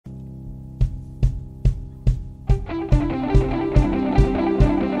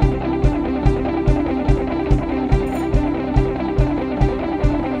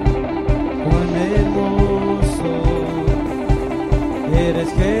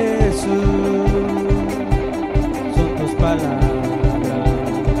Jesús, son tus palabras,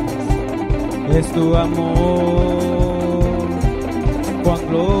 es tu amor, cuán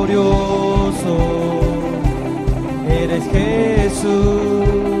glorioso eres Jesús,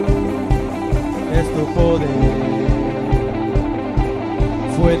 es tu poder,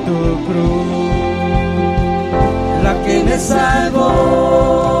 fue tu cruz la que me salvó,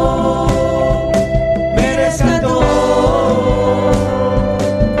 me rescató.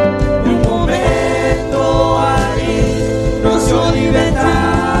 Un momento ahí nos dio libertad.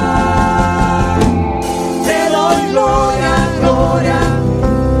 Te doy gloria, gloria,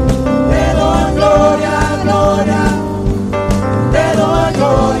 te doy gloria, gloria, te doy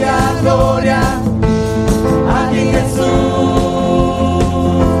gloria, gloria a ti Jesús.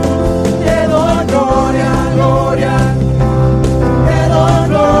 Te doy gloria, gloria, te doy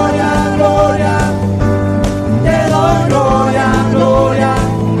gloria, gloria, te doy gloria, gloria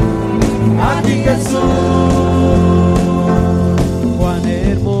a ti Jesús. Cuán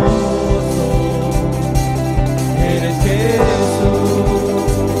hermoso eres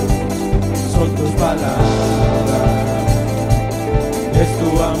Jesús, son tus palabras, es tu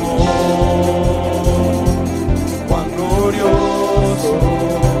amor, cuán glorioso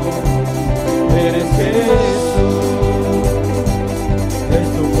eres Jesús, es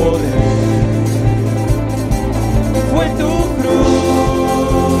tu poder, fue tu cruz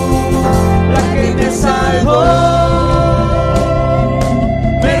la que me salvó,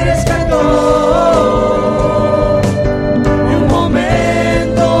 me rescató. Y un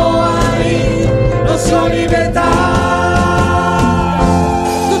momento ahí nos dio libertad.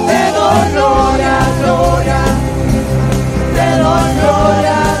 Tú te doy gloria, gloria, te doy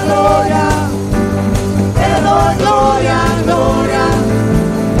gloria, gloria, te doy gloria, gloria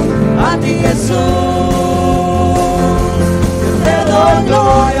a ti Jesús. Te doy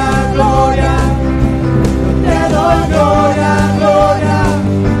gloria, gloria, te doy gloria, gloria,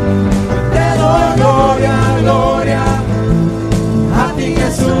 te doy gloria, gloria a ti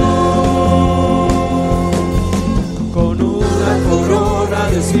Jesús. Con una corona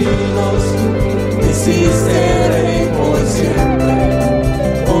de espinos me hiciste rey por siempre.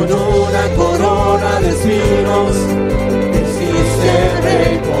 Con una corona de espinos me hiciste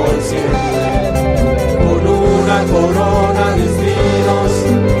rey por siempre. Con una corona de espinos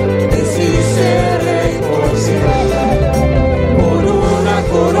me hiciste rey por siempre. Con una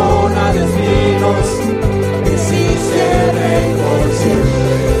corona de espinos me hiciste rey por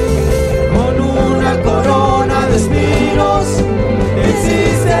siempre. Con una corona de espinos me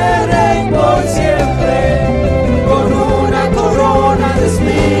hiciste rey por siempre. Con una corona de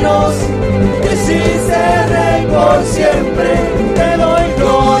espinos me hiciste rey por siempre. Te doy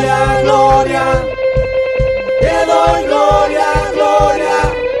gloria, gloria, te doy gloria, gloria,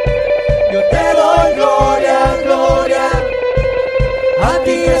 yo te doy gloria, gloria a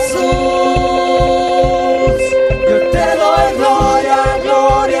ti Jesús. Yo te doy gloria,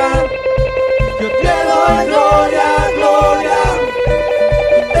 gloria, yo te doy gloria, gloria,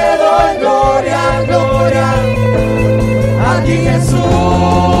 yo te doy gloria, gloria a ti Jesús.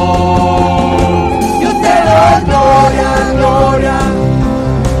 Yo te doy gloria, gloria,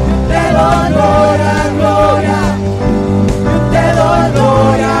 te doy gloria, gloria, yo te doy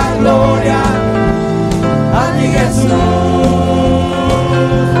gloria, gloria a ti Jesús.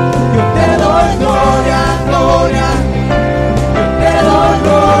 Yo te doy gloria, gloria, yo te doy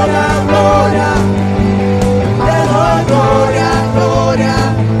gloria, gloria, yo te doy gloria, gloria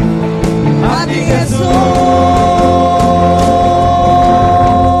a ti Jesús.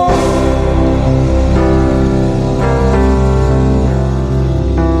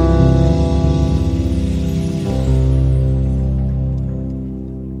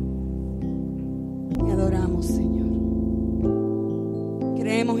 Te adoramos, Señor.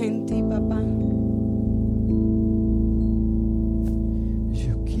 Creemos en ti, papá.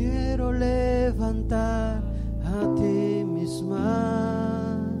 Yo quiero levantar a ti mis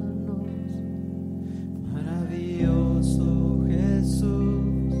manos, maravilloso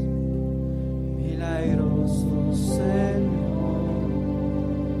Jesús, milagroso Señor,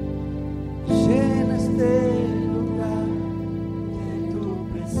 llena este lugar de tu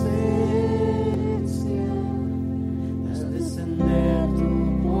presencia, haz descender tu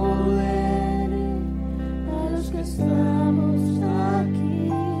poder a los que estamos aquí.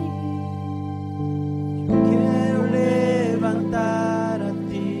 Yo quiero levantar a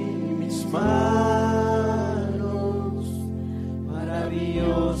ti mis manos,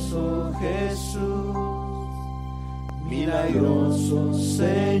 maravilloso Jesús, milagroso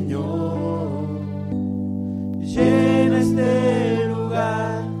Señor, llena este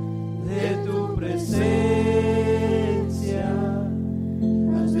lugar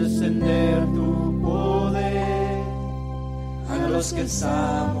los que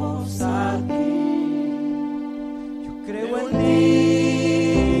estamos aquí. Yo creo en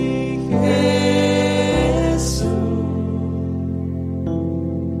ti, Jesús,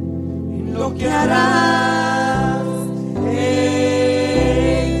 en lo que harás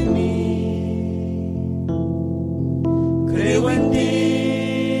en mí. Creo en ti,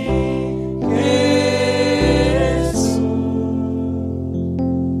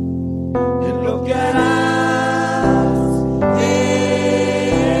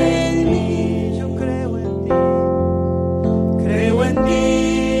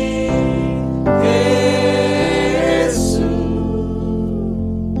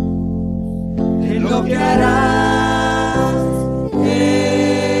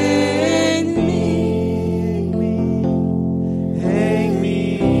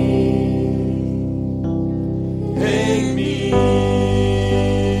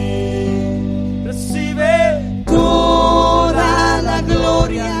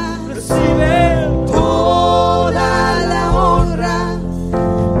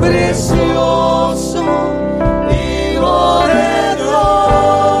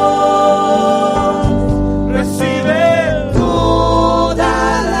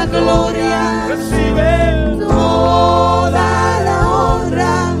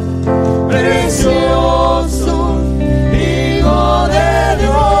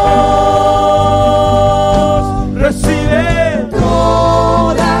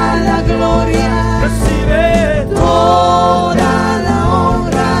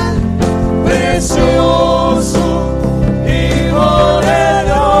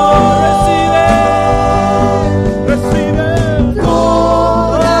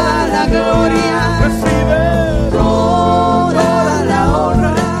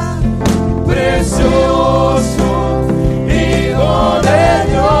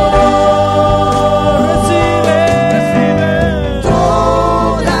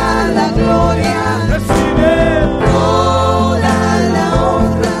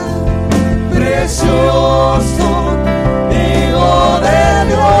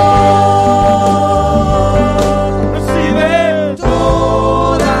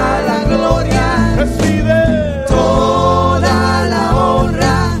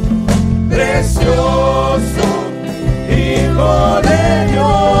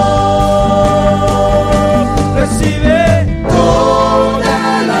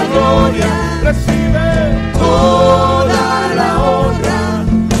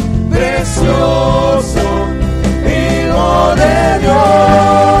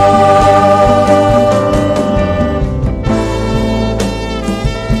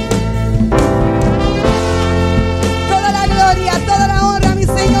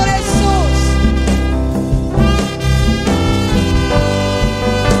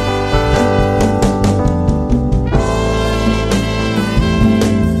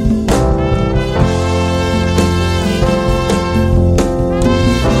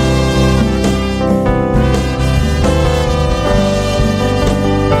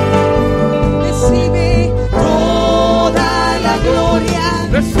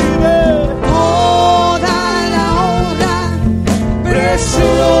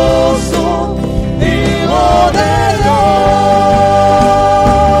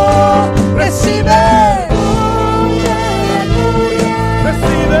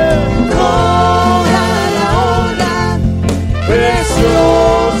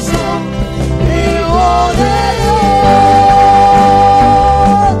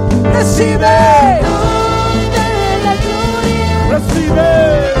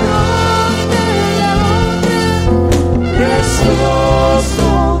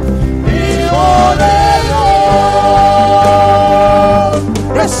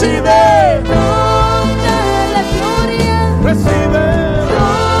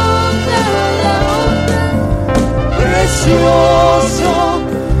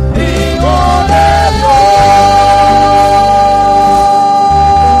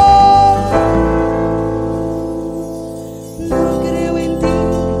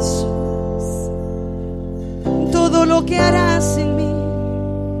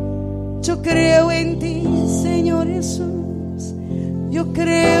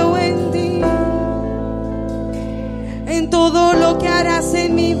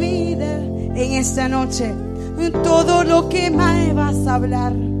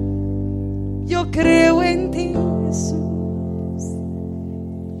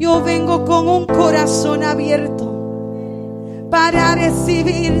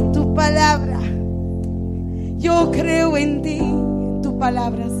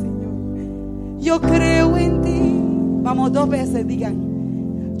 Dos veces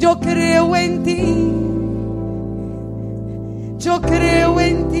digan, yo creo en ti, Yo creo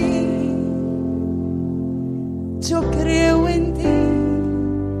en ti. Yo creo en ti.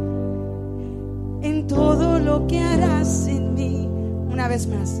 En todo lo que harás en mí. Una vez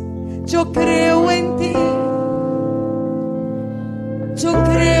más. Yo creo en ti. Yo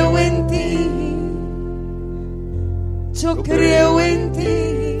creo en ti. Yo creo en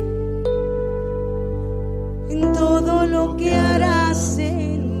ti. En todo lo que harás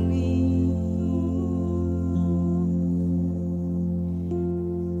en mí.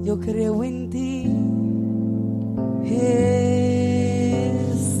 Yo creo en ti, Jesús,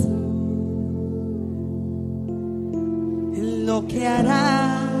 en lo que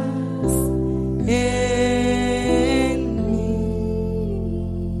harás en mí.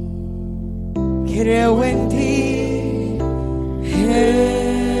 Creo en ti, Jesús,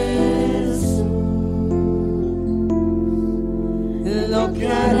 en lo que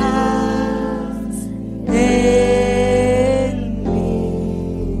harás en mí,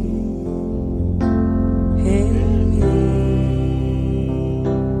 en mí,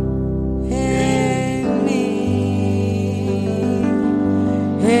 en mí,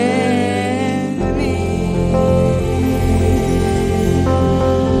 en mí.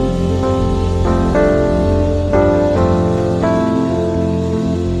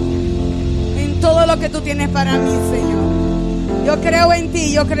 En todo lo que tú tienes para mí, Señor. Yo creo en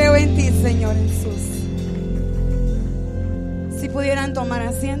ti, Señor Jesús. Si pudieran tomar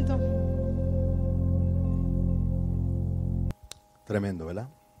asiento. Tremendo, ¿verdad?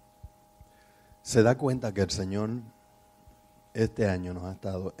 Se da cuenta que el Señor este año nos ha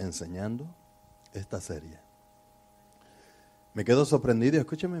estado enseñando esta serie. Me quedo sorprendido,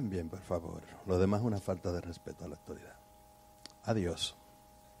 escúchenme bien, por favor. Lo demás es una falta de respeto a la autoridad. Adiós.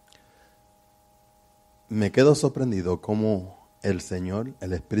 Me quedo sorprendido cómo el Señor,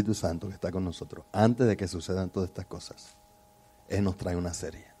 el Espíritu Santo que está con nosotros, antes de que sucedan todas estas cosas, Él nos trae una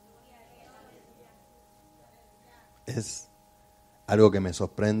serie. Es algo que me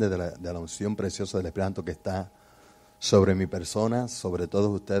sorprende de la unción preciosa del Espíritu Santo que está sobre mi persona, sobre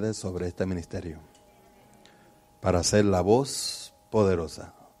todos ustedes, sobre este ministerio, para hacer la voz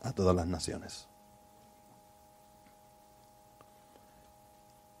poderosa a todas las naciones.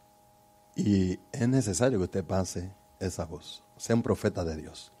 Y es necesario que usted pase esa voz, sea un profeta de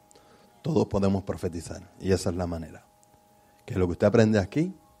Dios. Todos podemos profetizar y esa es la manera. Que lo que usted aprende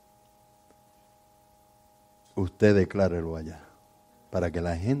aquí, usted declárelo allá, para que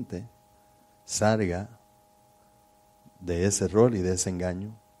la gente salga de ese rol y de ese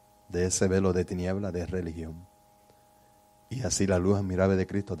engaño, de ese velo de tiniebla, de religión. Y así la luz admirable de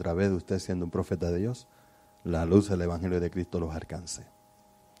Cristo, a través de usted siendo un profeta de Dios, la luz del Evangelio de Cristo los alcance.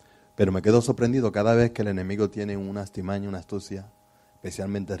 Pero me quedo sorprendido cada vez que el enemigo tiene una astimaña, una astucia,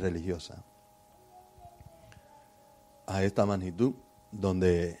 especialmente religiosa, a esta magnitud,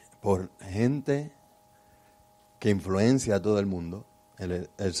 donde por gente que influencia a todo el mundo,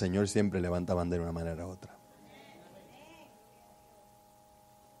 el Señor siempre levanta bandera de una manera u otra.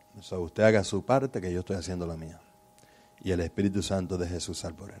 O sea, usted haga su parte, que yo estoy haciendo la mía. Y el Espíritu Santo de Jesús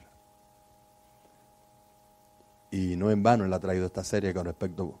al por él. Y no en vano Él ha traído esta serie con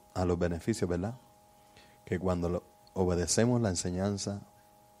respecto a los beneficios, ¿verdad? Que cuando obedecemos la enseñanza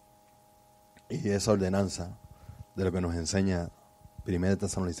y esa ordenanza de lo que nos enseña 1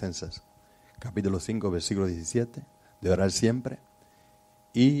 Tesalonicenses, capítulo 5, versículo 17, de orar siempre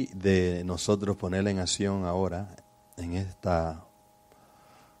y de nosotros ponerla en acción ahora en esta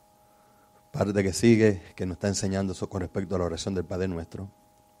parte que sigue, que nos está enseñando eso con respecto a la oración del Padre Nuestro.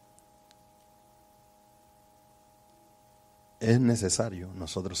 Es necesario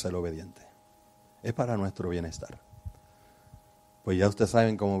nosotros ser obedientes. Es para nuestro bienestar. Pues ya ustedes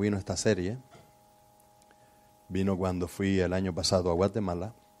saben cómo vino esta serie. Vino cuando fui el año pasado a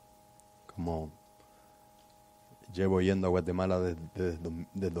Guatemala. Como llevo yendo a Guatemala desde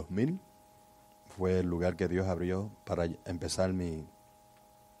 2000. Fue el lugar que Dios abrió para empezar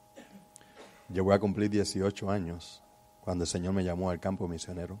Yo voy a cumplir 18 años cuando el Señor me llamó al campo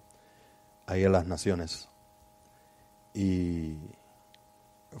misionero, ahí en las naciones. Y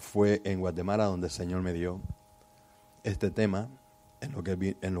fue en Guatemala donde el Señor me dio este tema,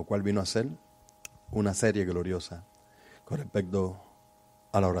 en lo cual vino a ser una serie gloriosa con respecto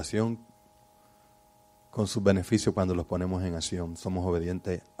a la oración, con sus beneficios cuando los ponemos en acción. Somos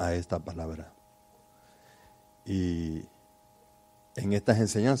obedientes a esta palabra. Y en estas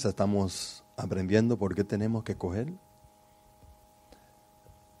enseñanzas estamos aprendiendo por qué tenemos que escoger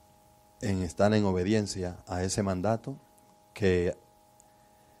en estar en obediencia a ese mandato que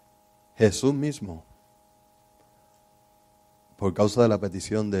Jesús mismo, por causa de la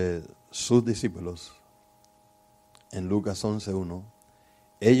petición de sus discípulos, en Lucas 11:1,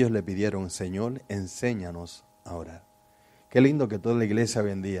 ellos le pidieron, Señor, enséñanos a orar. Qué lindo que toda la iglesia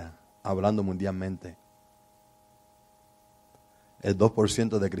hoy en día, hablando mundialmente, el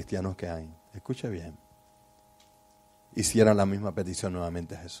 2% de cristianos que hay, escuche bien, hicieran la misma petición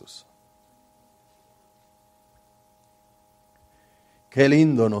nuevamente a Jesús. Qué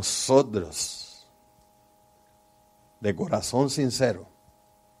lindo nosotros, de corazón sincero,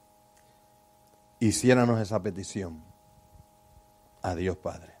 hiciéramos esa petición a Dios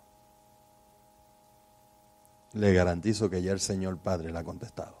Padre. Le garantizo que ya el Señor Padre la ha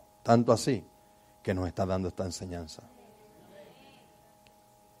contestado. Tanto así que nos está dando esta enseñanza.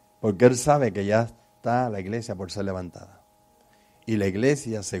 Porque Él sabe que ya está la iglesia por ser levantada. Y la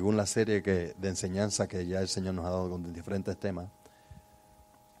iglesia, según la serie de enseñanza que ya el Señor nos ha dado con diferentes temas,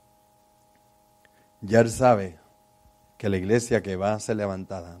 ya Él sabe que la iglesia que va a ser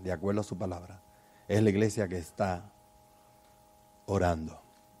levantada, de acuerdo a su palabra, es la iglesia que está orando,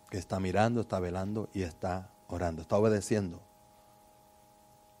 que está mirando, está velando y está orando, está obedeciendo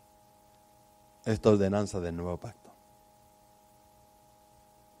esta ordenanza del nuevo pacto.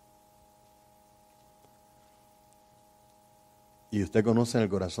 Y usted conoce en el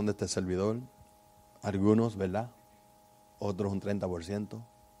corazón de este servidor, algunos, ¿verdad? Otros un 30%,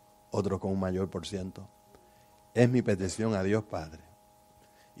 otros con un mayor por ciento. Es mi petición a Dios Padre,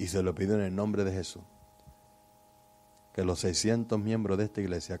 y se lo pido en el nombre de Jesús, que los 600 miembros de esta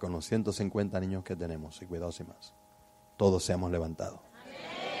iglesia, con los 150 niños que tenemos, y cuidados y más, todos seamos levantados.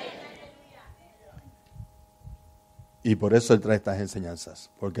 Y por eso Él trae estas enseñanzas,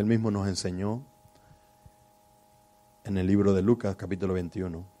 porque Él mismo nos enseñó en el libro de Lucas, capítulo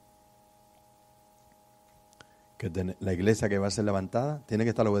 21, que la iglesia que va a ser levantada tiene que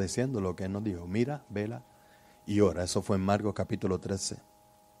estar obedeciendo lo que Él nos dijo. Mira, vela y ora. Eso fue en Marcos, capítulo 13.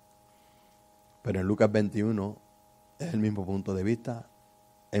 Pero en Lucas 21 es el mismo punto de vista.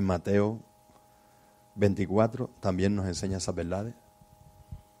 En Mateo 24 también nos enseña esas verdades.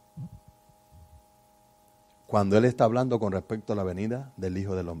 Cuando Él está hablando con respecto a la venida del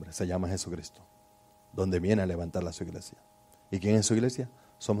Hijo del Hombre, se llama Jesucristo, donde viene a levantar su iglesia. ¿Y quién es su iglesia?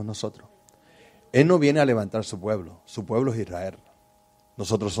 Somos nosotros. Él no viene a levantar su pueblo es Israel.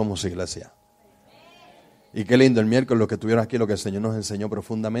 Nosotros somos su iglesia. Y qué lindo el miércoles lo que estuvieron aquí, lo que el Señor nos enseñó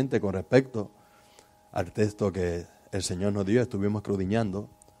profundamente con respecto al texto que el Señor nos dio, estuvimos escudriñando,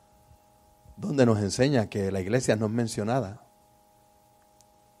 donde nos enseña que la iglesia no es mencionada.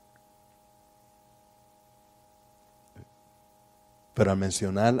 Pero al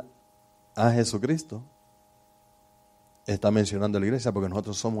mencionar a Jesucristo, está mencionando a la iglesia, porque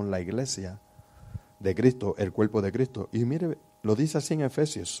nosotros somos la iglesia de Cristo, el cuerpo de Cristo. Y mire, lo dice así en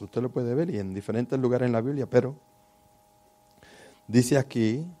Efesios, usted lo puede ver y en diferentes lugares en la Biblia, pero dice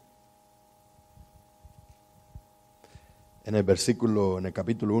aquí, en el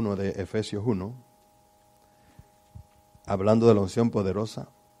capítulo 1 de Efesios 1, hablando de la unción poderosa,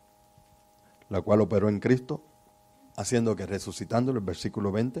 la cual operó en Cristo, haciendo que resucitándolo, el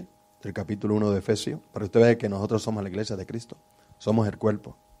versículo 20 del capítulo 1 de Efesios, para usted vea que nosotros somos la iglesia de Cristo, somos el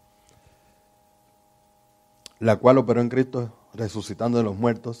cuerpo, la cual operó en Cristo resucitando de los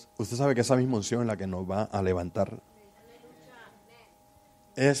muertos. Usted sabe que esa misma unción es la que nos va a levantar.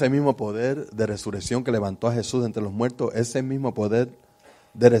 Ese mismo poder de resurrección que levantó a Jesús de entre los muertos, ese mismo poder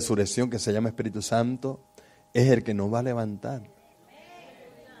de resurrección que se llama Espíritu Santo, es el que nos va a levantar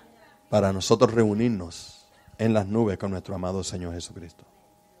para nosotros reunirnos en las nubes con nuestro amado Señor Jesucristo.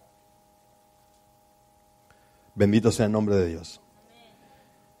 Bendito sea el nombre de Dios.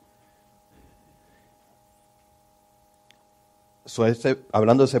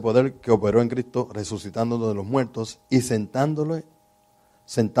 Hablando de ese poder que operó en Cristo, resucitándolo de los muertos y sentándolo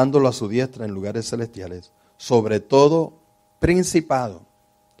a su diestra en lugares celestiales, sobre todo principado,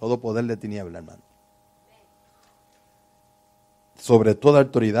 todo poder de tiniebla, hermano, sobre toda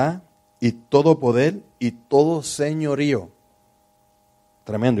autoridad y todo poder y todo señorío.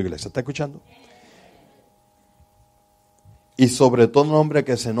 Tremendo, iglesia, ¿está escuchando? Y sobre todo nombre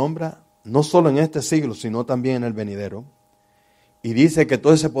que se nombra, no solo en este siglo, sino también en el venidero. Y dice que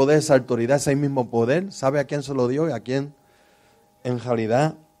todo ese poder, esa autoridad, ese mismo poder, ¿sabe a quién se lo dio y a quién en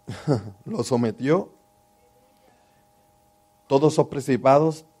realidad lo sometió? Todos esos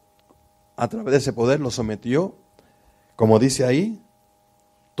principados, a través de ese poder, lo sometió, como dice ahí,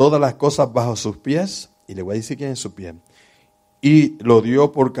 todas las cosas bajo sus pies, y le voy a decir quién es su pie, y lo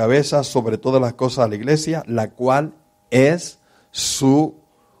dio por cabeza sobre todas las cosas a la iglesia, la cual es su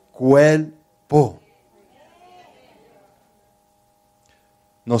cuerpo.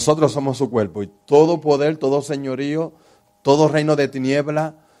 Nosotros somos su cuerpo, y todo poder, todo señorío, todo reino de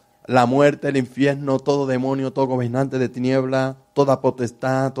tiniebla, la muerte, el infierno, todo demonio, todo gobernante de tiniebla, toda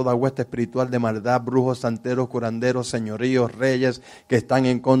potestad, toda hueste espiritual de maldad, brujos, santeros, curanderos, señoríos, reyes que están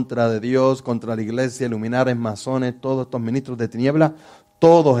en contra de Dios, contra la iglesia, luminares, masones, todos estos ministros de tiniebla,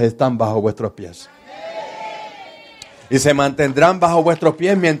 todos están bajo vuestros pies. Y se mantendrán bajo vuestros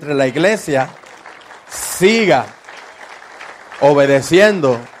pies mientras la iglesia siga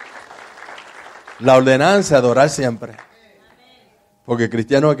obedeciendo la ordenanza de orar siempre. Porque el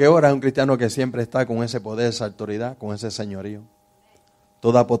cristiano que ora es un cristiano que siempre está con ese poder, esa autoridad, con ese señorío.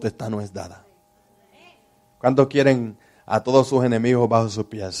 Toda potestad no es dada. ¿Cuántos quieren a todos sus enemigos bajo sus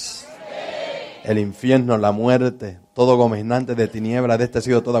pies? El infierno, la muerte, todo gobernante de tinieblas, de este ha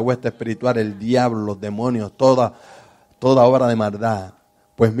sido toda hueste espiritual, el diablo, los demonios, toda obra de maldad.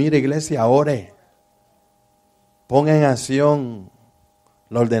 Pues mire, iglesia, ore. Ponga en acción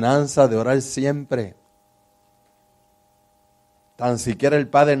la ordenanza de orar siempre. Tan siquiera el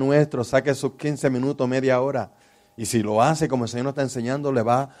Padre Nuestro, saque sus 15 minutos, media hora. Y si lo hace como el Señor nos está enseñando, le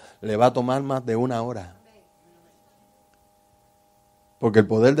va a tomar más de una hora. Porque el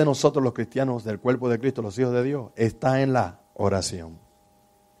poder de nosotros los cristianos, del cuerpo de Cristo, los hijos de Dios, está en la oración.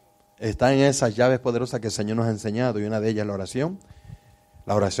 Está en esas llaves poderosas que el Señor nos ha enseñado. Y una de ellas es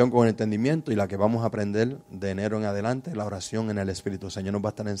la oración con entendimiento, y la que vamos a aprender de enero en adelante, la oración en el Espíritu. El Señor nos va a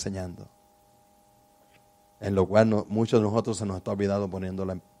estar enseñando. En lo cual muchos de nosotros se nos está olvidado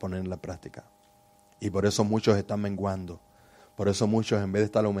ponerla en práctica. Y por eso muchos están menguando. Por eso muchos, en vez de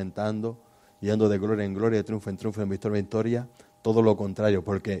estar aumentando, yendo de gloria en gloria, de triunfo en triunfo, en victoria en victoria, todo lo contrario,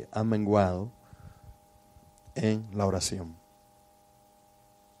 porque han menguado en la oración.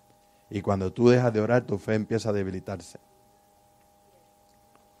 Y cuando tú dejas de orar, tu fe empieza a debilitarse.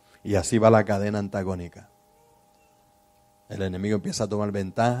 Y así va la cadena antagónica. El enemigo empieza a tomar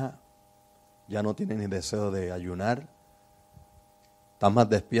ventaja. Ya no tiene ni deseo de ayunar. Estás más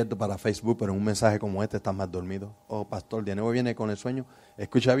despierto para Facebook, pero en un mensaje como este estás más dormido. Oh, pastor, de nuevo viene con el sueño.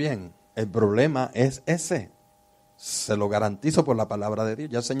 Escucha bien, el problema es ese. Se lo garantizo por la palabra de Dios.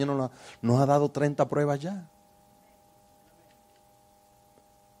 Ya el Señor nos ha dado 30 pruebas ya.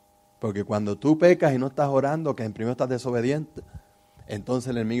 Porque cuando tú pecas y no estás orando, que en primero estás desobediente, entonces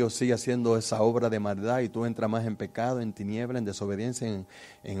el enemigo sigue haciendo esa obra de maldad y tú entras más en pecado, en tiniebla, en desobediencia,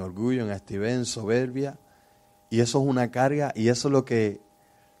 en orgullo, en altivez, en soberbia. Y eso es una carga, y eso es lo que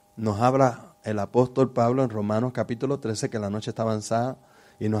nos habla el apóstol Pablo en Romanos capítulo 13, que la noche está avanzada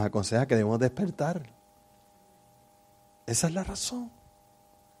y nos aconseja que debemos despertar. Esa es la razón.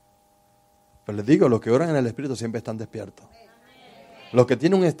 Pero les digo, los que oran en el Espíritu siempre están despiertos. Los que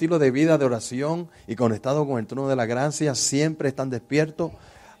tienen un estilo de vida de oración y conectado con el trono de la gracia siempre están despiertos,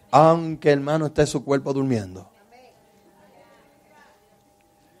 aunque hermano esté su cuerpo durmiendo.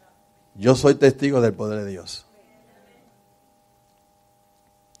 Yo soy testigo del poder de Dios.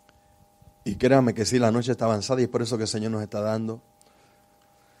 Y créanme que sí, la noche está avanzada y es por eso que el Señor nos está dando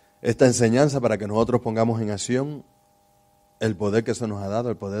esta enseñanza para que nosotros pongamos en acción el poder que se nos ha dado,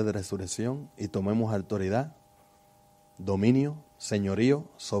 el poder de resurrección, y tomemos autoridad, dominio, señorío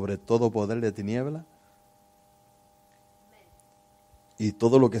sobre todo poder de tiniebla, y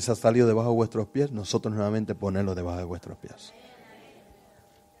todo lo que se ha salido debajo de vuestros pies, nosotros nuevamente ponerlo debajo de vuestros pies.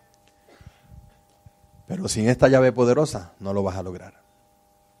 Pero sin esta llave poderosa no lo vas a lograr.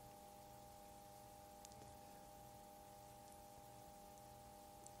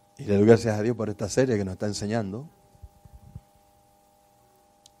 Y le doy gracias a Dios por esta serie que nos está enseñando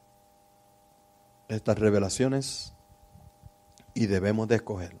estas revelaciones, y debemos de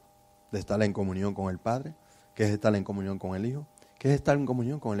escoger de estar en comunión con el Padre, que es estar en comunión con el Hijo, que es estar en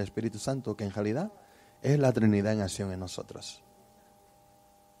comunión con el Espíritu Santo, que en realidad es la Trinidad en acción en nosotros.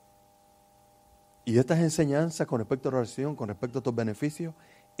 Y estas enseñanzas con respecto a la oración, con respecto a estos beneficios,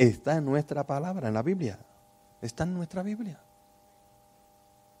 está en nuestra palabra, en la Biblia. Está en nuestra Biblia.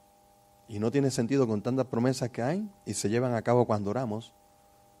 Y no tiene sentido con tantas promesas que hay y se llevan a cabo cuando oramos.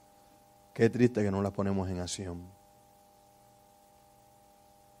 Qué triste que no las ponemos en acción.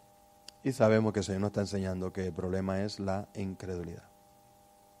 Y sabemos que el Señor nos está enseñando que el problema es la incredulidad.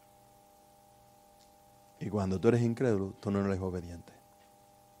 Y cuando tú eres incrédulo, tú no eres obediente.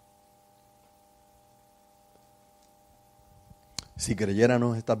 Si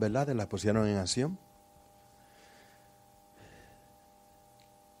creyéramos estas verdades, las pusieron en acción,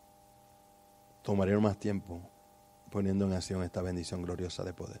 tomarían más tiempo poniendo en acción esta bendición gloriosa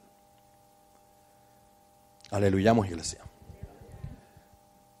de poder. Aleluyamos, iglesia.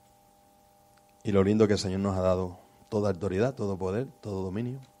 Y lo lindo que el Señor nos ha dado toda autoridad, todo poder, todo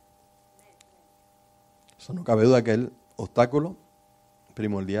dominio. Eso no cabe duda que el obstáculo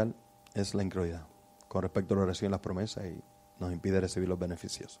primordial es la incredulidad con respecto a la oración y las promesas, y nos impide recibir los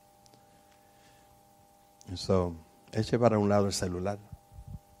beneficios. So, eche para un lado el celular.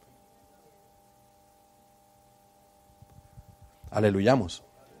 Aleluyamos.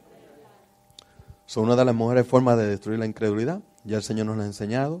 So, una de las mejores formas de destruir la incredulidad, ya el Señor nos lo ha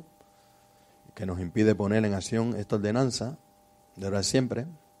enseñado, que nos impide poner en acción esta ordenanza de orar siempre,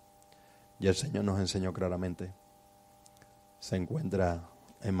 y el Señor nos enseñó claramente. Se encuentra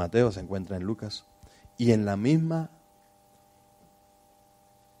en Mateo, se encuentra en Lucas, y en la misma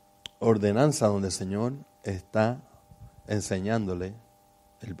ordenanza donde el Señor está enseñándole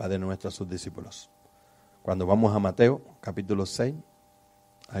el Padre Nuestro a sus discípulos. Cuando vamos a Mateo, capítulo 6,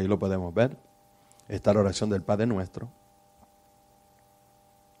 ahí lo podemos ver, está la oración del Padre Nuestro.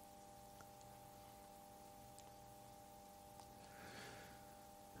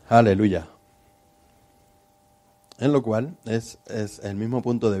 Aleluya. En lo cual es el mismo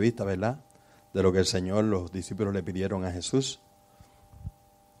punto de vista, ¿verdad?, de lo que el Señor, los discípulos le pidieron a Jesús.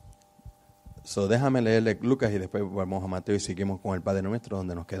 So, déjame leerle Lucas y después vamos a Mateo y seguimos con el Padre Nuestro,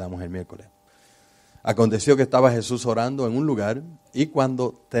 donde nos quedamos el miércoles. Aconteció que estaba Jesús orando en un lugar, y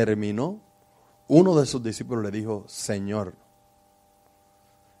cuando terminó, uno de sus discípulos le dijo: Señor,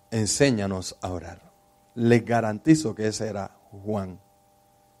 enséñanos a orar. Les garantizo que ese era Juan,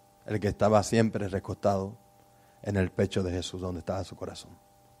 el que estaba siempre recostado en el pecho de Jesús, donde estaba su corazón.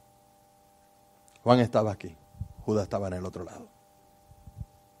 Juan estaba aquí, Judas estaba en el otro lado.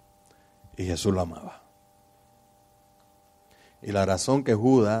 Y Jesús lo amaba. Y la razón que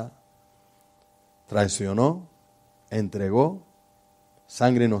Judas traicionó, entregó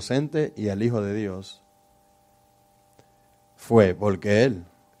sangre inocente y al Hijo de Dios fue porque él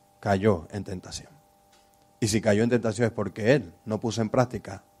cayó en tentación. Y si cayó en tentación es porque él no puso en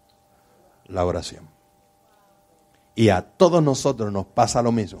práctica la oración. Y a todos nosotros nos pasa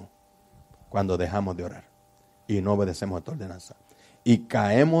lo mismo cuando dejamos de orar y no obedecemos a esta ordenanza. Y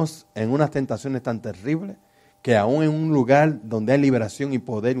caemos en unas tentaciones tan terribles que aún en un lugar donde hay liberación y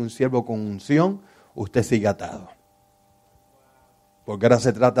poder y un siervo con unción, usted sigue atado. Porque ahora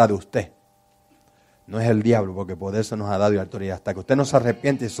se trata de usted. No es el diablo, porque poder se nos ha dado y autoridad. Hasta que usted no se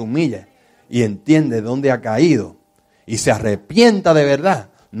arrepiente y se humille y entiende dónde ha caído y se arrepienta de verdad,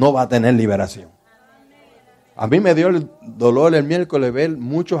 no va a tener liberación. A mí me dio el dolor el miércoles ver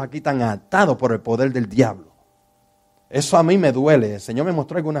muchos aquí tan atados por el poder del diablo. Eso a mí me duele. El Señor me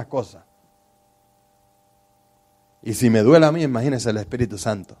mostró algunas cosas. Y si me duele a mí, imagínense el Espíritu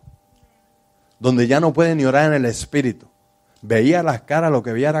Santo. Donde ya no pueden ni orar en el Espíritu. Veía las caras, lo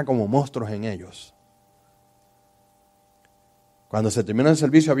que veía era como monstruos en ellos. Cuando se terminó el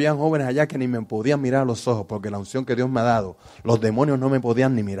servicio, habían jóvenes allá que ni me podían mirar a los ojos, porque la unción que Dios me ha dado, los demonios no me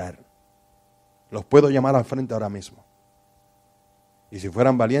podían ni mirar. Los puedo llamar al frente ahora mismo. Y si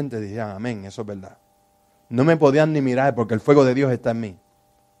fueran valientes, dirían amén, eso es verdad. No me podían ni mirar porque el fuego de Dios está en mí.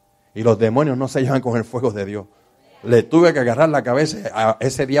 Y los demonios no se llevan con el fuego de Dios. Le tuve que agarrar la cabeza, a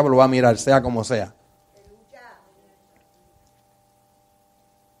ese diablo va a mirar, sea como sea.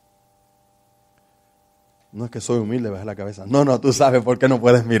 No es que soy humilde, bajé la cabeza. No, tú sabes por qué no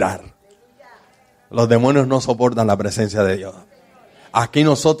puedes mirar. Los demonios no soportan la presencia de Dios. Aquí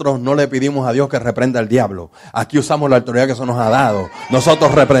nosotros no le pedimos a Dios que reprenda al diablo. Aquí usamos la autoridad que se nos ha dado.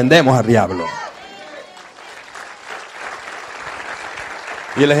 Nosotros reprendemos al diablo.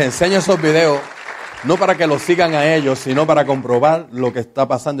 Y les enseño esos videos, no para que los sigan a ellos, sino para comprobar lo que está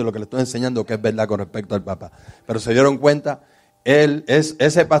pasando y lo que les estoy enseñando que es verdad con respecto al Papa. Pero se dieron cuenta, él es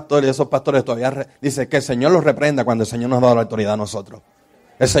ese pastor y esos pastores todavía dicen que el Señor los reprenda cuando el Señor nos ha dado la autoridad a nosotros.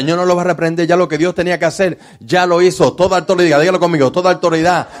 El Señor no lo va a reprender, ya lo que Dios tenía que hacer, ya lo hizo. Toda autoridad, dígalo conmigo, toda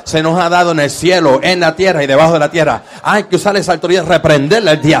autoridad se nos ha dado en el cielo, en la tierra y debajo de la tierra. Hay que usar esa autoridad,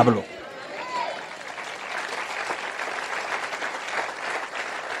 reprenderle al diablo.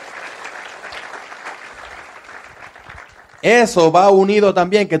 Eso va unido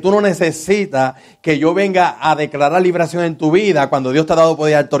también, que tú no necesitas que yo venga a declarar liberación en tu vida cuando Dios te ha dado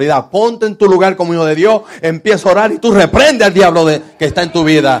poder y autoridad. Ponte en tu lugar como hijo de Dios, empieza a orar y tú reprende al diablo que está en tu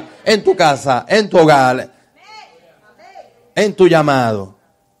vida, en tu casa, en tu hogar, en tu llamado.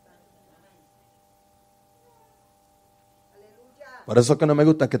 Por eso es que no me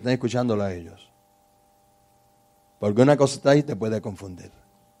gusta que estén escuchándolo a ellos. Porque una cosa está ahí te puede confundir.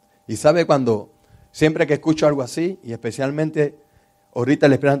 Y sabe cuando... Siempre que escucho algo así, y especialmente ahorita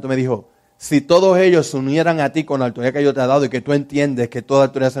el Espíritu Santo me dijo, si todos ellos se unieran a ti con la autoridad que Dios te ha dado y que tú entiendes que toda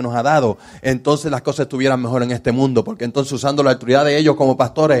autoridad se nos ha dado, entonces las cosas estuvieran mejor en este mundo, porque entonces usando la autoridad de ellos como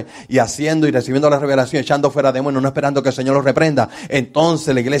pastores y haciendo y recibiendo la revelación, echando fuera demonios, no esperando que el Señor los reprenda,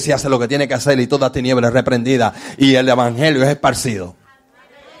 entonces la iglesia hace lo que tiene que hacer y toda tiniebla es reprendida y el evangelio es esparcido.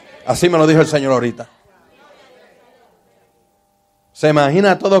 Así me lo dijo el Señor ahorita. ¿Se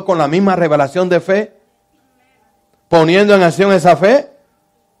imagina todos con la misma revelación de fe? Poniendo en acción esa fe.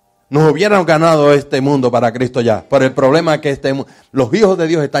 Nos hubieran ganado este mundo para Cristo ya. Pero el problema es que los hijos de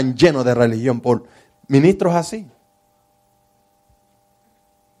Dios están llenos de religión por ministros así.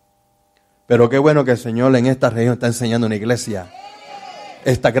 Pero qué bueno que el Señor en esta región está enseñando una iglesia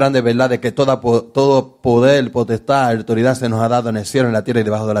esta grande verdad de que todo poder, potestad, autoridad se nos ha dado en el cielo, en la tierra y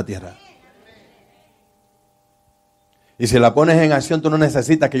debajo de la tierra. Y si la pones en acción, tú no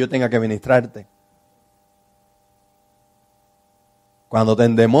necesitas que yo tenga que ministrarte. Cuando te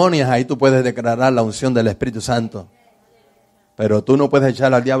endemonias, ahí tú puedes declarar la unción del Espíritu Santo. Pero tú no puedes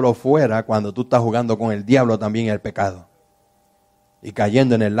echar al diablo fuera cuando tú estás jugando con el diablo también en el pecado. Y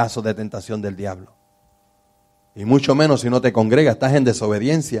cayendo en el lazo de tentación del diablo. Y mucho menos si no te congregas, estás en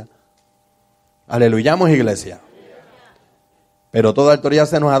desobediencia. Aleluyamos, iglesia. Pero toda autoridad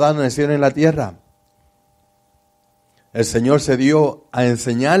se nos ha dado en el cielo y en la tierra. El Señor se dio a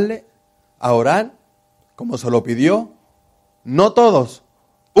enseñarle a orar como se lo pidió. No todos,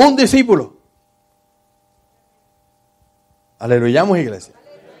 un discípulo. Aleluyamos, iglesia.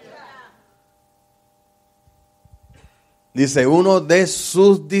 Dice, uno de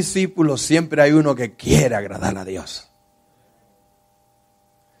sus discípulos, siempre hay uno que quiere agradar a Dios.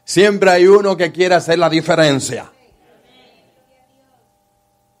 Siempre hay uno que quiere hacer la diferencia.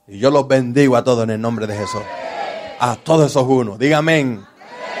 Y yo los bendigo a todos en el nombre de Jesús. A todos esos unos. Diga amén.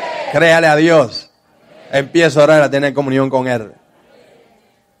 Créale a Dios. Empieza a orar, a tener comunión con Él.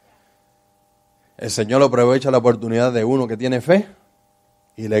 El Señor aprovecha la oportunidad de uno que tiene fe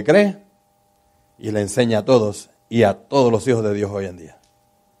y le cree y le enseña a todos y a todos los hijos de Dios hoy en día.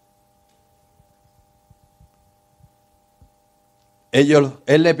 Él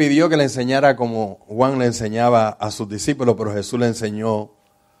le pidió que le enseñara como Juan le enseñaba a sus discípulos, pero Jesús le enseñó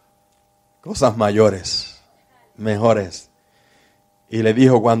cosas mayores, mejores. Y le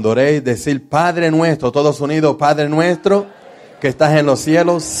dijo, cuando oréis, decir, Padre nuestro, todos unidos, Padre nuestro, que estás en los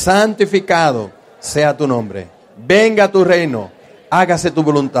cielos, santificado sea tu nombre. Venga tu reino, hágase tu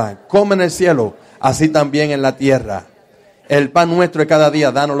voluntad, como en el cielo, así también en la tierra. El pan nuestro de cada día,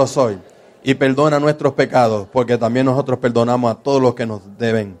 dánoslo hoy. Y perdona nuestros pecados, porque también nosotros perdonamos a todos los que nos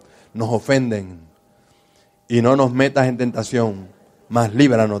deben, nos ofenden. Y no nos metas en tentación, mas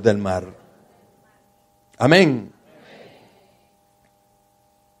líbranos del mal. Amén.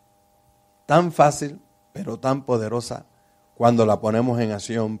 Tan fácil, pero tan poderosa cuando la ponemos en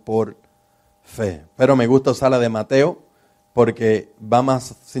acción por fe. Pero me gusta usar la de Mateo porque va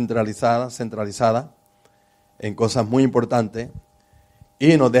más centralizada en cosas muy importantes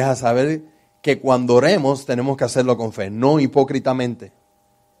y nos deja saber que cuando oremos tenemos que hacerlo con fe, no hipócritamente.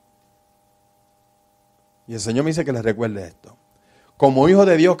 Y el Señor me dice que les recuerde esto. Como hijos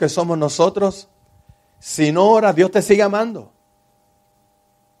de Dios que somos nosotros, si no oras, Dios te sigue amando.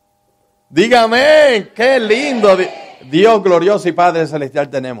 Dígame, qué lindo Dios glorioso y Padre celestial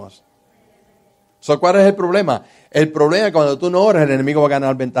tenemos. ¿Cuál es el problema? El problema es que cuando tú no oras, el enemigo va a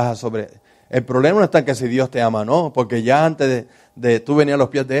ganar ventaja sobre él. El problema no está en que si Dios te ama, no, porque ya antes de tú venías a los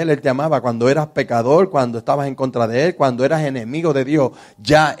pies de Él, Él te amaba. Cuando eras pecador, cuando estabas en contra de Él, cuando eras enemigo de Dios,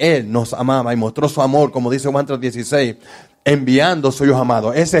 ya Él nos amaba y mostró su amor, como dice Juan 3:16, enviando a sus hijos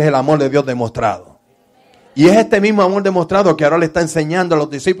amados. Ese es el amor de Dios demostrado. Y es este mismo amor demostrado que ahora le está enseñando a los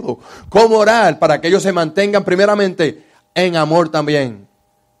discípulos cómo orar para que ellos se mantengan primeramente en amor también.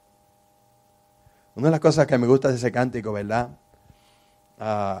 Una de las cosas que me gusta de ese cántico, ¿verdad?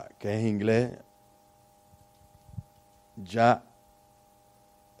 Que es inglés. Ya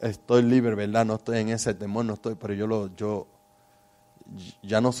estoy libre, ¿verdad? No estoy en ese temor, no estoy, pero yo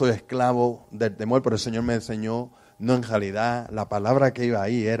ya no soy esclavo del temor, pero el Señor me enseñó, no, en realidad la palabra que iba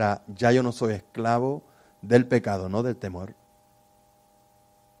ahí era, ya yo no soy esclavo del pecado, no del temor.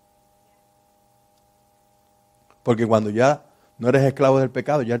 Porque cuando ya no eres esclavo del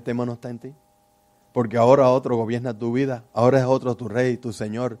pecado, ya el temor no está en ti. Porque ahora otro gobierna tu vida, ahora es otro tu rey, tu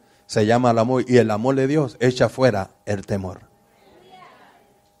Señor, se llama el amor. Y el amor de Dios echa fuera el temor.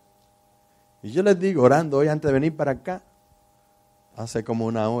 Y yo les digo, orando hoy antes de venir para acá, hace como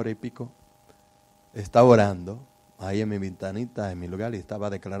 1 hora y pico, estaba orando ahí en mi ventanita, en mi lugar, y estaba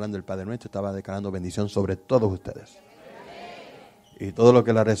declarando el Padre Nuestro, estaba declarando bendición sobre todos ustedes. Y todos los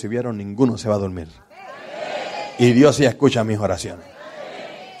que la recibieron, ninguno se va a dormir. Y Dios sí escucha mis oraciones.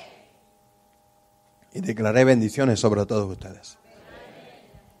 Y declaré bendiciones sobre todos ustedes.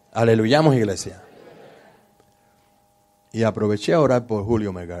 Aleluyamos, iglesia. Y aproveché a orar por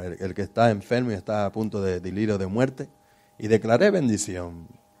Julio Mega, el que está enfermo y está a punto de delirio de muerte. Y declaré bendición.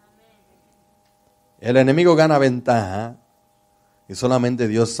 El enemigo gana ventaja. Y solamente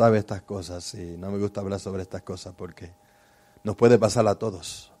Dios sabe estas cosas. Y no me gusta hablar sobre estas cosas porque Nos puede pasar a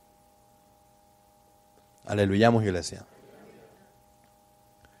todos. Aleluyamos, iglesia.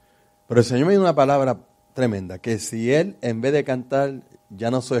 Pero el Señor me dio una palabra tremenda, que si Él, en vez de cantar,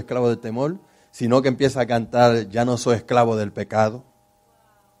 ya no soy esclavo del temor, sino que empieza a cantar, ya no soy esclavo del pecado,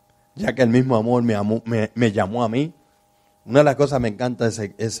 ya que el mismo amor me llamó a mí. Una de las cosas me encanta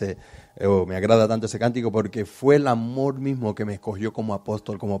me agrada tanto ese cántico, porque fue el amor mismo que me escogió como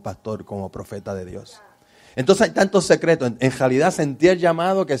apóstol, como pastor, como profeta de Dios. Entonces hay tantos secretos. En realidad sentí el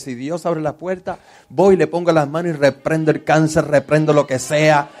llamado que si Dios abre la puerta, voy y le pongo las manos y reprendo el cáncer, reprendo lo que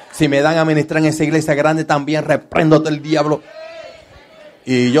sea. Si me dan a ministrar en esa iglesia grande, también reprendo todo el diablo.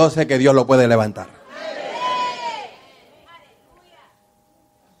 Y yo sé que Dios lo puede levantar.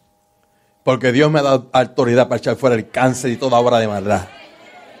 Porque Dios me ha dado autoridad para echar fuera el cáncer y toda obra de maldad.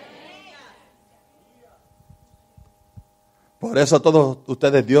 Por eso todos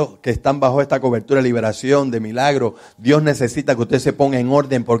ustedes, Dios, que están bajo esta cobertura de liberación, de milagro, Dios necesita que usted se ponga en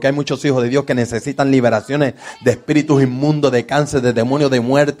orden, porque hay muchos hijos de Dios que necesitan liberaciones de espíritus inmundos, de cáncer, de demonios, de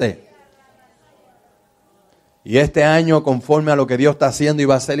muerte. Y este año, conforme a lo que Dios está haciendo y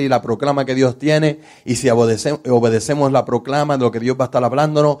va a hacer y la proclama que Dios tiene, y si obedecemos la proclama de lo que Dios va a estar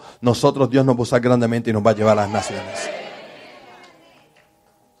hablándonos, nosotros Dios nos va a usar grandemente y nos va a llevar a las naciones.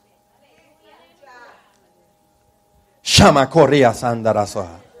 Shama corría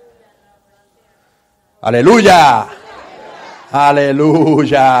sandarazoa. Aleluya.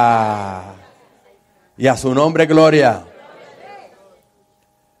 Aleluya. Y a su nombre gloria.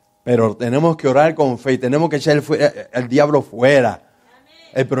 Pero tenemos que orar con fe y tenemos que echar el diablo fuera.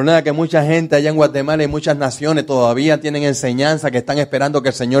 El problema es que mucha gente allá en Guatemala y muchas naciones todavía tienen enseñanza que están esperando que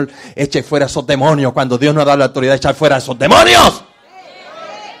el Señor eche fuera esos demonios, cuando Dios nos ha dado la autoridad de echar fuera esos demonios.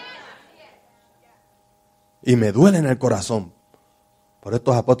 Y me duele en el corazón por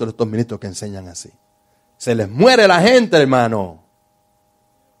estos apóstoles, estos ministros que enseñan así. Se les muere la gente, hermano.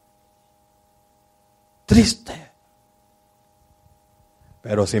 Triste.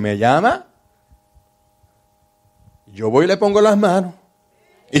 Pero si me llama, yo voy y le pongo las manos.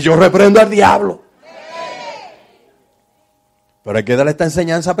 Y yo reprendo al diablo. Pero hay que darle esta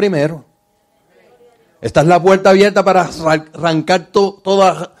enseñanza primero. Esta es la puerta abierta para arrancar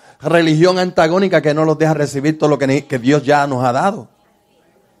toda religión antagónica que no los deja recibir todo lo que Dios ya nos ha dado.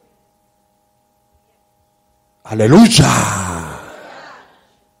 Aleluya.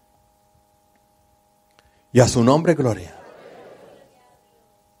 Y a su nombre gloria.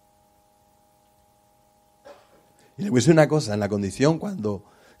 Y le voy a decir una cosa, en la condición cuando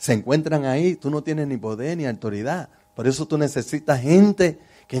se encuentran ahí, tú no tienes ni poder ni autoridad. Por eso tú necesitas gente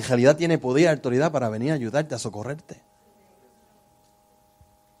que en realidad tiene poder y autoridad para venir a ayudarte, a socorrerte.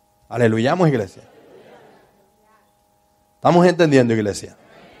 Aleluyamos, iglesia. ¿Estamos entendiendo, iglesia?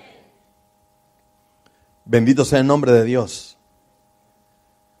 Bendito sea el nombre de Dios.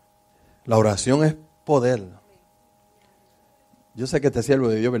 La oración es poder. Yo sé que este siervo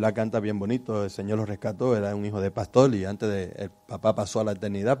de Dios, ¿verdad?, canta bien bonito. El Señor lo rescató, era un hijo de pastor y antes el papá pasó a la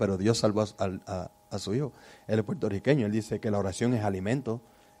eternidad, pero Dios salvó a su hijo. Él es puertorriqueño, él dice que la oración es alimento.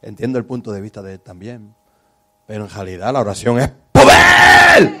 Entiendo el punto de vista de él también. Pero en realidad la oración es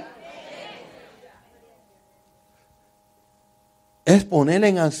poder. Es poner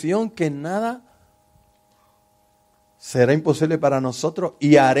en acción que nada será imposible para nosotros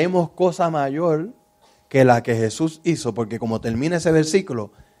y haremos cosa mayor que la que Jesús hizo, porque como termina ese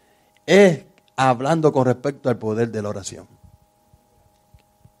versículo, es hablando con respecto al poder de la oración.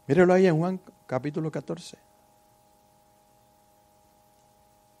 Mírelo ahí en Juan capítulo 14.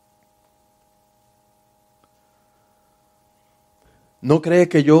 ¿No crees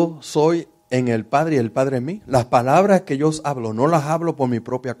que yo soy en el Padre y el Padre en mí? Las palabras que yo os hablo, no las hablo por mi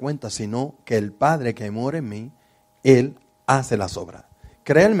propia cuenta, sino que el Padre que mora en mí, Él hace las obras.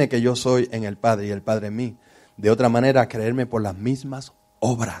 Creerme que yo soy en el Padre y el Padre en mí. De otra manera, creerme por las mismas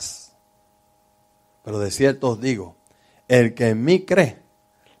obras. Pero de cierto os digo, el que en mí cree,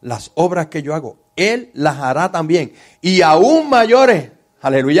 las obras que yo hago, Él las hará también. Y aún mayores.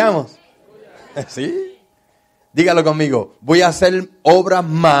 Aleluyamos. ¿Sí? Dígalo conmigo. Voy a hacer obras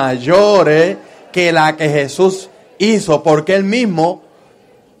mayores que la que Jesús hizo, porque Él mismo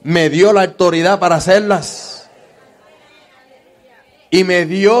me dio la autoridad para hacerlas. Y me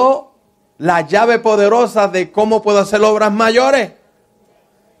dio la llave poderosa de cómo puedo hacer obras mayores.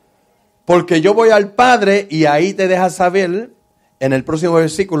 Porque yo voy al Padre y ahí te deja saber en el próximo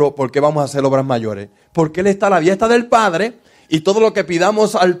versículo por qué vamos a hacer obras mayores. Porque Él está a la diestra del Padre y todo lo que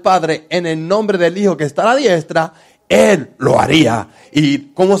pidamos al Padre en el nombre del Hijo que está a la diestra, Él lo haría. ¿Y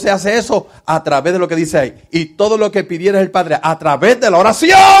cómo se hace eso? A través de lo que dice ahí. Y todo lo que pidiera el Padre a través de la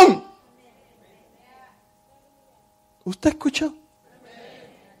oración. ¿Usted escuchó?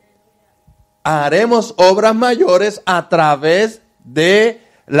 Haremos obras mayores a través de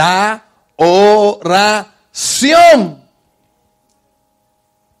la oración.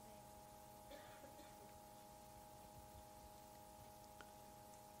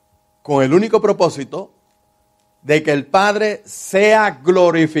 Con el único propósito de que el Padre sea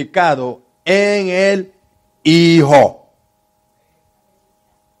glorificado en el Hijo.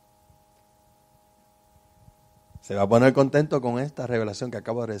 Se va a poner contento con esta revelación que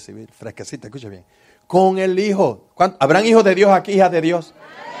acabo de recibir. Fresquecita, escuche bien. Con el Hijo. ¿Habrán hijos de Dios aquí, hijas de Dios?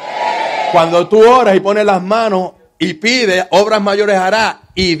 Cuando tú oras y pones las manos y pides, obras mayores hará.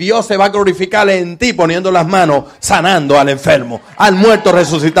 Y Dios se va a glorificar en ti poniendo las manos, sanando al enfermo, al muerto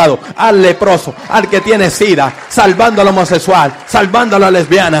resucitado, al leproso, al que tiene sida, salvando al homosexual, salvando a la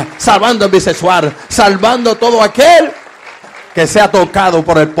lesbiana, salvando al bisexual, salvando todo aquel que sea tocado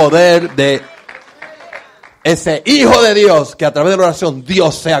por el poder de ese Hijo de Dios, que a través de la oración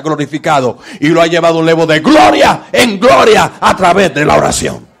Dios sea glorificado y lo ha llevado a un levo de gloria en gloria a través de la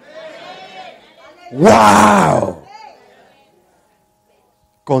oración. ¡Wow!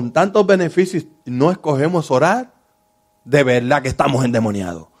 Con tantos beneficios no escogemos orar, de verdad que estamos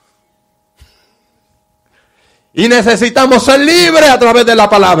endemoniados. Y necesitamos ser libres a través de la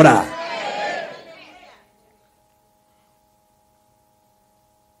palabra.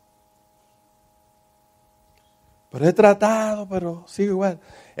 Pero he tratado, pero sigo igual.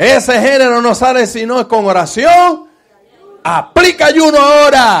 Ese género no sale sino con oración. Aplica ayuno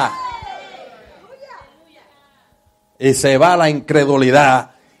ahora. Y se va la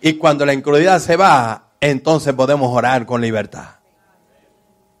incredulidad. Y cuando la incredulidad se va, entonces podemos orar con libertad.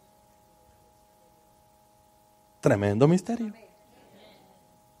 Tremendo misterio.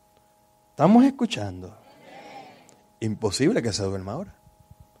 Estamos escuchando. Imposible que se duerma ahora.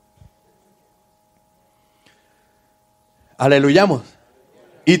 Aleluyamos.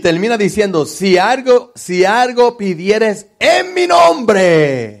 Y termina diciendo, si algo pidieres en mi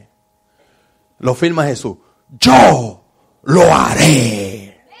nombre, lo firma Jesús, yo lo haré.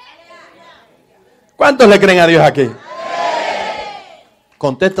 ¿Cuántos le creen a Dios aquí?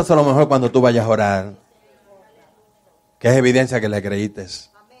 Contéstaselo mejor cuando tú vayas a orar, que es evidencia que le creíste.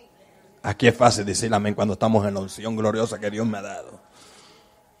 Aquí es fácil decir amén cuando estamos en la unción gloriosa que Dios me ha dado.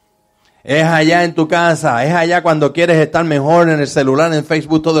 Es allá en tu casa, es allá cuando quieres estar mejor en el celular, en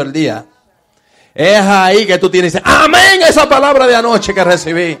Facebook todo el día. Es ahí que tú tienes que decir, amén, esa palabra de anoche que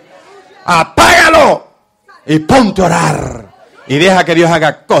recibí. Apágalo y ponte a orar. Y deja que Dios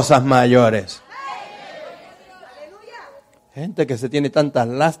haga cosas mayores. Gente que se tiene tantas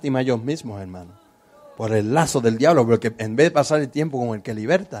lástimas ellos mismos, hermano. Por el lazo del diablo, porque en vez de pasar el tiempo con el que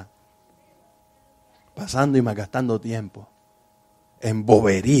liberta, pasando y malgastando tiempo en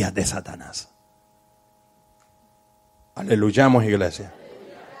boberías de Satanás. Aleluyamos, iglesia.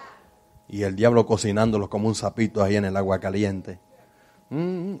 Y el diablo cocinándolos como un sapito ahí en el agua caliente.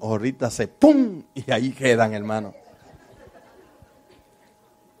 Ahorita se ¡pum! Y ahí quedan, hermano.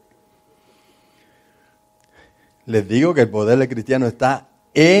 Les digo que el poder del cristiano está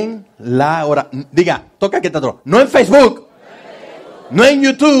en la oración. Diga, toca que te atro. No en Facebook, no en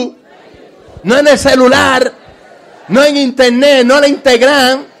YouTube, no en el celular, no en internet, no en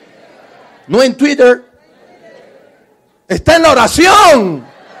Instagram, no en Twitter. Está en la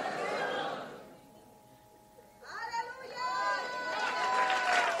oración.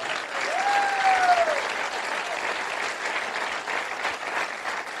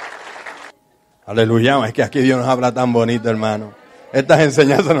 Aleluya, es que aquí Dios nos habla tan bonito, hermano. Estas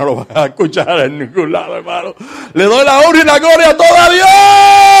enseñanzas no las vas a escuchar en ningún lado, hermano. Le doy la honra y la gloria a todo Dios.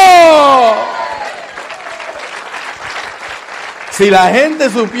 Si la gente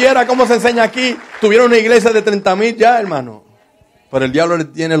supiera cómo se enseña aquí, tuviera una iglesia de 30,000 ya, hermano. Pero el diablo le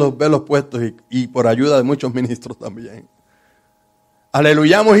tiene los velos puestos y por ayuda de muchos ministros también.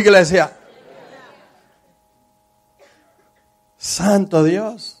 Aleluyamos, iglesia. Santo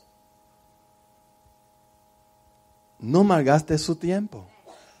Dios. No malgaste su tiempo.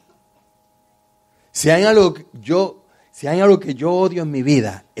 Si hay algo que yo odio en mi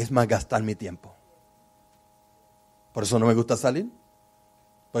vida, es malgastar mi tiempo. Por eso no me gusta salir.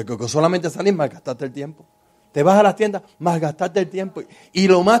 Porque con solamente salir, malgastaste el tiempo. Te vas a las tiendas, malgastaste el tiempo. Y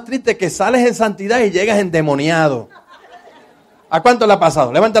lo más triste es que sales en santidad y llegas endemoniado. ¿A cuánto le ha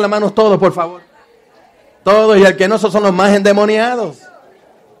pasado? Levanten las manos todos, por favor. Todos, y el que no, esos son los más endemoniados.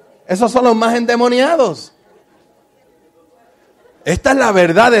 Esos son los más endemoniados. Esta es la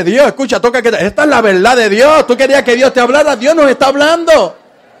verdad de Dios. Escucha, toca que esta es la verdad de Dios. Tú querías que Dios te hablara, Dios nos está hablando.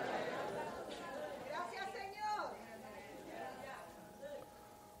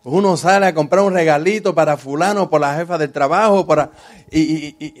 Uno sale a comprar un regalito para fulano, por la jefa del trabajo,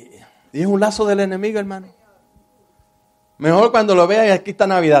 y es un lazo del enemigo, hermano. Mejor cuando lo veas y aquí está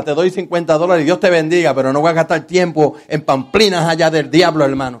Navidad, te doy $50 y Dios te bendiga, pero no voy a gastar tiempo en pamplinas allá del diablo,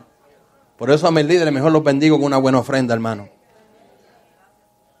 hermano. Por eso a mis líderes mejor los bendigo con una buena ofrenda, hermano.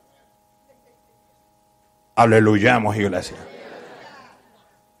 Aleluyamos, iglesia.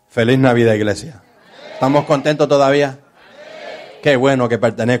 Feliz Navidad, iglesia. ¿Estamos contentos todavía? Qué bueno que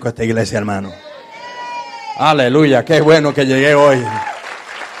pertenezco a esta iglesia, hermano. Aleluya, qué bueno que llegué hoy.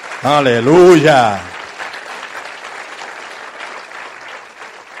 Aleluya.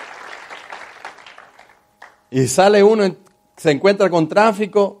 Y sale uno, se encuentra con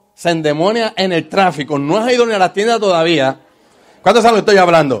tráfico, se endemonia en el tráfico. No has ido ni a la tienda todavía. ¿Cuántos saben lo que estoy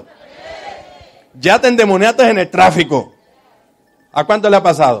hablando? Ya te endemoniaste en el tráfico. ¿A cuánto le ha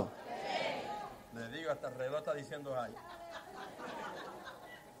pasado? Le digo, hasta alrededor está diciendo ay.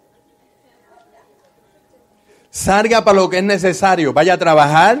 Salga para lo que es necesario. Vaya a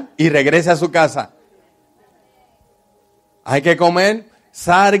trabajar y regrese a su casa. Hay que comer.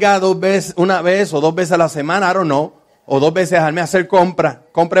 Salga una vez o 2 veces a la semana, I don't know, o 2 veces al mes a hacer compra.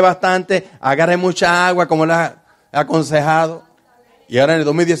 Compre bastante, agarre mucha agua como le ha aconsejado. Y ahora en el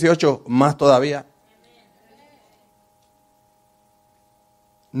 2018 más todavía.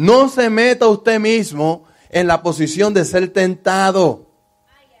 No se meta usted mismo en la posición de ser tentado.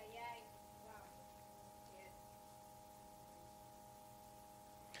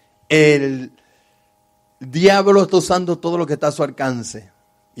 El diablo está usando todo lo que está a su alcance.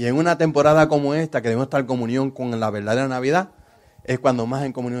 Y en una temporada como esta, que debemos estar en comunión con la verdadera Navidad, es cuando más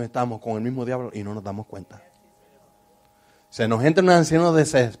en comunión estamos con el mismo diablo y no nos damos cuenta. Se nos entra un anciano de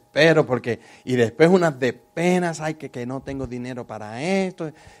desespero y después unas de penas, ay, que no tengo dinero para esto.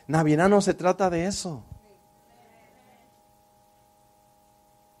 Navidad no se trata de eso.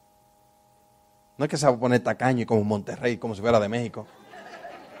 No es que se va a poner tacaño y como Monterrey, como si fuera de México.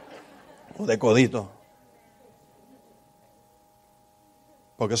 O de codito.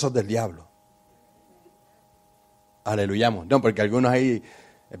 Porque eso es del diablo. Aleluyamos. No, porque algunos ahí,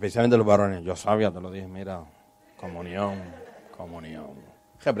 especialmente los varones, yo sabía, te lo dije, mira, comunión.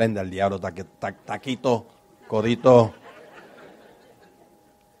 Que prende al diablo, taquito, codito.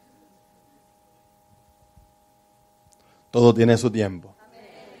 Todo tiene su tiempo.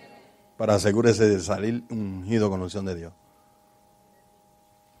 Para asegúrese de salir ungido con la unción de Dios.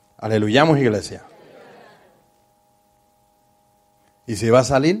 Aleluyamos, iglesia. Y si va a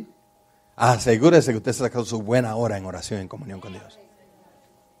salir, asegúrese que usted se ha sacado su buena hora en oración, en comunión con Dios.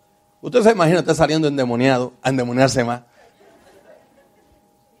 Usted se imagina usted saliendo endemoniado, a endemoniarse más.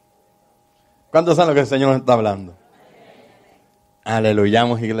 ¿Cuántos saben lo que el Señor nos está hablando?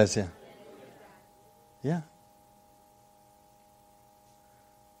 Aleluyamos, iglesia. Ya.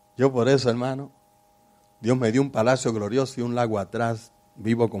 Yo por eso, hermano, Dios me dio un palacio glorioso y un lago atrás.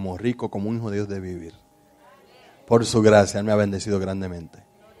 Vivo como rico, como un hijo de Dios de vivir. Por su gracia, Él me ha bendecido grandemente.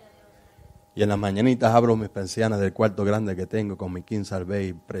 Y en las mañanitas abro mis persianas del cuarto grande que tengo con mi King Salve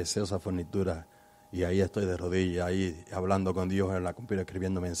y preciosa fornitura. Y ahí estoy de rodillas, ahí hablando con Dios en la computadora,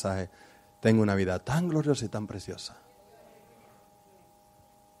 escribiendo mensajes. Tengo una vida tan gloriosa y tan preciosa.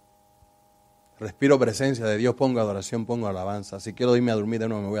 Respiro presencia de Dios, pongo adoración, pongo alabanza. Si quiero irme a dormir, de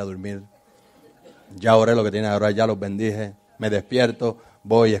nuevo me voy a dormir. Ya oré lo que tiene que orar, ya los bendije. Me despierto,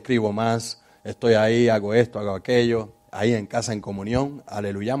 voy, escribo más. Estoy ahí, hago esto, hago aquello. Ahí en casa, en comunión.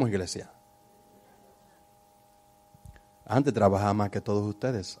 Aleluyamos, iglesia. Antes trabajaba más que todos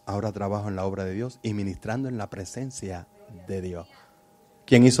ustedes. Ahora trabajo en la obra de Dios y ministrando en la presencia de Dios.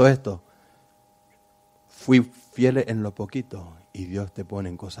 ¿Quién hizo esto? Fui fiel en lo poquito y Dios te pone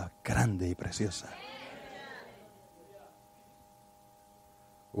en cosas grandes y preciosas.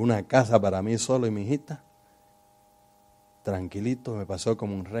 Una casa para mí solo y mi hijita. Tranquilito, me pasó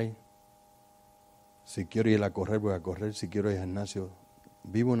como un rey. Si quiero ir a correr, voy a correr. Si quiero ir al gimnasio,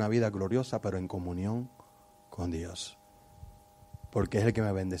 vivo una vida gloriosa, pero en comunión con Dios. Porque es el que me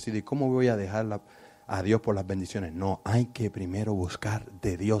ha bendecido. ¿Y cómo voy a dejar a Dios por las bendiciones? No, hay que primero buscar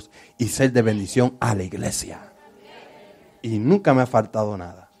de Dios y ser de bendición a la iglesia. Y nunca me ha faltado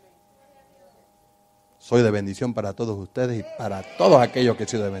nada. Soy de bendición para todos ustedes y para todos aquellos que he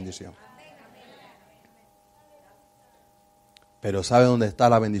sido de bendición. Pero ¿sabe dónde está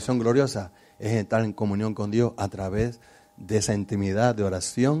la bendición gloriosa? Es estar en comunión con Dios a través de esa intimidad de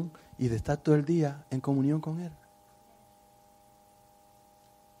oración y de estar todo el día en comunión con Él.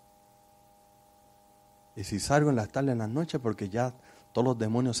 Y si salgo en las tardes, en las noches, porque ya todos los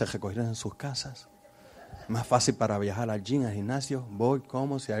demonios se recogieron en sus casas. Más fácil para viajar al gym, al gimnasio. Voy,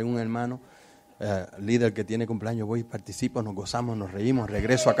 como, si hay un hermano líder que tiene cumpleaños, voy, participo, nos gozamos, nos reímos,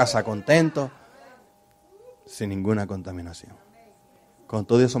 regreso a casa contento, sin ninguna contaminación. Con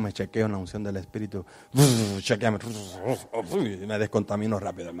todo eso me chequeo en la unción del Espíritu. Chequeame. Y me descontamino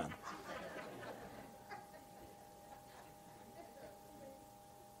rápido, hermano.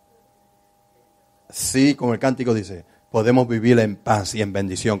 Sí, como el cántico dice, podemos vivir en paz y en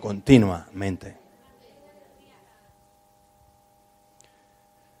bendición continuamente.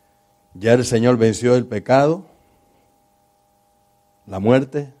 Ya el Señor venció el pecado, la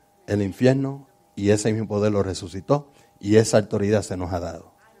muerte, el infierno, y ese mismo poder lo resucitó, y esa autoridad se nos ha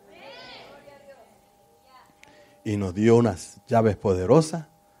dado. Y nos dio unas llaves poderosas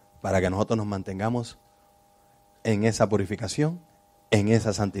para que nosotros nos mantengamos en esa purificación, en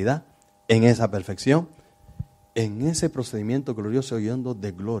esa santidad, en esa perfección, en ese procedimiento glorioso yendo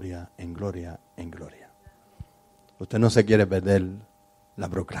de gloria en gloria en gloria. Usted no se quiere perder la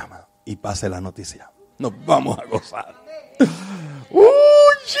proclama y pase la noticia. Nos vamos a gozar.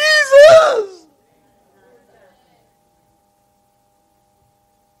 Jesus!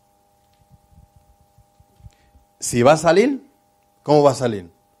 Si va a salir, ¿cómo va a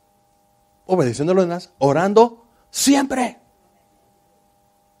salir? Obedeciendo a los demás, orando siempre.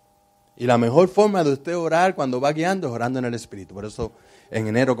 Y la mejor forma de usted orar cuando va guiando es orando en el Espíritu. Por eso en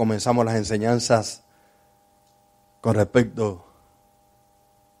enero comenzamos las enseñanzas con respecto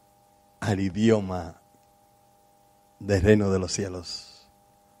al idioma del reino de los cielos.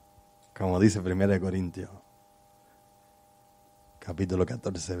 Como dice 1 Corintios, capítulo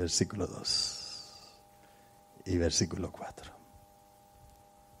 14, versículo 2 y versículo 4.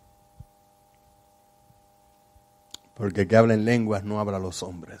 Porque el que habla en lenguas no habla a los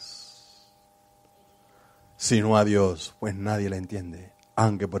hombres, sino a Dios, pues nadie le entiende,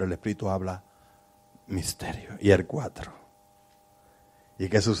 aunque por el Espíritu habla misterio. Y el 4. ¿Y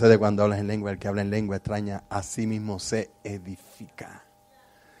qué sucede cuando hablas en lengua? El que habla en lengua extraña a sí mismo se edifica,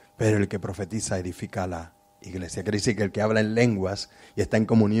 pero el que profetiza edifica a la iglesia. Quiere decir que el que habla en lenguas y está en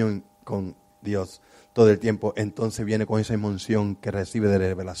comunión con Dios todo el tiempo, entonces viene con esa unción que recibe de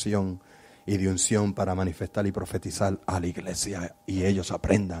revelación y de unción para manifestar y profetizar a la iglesia, y ellos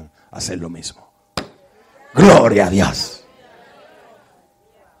aprendan a hacer lo mismo. ¡Gloria a Dios!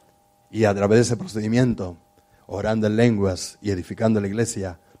 Y a través de ese procedimiento, orando en lenguas y edificando la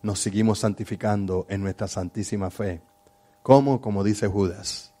iglesia, nos seguimos santificando en nuestra santísima fe. ¿Cómo? Como dice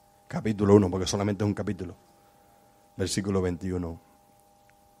Judas, capítulo 1, porque solamente es un capítulo, versículo 21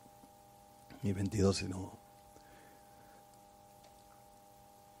 y 22, si no.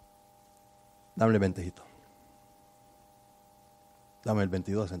 Dame el 20. Dame el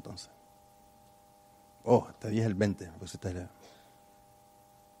 22 entonces. Oh, te dije el 20.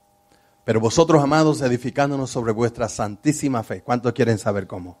 Pero vosotros, amados, edificándonos sobre vuestra santísima fe. ¿Cuántos quieren saber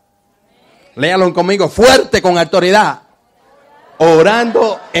cómo? Léalo conmigo, fuerte, con autoridad.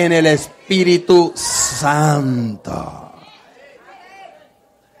 Orando en el Espíritu Santo.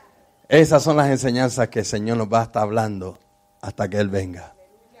 Esas son las enseñanzas que el Señor nos va a estar hablando hasta que Él venga.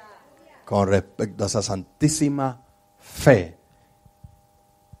 Con respecto a esa santísima fe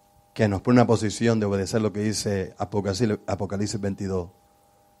que nos pone en una posición de obedecer lo que dice Apocalipsis 22.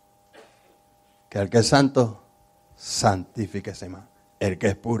 Que el que es santo, santifíquese más. El que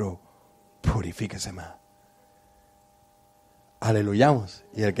es puro, purifíquese más. Aleluyamos.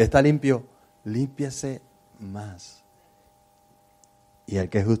 Y el que está limpio, límpiese más. Y el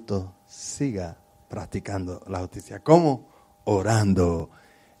que es justo, siga practicando la justicia. ¿Cómo? Orando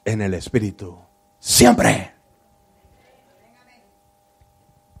en el Espíritu. Siempre.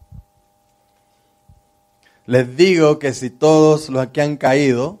 Les digo que si todos los que han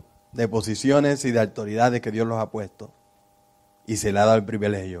caído de posiciones y de autoridades que Dios los ha puesto y se le ha dado el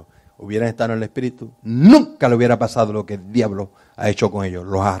privilegio, hubieran estado en el Espíritu, nunca le hubiera pasado lo que el diablo ha hecho con ellos.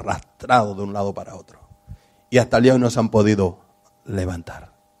 Los ha arrastrado de un lado para otro. Y hasta el día de hoy no se han podido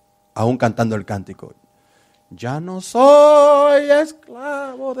levantar. Aún cantando el cántico. Ya no soy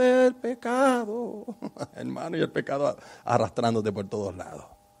esclavo del pecado. Hermano, y el pecado arrastrándote por todos lados.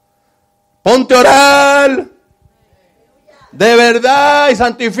 Ponte a orar. De verdad, y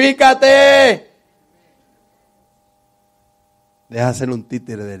santifícate. Deja de ser un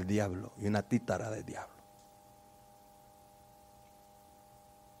títere del diablo y una títara del diablo.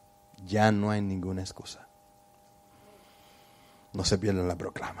 Ya no hay ninguna excusa. No se pierdan la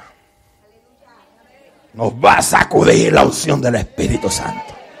proclama. Nos va a sacudir la unción del Espíritu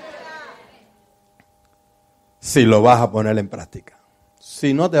Santo. Si lo vas a poner en práctica.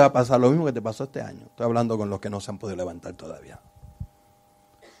 Si no, te va a pasar lo mismo que te pasó este año. Estoy hablando con los que no se han podido levantar todavía.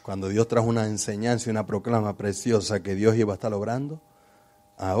 Cuando Dios trajo una enseñanza y una proclama preciosa que Dios iba a estar obrando,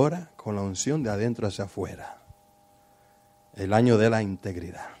 ahora con la unción de adentro hacia afuera. El año de la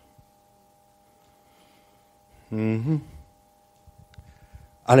integridad.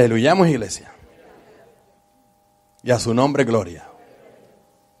 Aleluyamos, iglesia. Y a su nombre, gloria.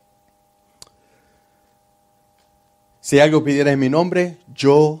 Si algo pidieras en mi nombre,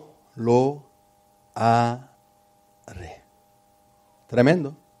 yo lo haré.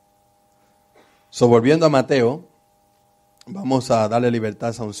 Tremendo. Volviendo a Mateo, vamos a darle libertad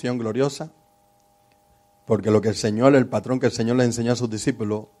a esa unción gloriosa, porque lo que el Señor, el patrón que el Señor le enseñó a sus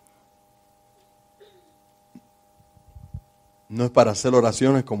discípulos, no es para hacer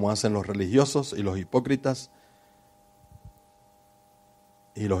oraciones como hacen los religiosos y los hipócritas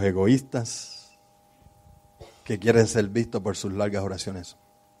y los egoístas que quieren ser vistos por sus largas oraciones.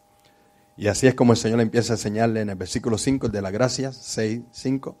 Y así es como el Señor empieza a enseñarle en el versículo 5, el de la gracia, 6,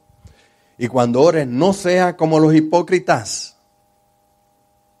 5. Y cuando ores, no sea como los hipócritas.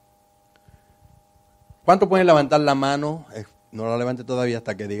 ¿Cuántos pueden levantar la mano? No la levante todavía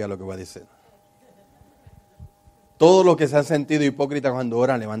hasta que diga lo que va a decir. Todos los que se han sentido hipócritas cuando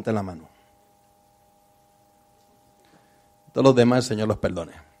oran, levanten la mano. Todos los demás, el Señor los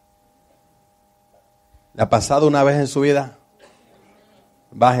perdone. ¿Le ha pasado una vez en su vida?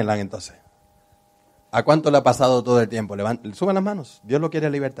 Bájenla entonces. ¿A cuánto le ha pasado todo el tiempo? Suban las manos. Dios lo quiere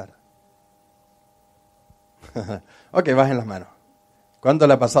libertar. Ok, bajen las manos. ¿Cuánto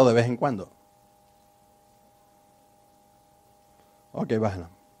le ha pasado de vez en cuando? Ok, bájenla.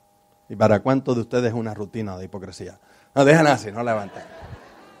 ¿Y para cuántos de ustedes es una rutina de hipocresía? No, déjenla así, no levanten.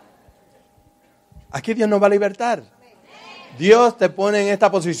 Aquí Dios nos va a libertar. Dios te pone en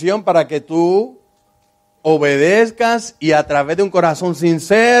esta posición para que tú obedezcas y a través de un corazón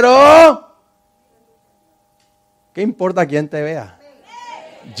sincero. ¿Qué importa quién te vea?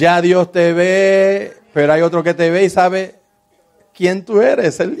 Ya Dios te ve, pero hay otro que te ve y sabe quién tú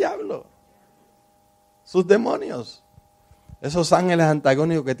eres, el diablo. Sus demonios. Esos ángeles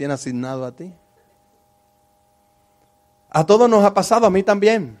antagónicos que tiene asignado a ti. A todos nos ha pasado, a mí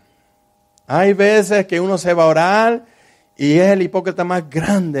también. Hay veces que uno se va a orar y es el hipócrita más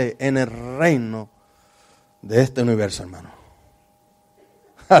grande en el reino de este universo, hermano.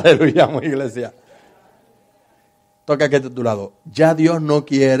 Aleluya, mi iglesia. Toca que esté a tu lado. Ya Dios no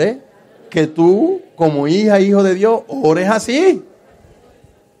quiere que tú, como hija, hijo de Dios, ores así.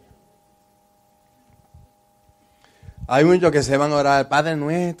 Hay muchos que se van a orar, Padre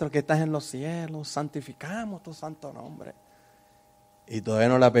nuestro que estás en los cielos, santificamos tu santo nombre. Y todavía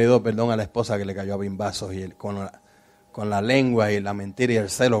no le ha pedido perdón a la esposa que le cayó a bimbazos y con la lengua y la mentira y el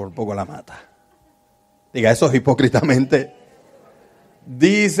celo por poco la mata. Diga, eso es hipócritamente.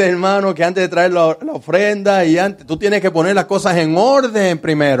 Dice, hermano, que antes de traer la ofrenda y antes, tú tienes que poner las cosas en orden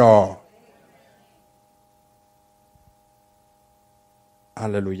primero.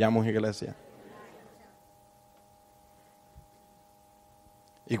 Aleluyamos, iglesia.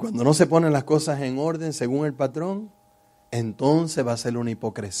 Y cuando no se ponen las cosas en orden según el patrón, entonces va a ser una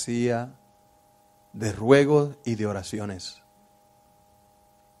hipocresía de ruegos y de oraciones.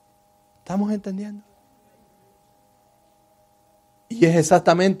 ¿Estamos entendiendo? Y es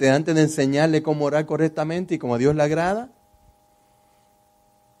exactamente antes de enseñarle cómo orar correctamente y como a Dios le agrada,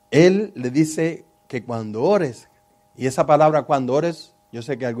 Él le dice que cuando ores, y esa palabra cuando ores, yo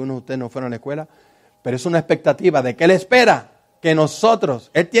sé que algunos de ustedes no fueron a la escuela, pero es una expectativa de que Él espera que nosotros,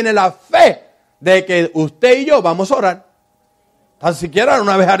 Él tiene la fe de que usted y yo vamos a orar. Tan siquiera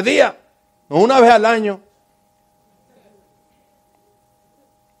una vez al día, no una vez al año.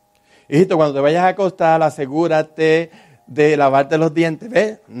 Hijito, cuando te vayas a acostar, asegúrate de lavarte los dientes,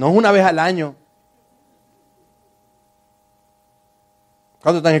 ¿ves? No es una vez al año.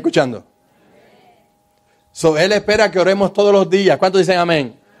 ¿Cuántos están escuchando? Él espera que oremos todos los días. ¿Cuántos dicen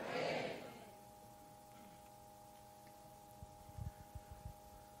amén?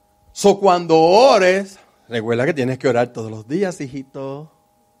 Cuando ores, recuerda que tienes que orar todos los días, hijito.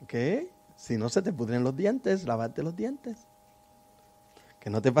 ¿Ok? Si no se te pudren los dientes, lavarte los dientes. Que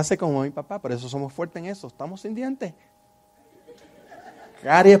no te pase como mi papá, por eso somos fuertes en eso. Estamos sin dientes.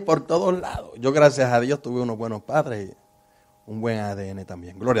 Caries por todos lados. Yo, gracias a Dios, tuve unos buenos padres y un buen ADN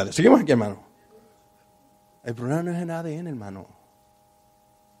también. Gloria a Dios. Seguimos aquí, hermano. El problema no es el ADN, hermano.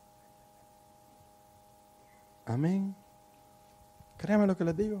 Amén. Créame lo que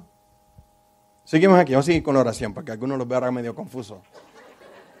les digo. Seguimos aquí, vamos a seguir con la oración, porque algunos los veo medio confusos.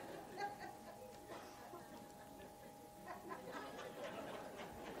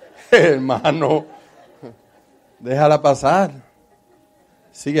 Hermano, déjala pasar.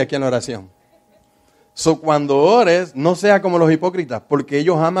 Sigue aquí en la oración. Cuando ores, no sea como los hipócritas, porque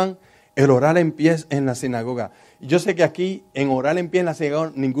ellos aman el orar en pies en la sinagoga Yo sé que aquí en orar en pie en la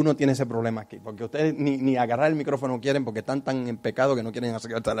sinagoga ninguno tiene ese problema aquí, porque ustedes ni agarrar el micrófono quieren porque están tan en pecado que no quieren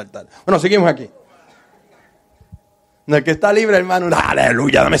acercarse al altar. Bueno, seguimos aquí. No, el que está libre, hermano,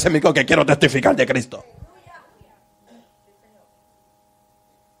 aleluya, dame ese micrófono que quiero testificar de Cristo.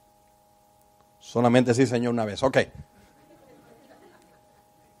 Solamente sí, Señor, una vez. Ok.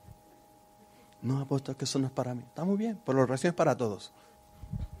 No, apóstol, que eso no es para mí. Está muy bien, pero la oración es para todos.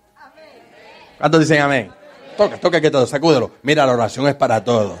 ¿Cuántos dicen amén? Toca que todo, sacúdelo. Mira, la oración es para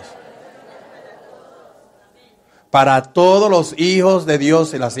todos. Para todos los hijos de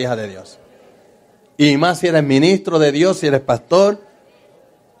Dios y las hijas de Dios. Y más si eres ministro de Dios, si eres pastor,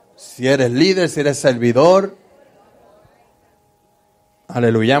 si eres líder, si eres servidor.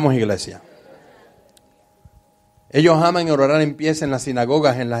 Aleluyamos, iglesia. Ellos aman orar en pie en las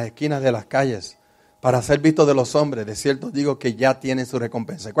sinagogas, en las esquinas de las calles, para ser vistos de los hombres. De cierto digo que ya tienen su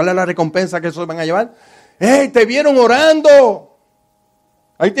recompensa. ¿Cuál es la recompensa que esos van a llevar? ¡Ey, te vieron orando!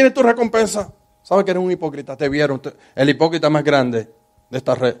 Ahí tienes tu recompensa. ¿Sabes que eres un hipócrita? Te vieron. El hipócrita más grande de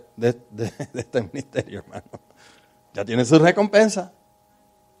esta red, de este ministerio, hermano. Ya tiene su recompensa.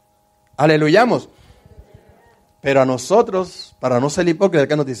 Aleluyamos. Pero a nosotros, para no ser hipócrita,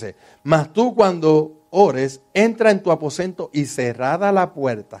 ¿qué nos dice? Mas tú cuando ores, entra en tu aposento y cerrada la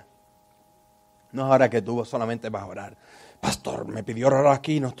puerta. No es ahora que tú solamente vas a orar. Pastor, me pidió orar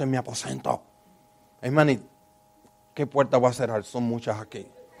aquí, no estoy en mi aposento. Hermano, ¿qué puerta voy a cerrar? Son muchas aquí.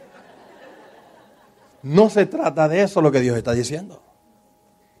 No se trata de eso lo que Dios está diciendo.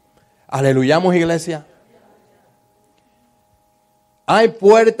 Aleluyamos, iglesia. Hay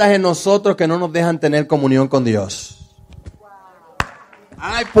puertas en nosotros que no nos dejan tener comunión con Dios.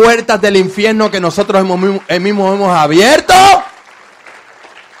 Hay puertas del infierno que nosotros mismos hemos abierto,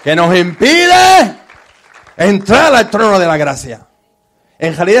 que nos impide entrar al trono de la gracia.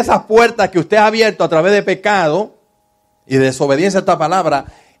 En realidad esas puertas que usted ha abierto a través de pecado y de desobediencia a esta palabra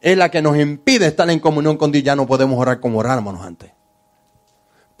es la que nos impide estar en comunión con Dios. Ya no podemos orar como orábamos antes.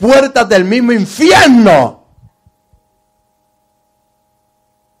 Puertas del mismo infierno.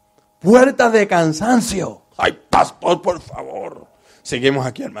 Puertas de cansancio. Ay, pastor, por favor. Seguimos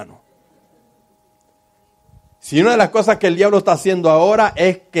aquí, hermano. Si una de las cosas que el diablo está haciendo ahora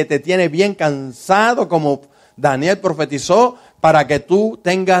es que te tiene bien cansado, como Daniel profetizó, para que tú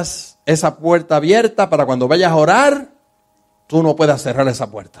tengas esa puerta abierta, para cuando vayas a orar, tú no puedas cerrar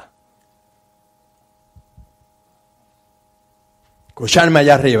esa puerta. Escucharme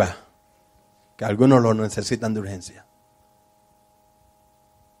allá arriba, que algunos lo necesitan de urgencia.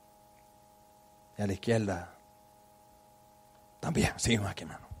 Y a la izquierda también, seguimos aquí,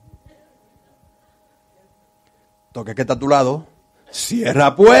 hermano. Toque que está a tu lado.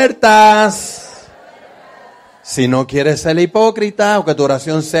 Cierra puertas. Si no quieres ser hipócrita o que tu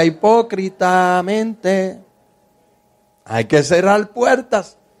oración sea hipócritamente, hay que cerrar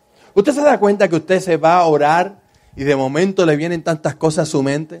puertas. ¿Usted se da cuenta que usted se va a orar y de momento le vienen tantas cosas a su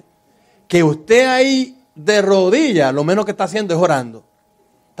mente? Que usted ahí de rodillas, lo menos que está haciendo es orando.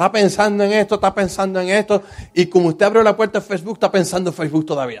 Está pensando en esto, está pensando en esto. Y como usted abrió la puerta de Facebook, está pensando en Facebook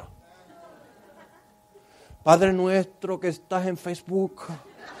todavía. Padre nuestro que estás en Facebook.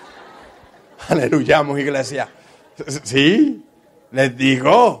 Aleluyamos, iglesia. Sí, les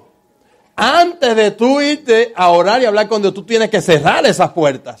digo. Antes de tú irte a orar y hablar con Dios, tú tienes que cerrar esas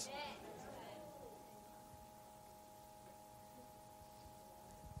puertas.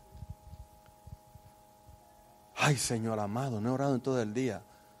 Ay, Señor amado, no he orado en todo el día.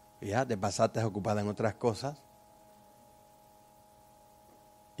 Y ya te pasaste ocupada en otras cosas.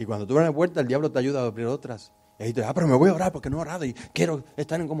 Y cuando tú abres la puerta, el diablo te ayuda a abrir otras. Y ahí te dices, pero me voy a orar porque no he orado y quiero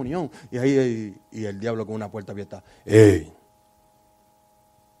estar en comunión. Y ahí y el diablo con una puerta abierta. ¡Ey!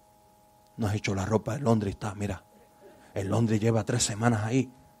 No has hecho la ropa de Londres, está, mira. El Londres lleva 3 semanas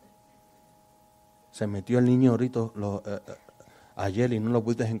ahí. Se metió el niño ahorita ayer y no lo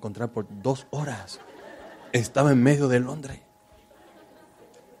pudiste encontrar por 2 horas. Estaba en medio de Londres.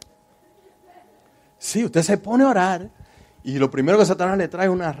 Sí, usted se pone a orar y lo primero que Satanás le trae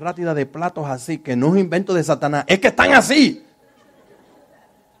es una rátida de platos así, que no es un invento de Satanás, es que están así.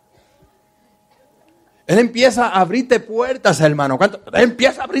 Él empieza a abrirte puertas, hermano. Él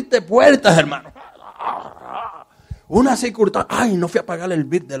empieza a abrirte puertas, hermano. Una circunstancia. Ay, no fui a pagar el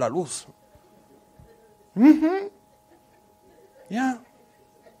bill de la luz. Ya.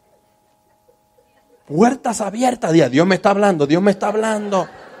 Puertas abiertas. Dios me está hablando, Dios me está hablando.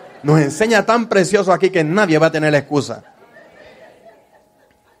 Nos enseña tan precioso aquí que nadie va a tener la excusa.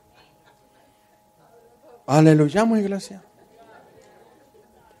 Aleluya, iglesia.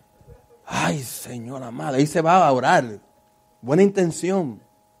 Ay, Señor amado, ahí se va a orar. Buena intención.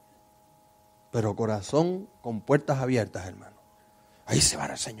 pero corazón con puertas abiertas, hermano. Ahí se va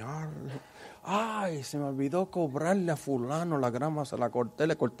el Señor. Ay, se me olvidó cobrarle a fulano la grama, se la corté,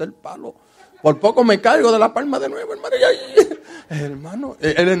 le corté el palo. Por poco me caigo de la palma de nuevo, hermano. Hermano,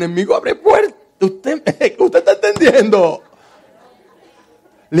 el enemigo abre puertas. Usted está entendiendo.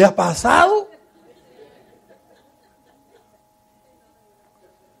 ¿Le ha pasado?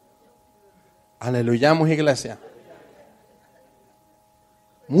 Aleluyamos, iglesia.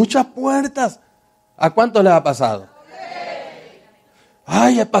 Muchas puertas. ¿A cuántos les ha pasado?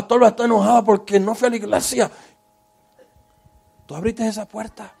 Ay, el pastor va a estar enojado porque no fue a la iglesia. Tú abriste esa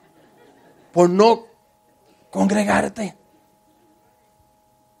puerta por no congregarte.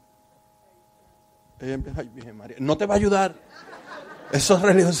 Ella empieza, ay, Virgen María, no te va a ayudar. Eso es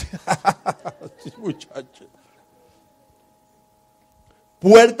religiosidad. Sí, muchachos.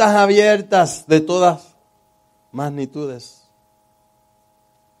 Puertas abiertas de todas magnitudes.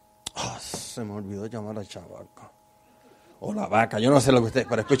 Oh, se me olvidó llamar al chavaco. O la vaca, yo no sé lo que usted,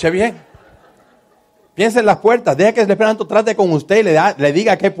 pero escuche bien. Piense en las puertas, deja que el Espíritu Santo trate con usted y le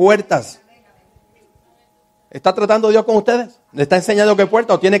diga qué puertas. ¿Está tratando Dios con ustedes? ¿Le está enseñando qué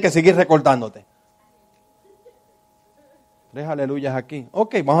puerta o tiene que seguir recortándote? 3 aleluyas aquí.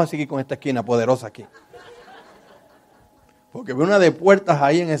 Ok, vamos a seguir con esta esquina poderosa aquí. Porque veo una de puertas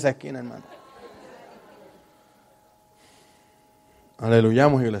ahí en esa esquina, hermano.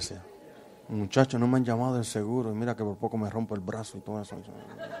 Aleluyamos, iglesia. Muchachos, no me han llamado del seguro y mira que por poco me rompo el brazo y todo eso.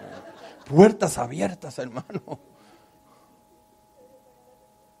 Puertas abiertas, hermano.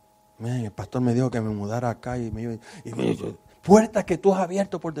 Miren, el pastor me dijo que me mudara acá y me puertas que tú has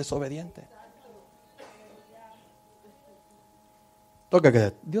abierto por desobediente. Toca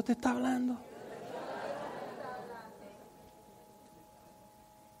que Dios te está hablando.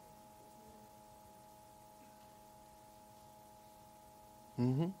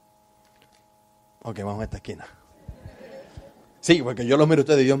 Ok, vamos a esta esquina. Sí, porque yo lo miro a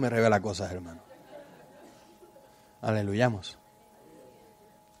ustedes y Dios me revela cosas, hermano. Aleluyamos.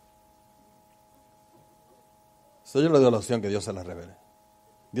 Soy yo le doy la opción que Dios se las revele.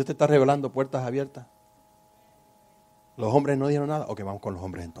 Dios te está revelando puertas abiertas. Los hombres no dieron nada. Ok, vamos con los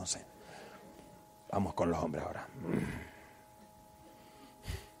hombres entonces. Vamos con los hombres ahora.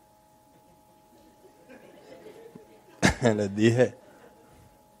 Les dije.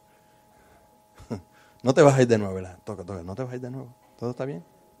 No te vas a ir de nuevo, ¿verdad? Toca, no te vas a ir de nuevo. ¿Todo está bien?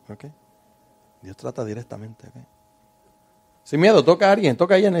 ¿Ok? Dios trata directamente, ¿ok? Sin miedo, toca a alguien,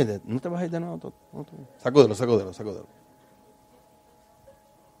 toca a alguien. No te vas a ir de nuevo. Sacúdelo.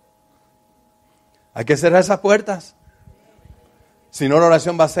 Hay que cerrar esas puertas. Si no, la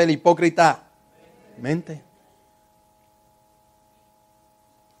oración va a ser hipócrita. Mente.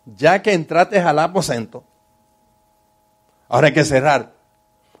 Ya que entraste al aposento, ahora hay que cerrar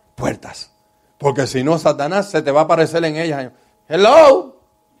puertas. Porque si no, Satanás se te va a aparecer en ellas. Hello,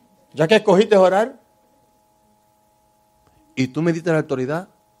 ya que escogiste orar y tú me diste la autoridad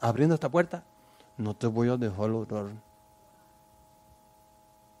abriendo esta puerta, no te voy a dejar orar.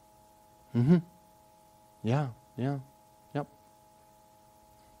 Ya.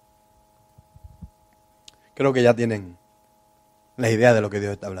 Creo que ya tienen la idea de lo que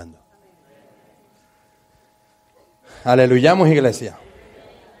Dios está hablando. Aleluyamos, iglesia.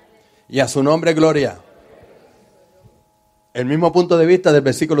 Y a su nombre, gloria. El mismo punto de vista del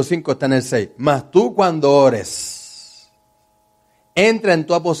versículo 5 está en el 6. Mas tú cuando ores, entra en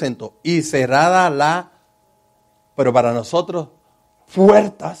tu aposento y cerrada pero para nosotros,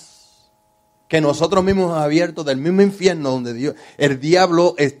 puertas que nosotros mismos hemos abierto del mismo infierno donde el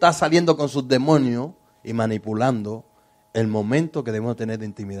diablo está saliendo con sus demonios y manipulando el momento que debemos tener de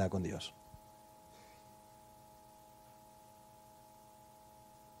intimidad con Dios.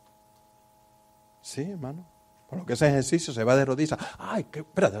 Sí, hermano. Por lo que ese ejercicio se va de rodillas. Ay,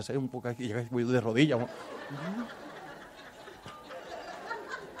 espérate, hacer un poco aquí, ya voy de rodillas.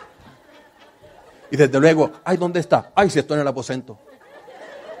 Y desde luego, ay, ¿dónde está? Ay, si estoy en el aposento.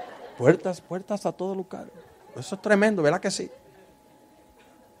 Puertas a todo lugar. Eso es tremendo, ¿verdad que sí?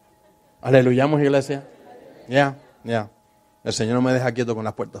 Aleluyamos, iglesia. Ya. El Señor no me deja quieto con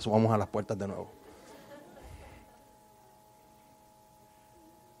las puertas. Vamos a las puertas de nuevo.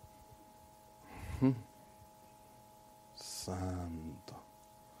 Santo.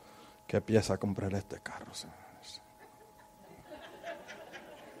 ¿Qué piensa comprar este carro, señores?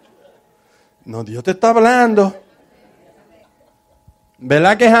 No, Dios te está hablando.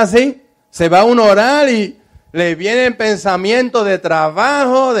 ¿Verdad que es así? Se va uno a orar y le vienen pensamientos de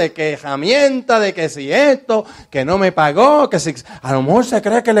trabajo, de quejamienta, de que si esto, que no me pagó, que si a lo mejor se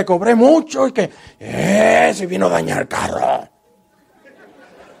cree que le cobré mucho y que si vino a dañar el carro.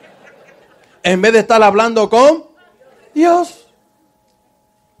 en vez de estar hablando con Dios.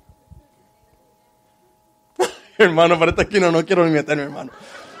 Hermano, para esta esquina no quiero ni meterme, hermano.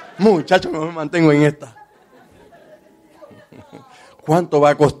 Muchachos, me mantengo en esta. ¿Cuánto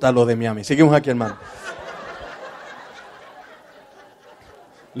va a costar lo de Miami? Seguimos aquí, hermano.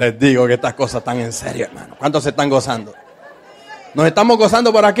 Les digo que estas cosas están en serio, hermano. ¿Cuántos se están gozando? ¿Nos estamos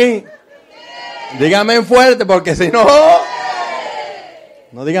gozando por aquí? Dígame fuerte, porque si no...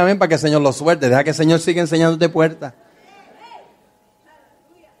 No dígame para que el Señor lo suelte. Deja que el Señor siga enseñándote puertas.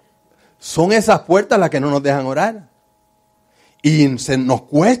 Son esas puertas las que no nos dejan orar. Y nos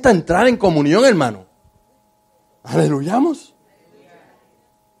cuesta entrar en comunión, hermano. Aleluyamos.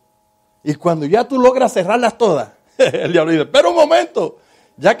 Y cuando ya tú logras cerrarlas todas, el diablo dice, pero un momento,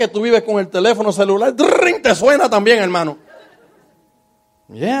 ya que tú vives con el teléfono celular, ¡dring! Te suena también, hermano.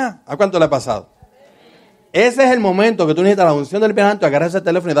 ¿A cuánto le ha pasado? Ese es el momento que tú necesitas la unción del Espíritu Santo, agarrar ese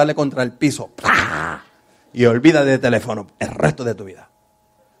teléfono y darle contra el piso. ¡Pah! Y olvídate del teléfono el resto de tu vida.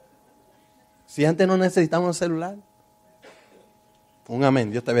 Si antes no necesitamos un celular. Un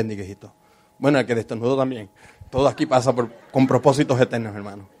amén. Dios te bendiga, hijito. Bueno, el que destornudó también. Todo aquí pasa con propósitos eternos,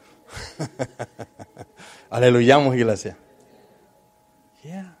 hermano. Aleluyamos, iglesia.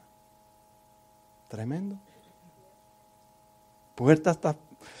 Tremendo. Puerta hasta...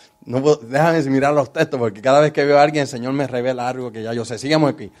 No, déjame mirar los textos, porque cada vez que veo a alguien, el Señor me revela algo que ya yo sé.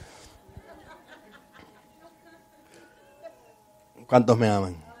 Sigamos aquí. ¿Cuántos me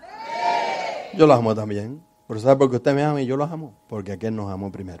aman? Yo los amo también. Pero ¿sabe por qué usted me ama y yo los amo? Porque aquel nos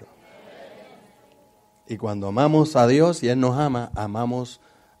amó primero. Y cuando amamos a Dios y Él nos ama, amamos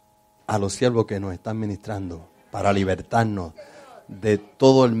a los siervos que nos están ministrando para libertarnos de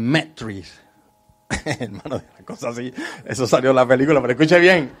todo el matrix. Hermano, cosa así. Eso salió en la película, pero escuche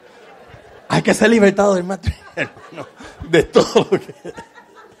bien. Hay que ser libertado del matrix, hermano. De todo lo que...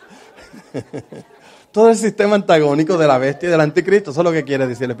 todo el sistema antagónico de la bestia y del anticristo. Eso es lo que quiere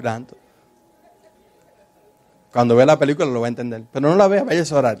decir el Espíritu Santo. Cuando vea la película lo va a entender. Pero no la vea, vaya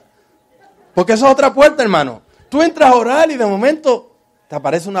a orar. Porque eso es otra puerta, hermano. Tú entras a orar y de momento te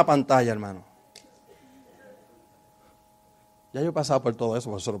aparece una pantalla, hermano. Ya yo he pasado por todo eso,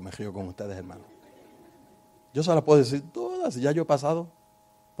 por eso me río con ustedes, hermano. Yo se las puedo decir todas, ya yo he pasado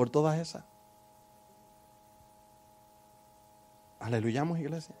por todas esas. Aleluyamos,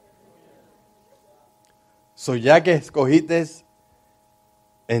 iglesia. Ya que escogiste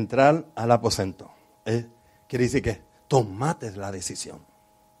entrar al aposento. Quiere decir que tomaste la decisión.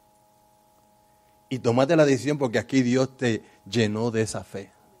 Y tomaste la decisión porque aquí Dios te llenó de esa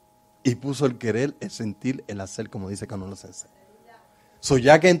fe. Y puso el querer, el sentir, el hacer, como dice Canon los enseña.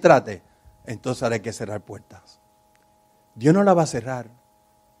 Ya que entraste, entonces ahora hay que cerrar puertas. Dios no las va a cerrar.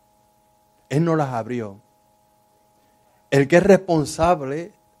 Él no las abrió. El que es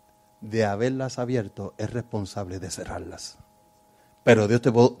responsable de haberlas abierto es responsable de cerrarlas. Pero Dios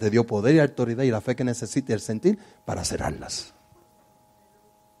te dio poder y autoridad y la fe que necesitas y el sentir para cerrarlas.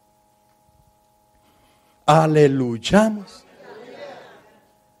 Aleluyamos.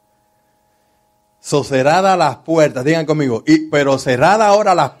 Cerradas las puertas, digan conmigo, pero cerradas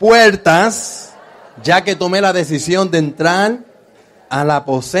ahora las puertas, ya que tomé la decisión de entrar al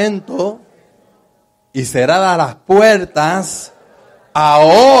aposento y cerradas las puertas,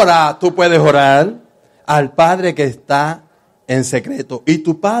 ahora tú puedes orar al Padre que está en secreto. Y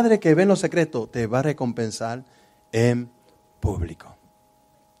tu Padre que ve en lo secreto te va a recompensar en público.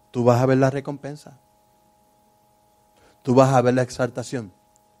 Tú vas a ver la recompensa. Tú vas a ver la exaltación.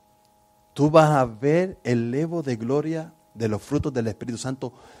 Tú vas a ver el elevo de gloria de los frutos del Espíritu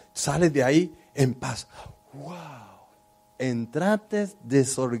Santo. Sales de ahí en paz. ¡Wow! Entraste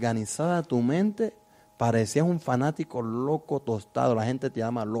desorganizada tu mente. Parecías un fanático loco tostado. La gente te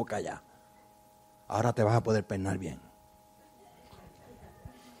llama loca ya. Ahora te vas a poder peinar bien.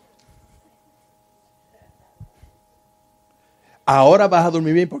 Ahora vas a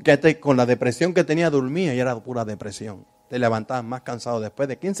dormir bien porque con la depresión que tenía dormía y era pura depresión. Te levantabas más cansado después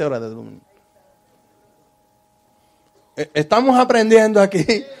de 15 horas de dormir. Estamos aprendiendo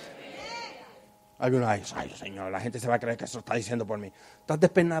aquí. Algunos, ay, Señor, la gente se va a creer que eso está diciendo por mí. ¿Estás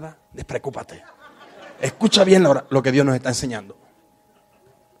despeinada? Despreocúpate. Escucha bien lo que Dios nos está enseñando.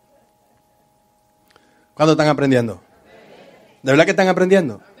 ¿Cuándo están aprendiendo? ¿De verdad que están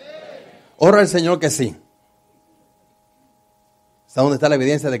aprendiendo? Ora al Señor que sí. ¿Sabes dónde está la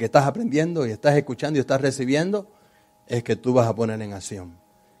evidencia de que estás aprendiendo y estás escuchando y estás recibiendo? Es que tú vas a poner en acción.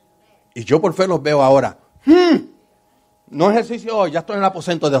 Y yo por fe los veo ahora. No ejercicio hoy, ya estoy en el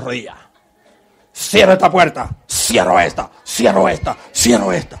aposento de rodillas. Cierro esta puerta, cierro esta, cierro esta,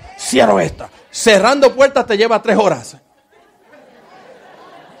 cierro esta, cierro esta. Cerrando puertas te lleva 3 horas.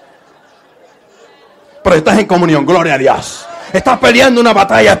 pero estás en comunión, gloria a Dios. Estás peleando una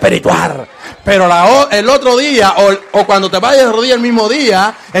batalla espiritual. Pero el otro día, o cuando te vayas de rodillas el mismo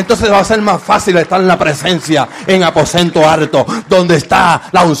día, entonces va a ser más fácil estar en la presencia, en aposento alto, donde está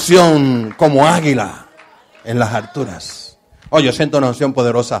la unción como águila en las alturas. Oh, yo siento una unción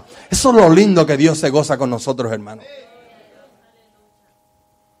poderosa. Eso es lo lindo que Dios se goza con nosotros, hermano.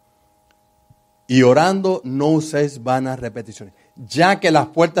 Y orando no uséis vanas repeticiones, ya que las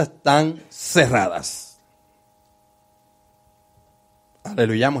puertas están cerradas.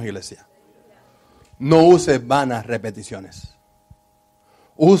 Aleluyamos, iglesia. No uses vanas repeticiones.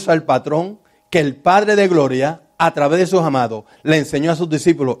 Usa el patrón que el Padre de Gloria, a través de sus amados, le enseñó a sus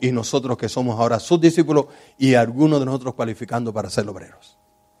discípulos, y nosotros que somos ahora sus discípulos, y algunos de nosotros cualificando para ser obreros.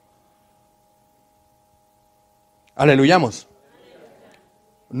 Aleluyamos.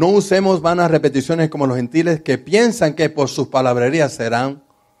 No usemos vanas repeticiones como los gentiles que piensan que por sus palabrerías serán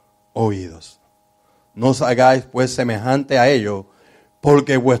oídos. No os hagáis pues semejante a ellos,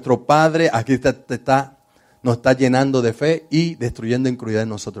 porque vuestro Padre aquí nos está llenando de fe y destruyendo incredulidad en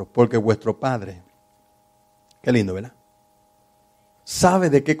nosotros. Porque vuestro Padre, qué lindo, ¿verdad? Sabe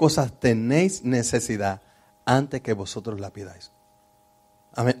de qué cosas tenéis necesidad antes que vosotros la pidáis.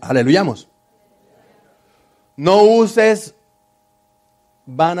 Amén. Aleluyamos. No uses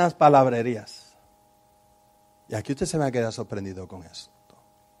vanas palabrerías. Y aquí usted se va a quedar sorprendido con esto.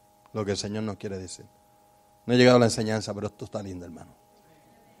 Lo que el Señor nos quiere decir. No he llegado a la enseñanza, pero esto está lindo, hermano.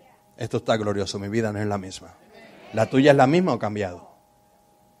 Esto está glorioso. Mi vida no es la misma. ¿La tuya es la misma o cambiado?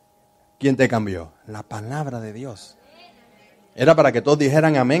 ¿Quién te cambió? La palabra de Dios. Era para que todos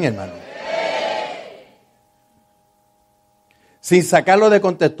dijeran amén, hermano. Sin sacarlo de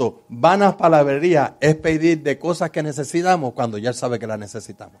contexto, vanas palabrerías es pedir de cosas que necesitamos cuando ya sabe que las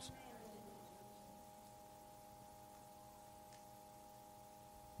necesitamos.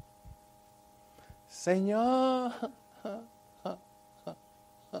 Señor,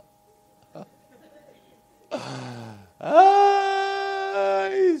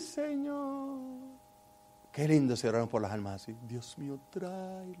 ay, Señor. Qué lindo si oramos por las almas así. Dios mío,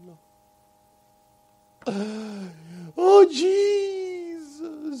 tráelo. Oh,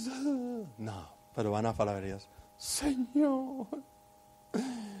 Jesus. No, pero van a palabrerías. Señor,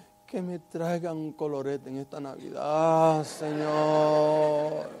 que me traigan un colorete en esta Navidad,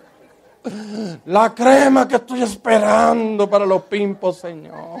 Señor. La crema que estoy esperando para los pimpos,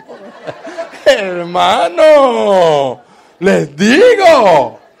 Señor. Hermano, les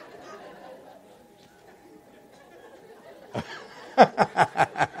digo.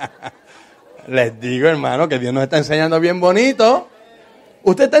 Les digo, hermano, que Dios nos está enseñando bien bonito.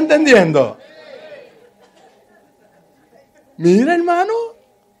 ¿Usted está entendiendo? Mira, hermano.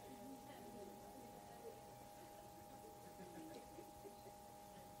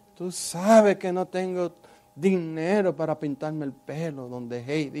 Tú sabes que no tengo dinero para pintarme el pelo donde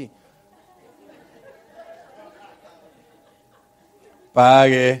Heidi.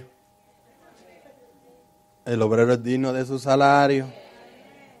 Pague. El obrero es digno de su salario.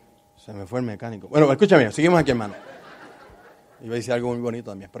 Se me fue el mecánico. Bueno, escucha bien, seguimos aquí, hermano. Iba a decir algo muy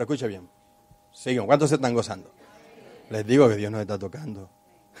bonito también, pero escucha bien. Sigamos, ¿cuántos se están gozando? Les digo que Dios nos está tocando.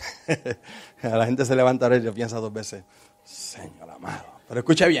 A la gente se levanta ahora y piensa dos veces, Señor amado. Pero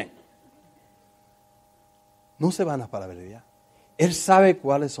escucha bien. No se van las palabrerías. Él sabe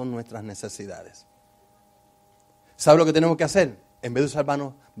cuáles son nuestras necesidades. ¿Sabe lo que tenemos que hacer? En vez de usar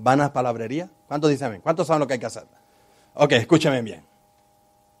vanas palabrerías. ¿Cuántos dicen amén? ¿Cuántos saben lo que hay que hacer? Ok, escúchame bien.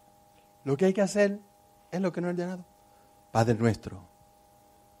 Lo que hay que hacer es lo que no he ordenado. Padre nuestro,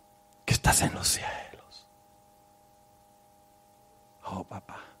 que estás en los cielos. Oh,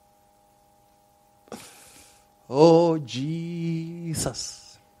 papá. Oh,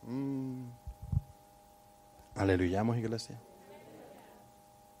 Jesus. Aleluyamos, iglesia.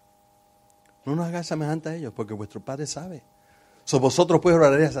 No nos hagáis semejante a ellos, porque vuestro Padre sabe. Vosotros pues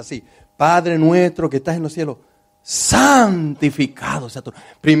oraréis así: Padre nuestro que estás en los cielos, santificado sea tu nombre.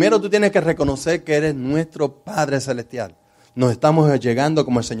 Primero tú tienes que reconocer que eres nuestro Padre celestial. Nos estamos llegando,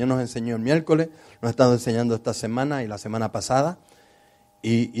 como el Señor nos enseñó el miércoles, nos estamos enseñando esta semana y la semana pasada,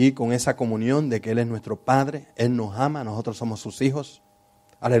 y con esa comunión de que Él es nuestro Padre, Él nos ama, nosotros somos sus hijos.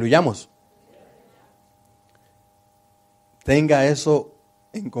 Aleluyamos. Tenga eso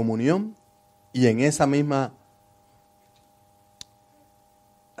en comunión, y en esa misma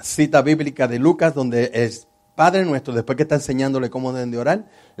cita bíblica de Lucas, donde el Padre nuestro, después que está enseñándole cómo deben de orar,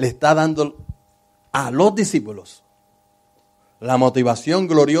 le está dando a los discípulos la motivación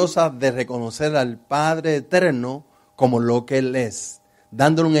gloriosa de reconocer al Padre eterno como lo que Él es,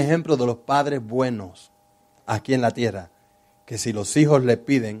 dándole un ejemplo de los padres buenos aquí en la tierra, que si los hijos le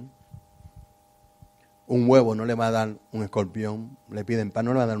piden, un huevo, no le va a dar un escorpión. Le piden pan,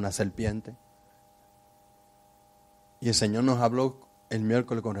 no le va a dar una serpiente. Y el Señor nos habló el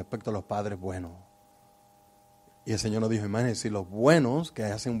miércoles con respecto a los padres buenos. Y el Señor nos dijo, imagínense, si los buenos que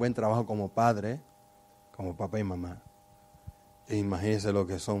hacen un buen trabajo como padres, como papá y mamá, imagínense lo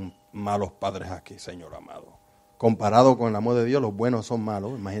que son malos padres aquí, Señor amado. Comparado con el amor de Dios, los buenos son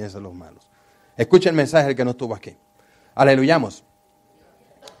malos, imagínense los malos. Escucha el mensaje del que no estuvo aquí. Aleluyamos.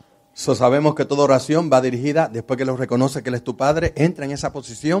 Sabemos que toda oración va dirigida, después que lo reconoce que Él es tu Padre, entra en esa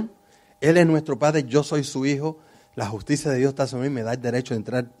posición. Él es nuestro Padre, yo soy su Hijo. La justicia de Dios está sobre mí, me da el derecho de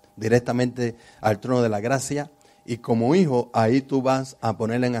entrar directamente al trono de la gracia. Y como hijo, ahí tú vas a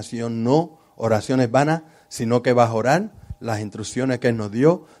poner en acción no oraciones vanas, sino que vas a orar las instrucciones que Él nos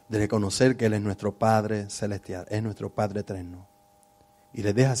dio de reconocer que Él es nuestro Padre celestial, es nuestro Padre eterno. Y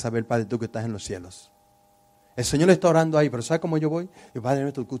le dejas saber, Padre, tú que estás en los cielos. El Señor está orando ahí, pero ¿sabes cómo yo voy? Y Padre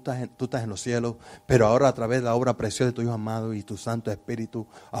nuestro, tú estás en los cielos, pero ahora a través de la obra preciosa de tu Hijo amado y tu Santo Espíritu,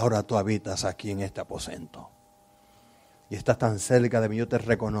 ahora tú habitas aquí en este aposento. Y estás tan cerca de mí, yo te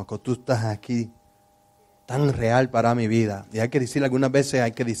reconozco, tú estás aquí, tan real para mi vida. Y hay que decirle, algunas veces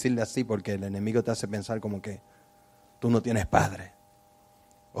hay que decirle así, porque el enemigo te hace pensar como que tú no tienes padre.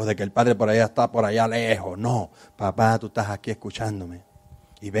 O de que el padre por allá está por allá lejos. No, papá, tú estás aquí escuchándome.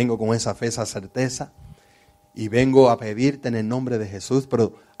 Y vengo con esa fe, esa certeza. Y vengo a pedirte en el nombre de Jesús.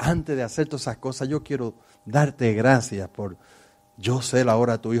 Pero antes de hacer todas esas cosas, yo quiero darte gracias por yo ser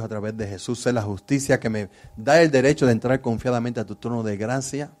ahora tu Hijo a través de Jesús. Ser la justicia que me da el derecho de entrar confiadamente a tu trono de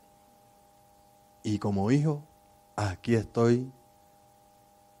gracia. Y como hijo, aquí estoy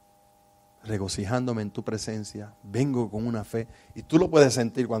regocijándome en tu presencia. Vengo con una fe. Y tú lo puedes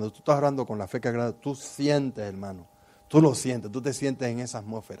sentir cuando tú estás orando con la fe que agrada. Tú sientes, hermano. Tú lo sientes. Tú te sientes en esa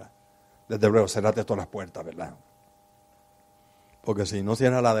atmósfera. Desde luego, cerrate todas las puertas, ¿verdad? Porque si no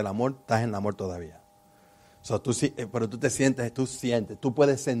cierras la del amor, estás en el amor todavía. Pero tú te sientes, tú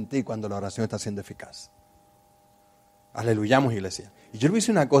puedes sentir cuando la oración está siendo eficaz. Aleluyamos, iglesia. Y yo le voy a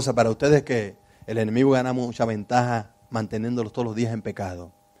decir una cosa para ustedes que el enemigo gana mucha ventaja manteniéndolos todos los días en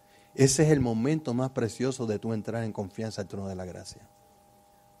pecado. Ese es el momento más precioso de tú entrar en confianza al trono de la gracia.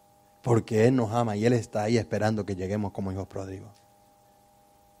 Porque Él nos ama y Él está ahí esperando que lleguemos como hijos pródigos.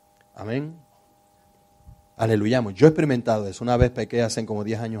 Amén. Aleluyamos. Yo he experimentado eso. Una vez pequé hace como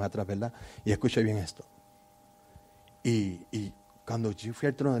 10 años atrás, ¿verdad? Y escuche bien esto. Y cuando yo fui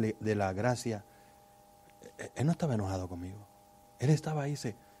al trono de la gracia, Él no estaba enojado conmigo. Él estaba ahí y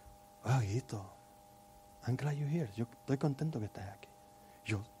dice, hijito, I'm glad you're here. Yo estoy contento que estés aquí.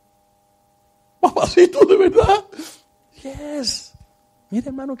 Yo, papacito, ¿de verdad? Yes. Mira,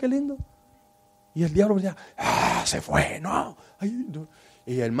 hermano, qué lindo. Y el diablo decía, se fue, no. Ay, no.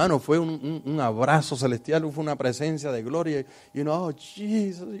 Y hermano, fue un abrazo celestial, fue una presencia de gloria. Y uno,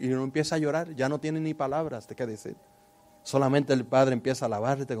 Jesus. Y uno empieza a llorar, ya no tiene ni palabras de qué decir. Solamente el Padre empieza a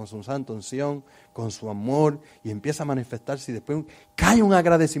alabarte con su santa unción, con su amor, y empieza a manifestarse. Y después cae un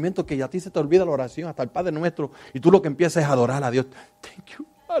agradecimiento que ya a ti se te olvida la oración, hasta el Padre nuestro. Y tú lo que empiezas es a adorar a Dios. Thank you,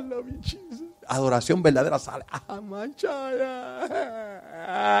 I love you, Jesus. Adoración verdadera sale.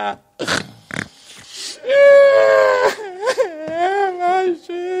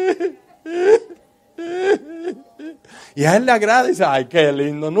 Y a Él le agrada y dice, ay, qué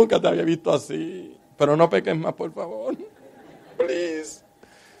lindo, nunca te había visto así. Pero no peques más, por favor. Please.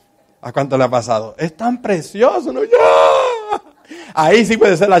 ¿A cuánto le ha pasado? Es tan precioso, ¿no? ¡Ya! Ahí sí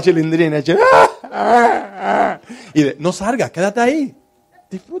puede ser la chilindrina. Y no salgas, quédate ahí.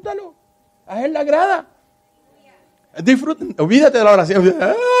 Disfrútalo. A Él le agrada. Disfruta. Olvídate de la oración.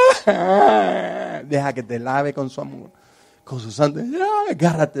 Deja que te lave con su amor. Con su santo.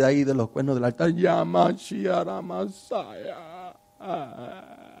 Agárrate de ahí de los cuernos del altar. Llama Shiara Masaya.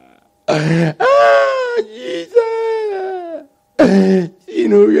 Si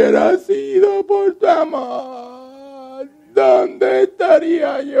no hubiera sido por tu amor, ¿dónde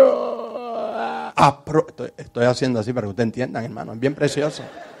estaría yo? Estoy haciendo así para que ustedes entiendan, hermano. Es bien precioso.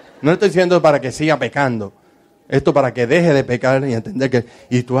 No le estoy diciendo para que siga pecando. Esto para que deje de pecar y entender que...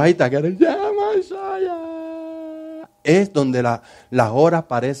 Y tú ahí te quedas... Es donde las horas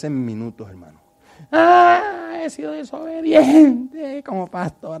parecen minutos, hermano. He sido desobediente como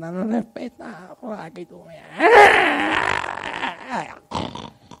pastora, no respeta. Aquí tú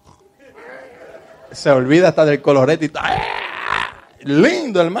se olvida hasta del coloretito.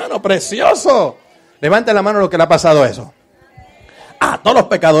 Lindo, hermano, precioso. Levante la mano lo que le ha pasado eso. A todos los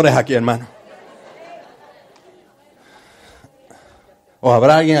pecadores aquí, hermano. ¿O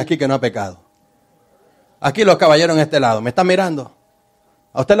habrá alguien aquí que no ha pecado? Aquí los caballeros en este lado, ¿me están mirando?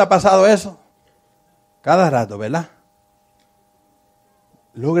 ¿A usted le ha pasado eso? Cada rato, ¿verdad?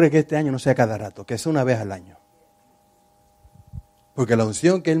 logre que este año no sea cada rato, que sea una vez al año. Porque la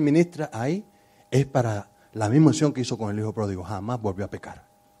unción que Él ministra ahí es para la misma unción que hizo con el hijo pródigo. Jamás volvió a pecar.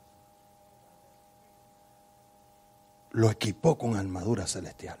 Lo equipó con armaduras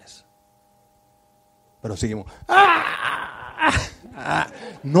celestiales. Pero seguimos.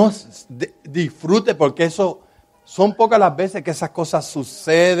 No disfrute, porque eso son pocas las veces que esas cosas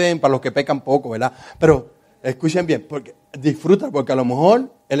suceden para los que pecan poco, ¿verdad? Pero escuchen bien, porque disfruta, porque a lo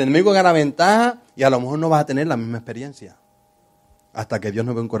mejor el enemigo gana ventaja y a lo mejor no vas a tener la misma experiencia hasta que Dios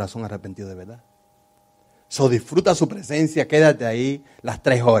no vea un corazón arrepentido de verdad. So, disfruta su presencia, quédate ahí las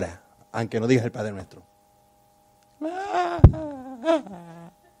 3 horas, aunque no digas el Padre Nuestro.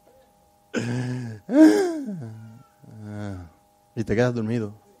 Y te quedas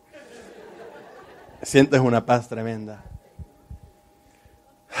dormido. Sientes una paz tremenda.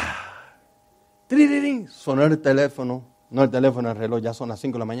 Sonó el teléfono. No el teléfono, el reloj. Ya son las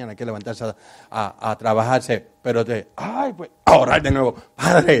 5 de la mañana. Hay que levantarse a trabajarse. Pero pues a orar de nuevo.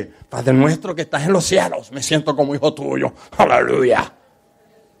 Padre nuestro que estás en los cielos. Me siento como hijo tuyo. Aleluya.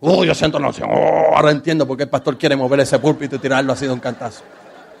 Yo siento la unción. Ahora entiendo por qué el pastor quiere mover ese púlpito y tirarlo así de un cantazo.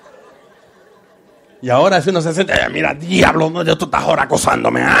 Y ahora si uno se siente, mira, diablo, no, tú estás ahora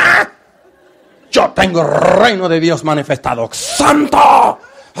acosándome. Yo tengo el reino de Dios manifestado. ¡Santo!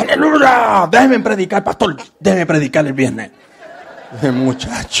 ¡Aleluya! Déjeme predicar, pastor. Déjeme predicar el viernes.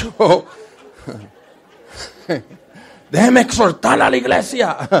 Muchacho. Déjeme exhortar a la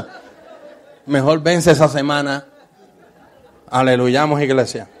iglesia. Mejor vence esa semana. Aleluyamos,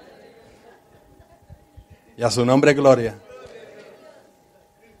 iglesia. Y a su nombre, gloria.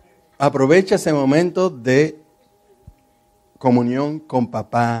 Aprovecha ese momento de comunión con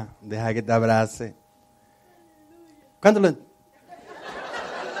papá. Deja que te abrace. ¿Cuánto le...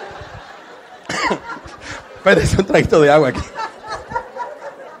 Espérese un traguito de agua aquí.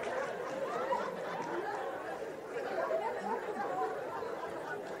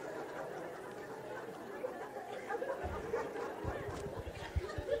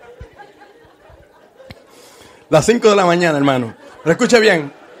 Las 5 de la mañana, hermano. Pero escuche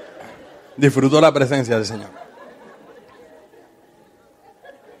bien. Disfrutó la presencia del Señor.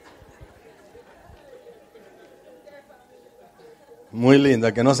 Muy lindo.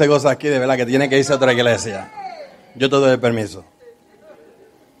 El que no se goza aquí, de verdad que tiene que irse a otra iglesia. Yo te doy el permiso.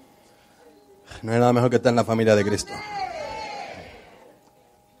 No hay nada mejor que estar en la familia de Cristo.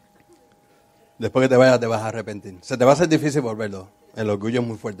 Después que te vayas, te vas a arrepentir. Se te va a hacer difícil volverlo. El orgullo es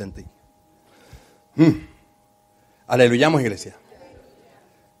muy fuerte en ti. Aleluyamos, iglesia.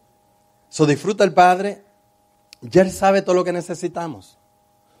 Disfruta el Padre. Ya Él sabe todo lo que necesitamos.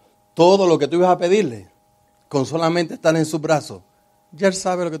 Todo lo que tú ibas a pedirle, con solamente estar en sus brazos, ya Él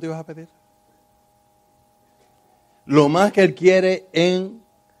sabe lo que tú ibas a pedir. Lo más que Él quiere en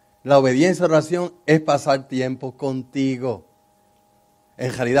la obediencia y oración es pasar tiempo contigo.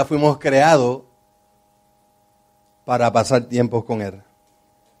 En realidad fuimos creados para pasar tiempo con Él.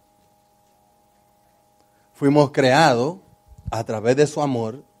 Fuimos creados a través de su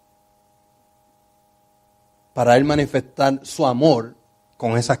amor para Él manifestar su amor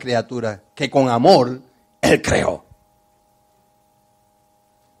con esas criaturas que con amor Él creó.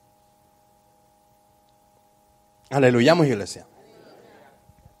 Aleluyamos, iglesia.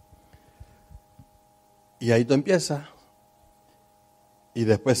 Y ahí tú empiezas y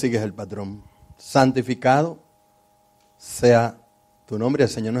después sigues el patrón. Santificado sea tu nombre. El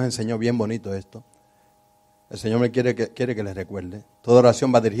Señor nos enseñó bien bonito esto. El Señor me quiere que les recuerde. Toda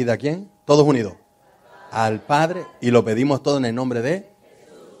oración va dirigida ¿a quién? Todos unidos. Al Padre, y lo pedimos todo en el nombre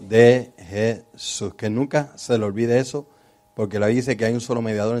de Jesús. Que nunca se le olvide eso, porque la Biblia dice que hay un solo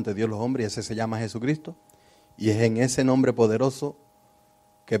mediador entre Dios y los hombres, y ese se llama Jesucristo. Y es en ese nombre poderoso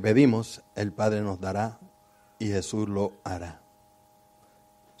que pedimos, el Padre nos dará y Jesús lo hará.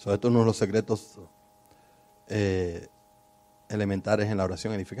 Esto es uno de los secretos elementares en la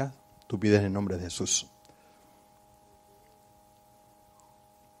oración edificada. Tú pides en el nombre de Jesús.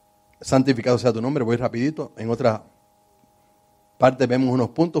 Santificado sea tu nombre. Voy rapidito. En otra parte vemos unos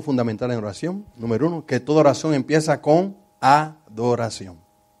puntos fundamentales en oración. Número 1, que toda oración empieza con adoración.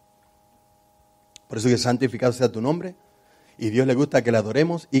 Por eso que santificado sea tu nombre. Y Dios le gusta que le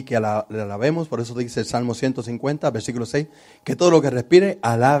adoremos y que le alabemos. Por eso dice el Salmo 150, versículo 6, que todo lo que respire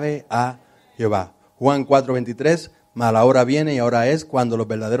alabe a Jehová. Juan 4:23, mas la hora viene y ahora es cuando los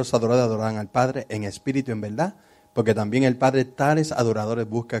verdaderos adoradores adorarán al Padre en espíritu y en verdad. Porque también el Padre tales adoradores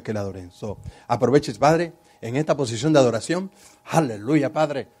busca que le adoren. Aproveches, Padre, en esta posición de adoración. Aleluya,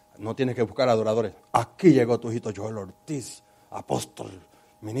 Padre. No tienes que buscar adoradores. Aquí llegó tu hijito Joel Ortiz, apóstol,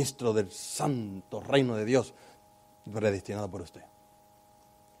 ministro del santo reino de Dios, predestinado por usted.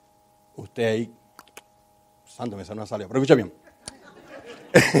 Usted ahí, santo, me no ha salido, pero escucha bien.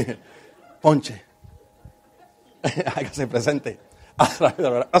 Ponche. Hágase presente.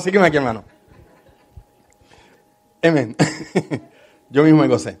 Así que me aquí, hermano. Amén. Yo mismo me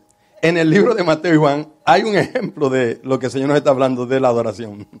gocé. En el libro de Mateo y Juan hay un ejemplo de lo que el Señor nos está hablando de la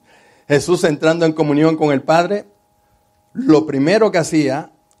adoración. Jesús, entrando en comunión con el Padre, lo primero que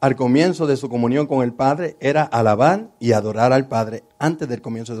hacía al comienzo de su comunión con el Padre era alabar y adorar al Padre antes del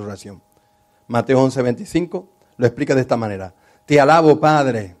comienzo de su oración. Mateo 11:25 lo explica de esta manera. Te alabo,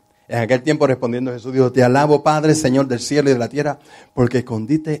 Padre. En aquel tiempo respondiendo Jesús dijo, te alabo, Padre, Señor del cielo y de la tierra, porque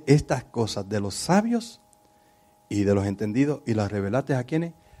escondiste estas cosas de los sabios y de los entendidos y las revelaste ¿a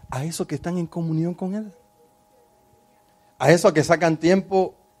quiénes? A esos que están en comunión con Él. A esos que sacan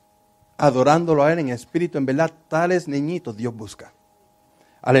tiempo adorándolo a Él en espíritu, en verdad, tales niñitos Dios busca.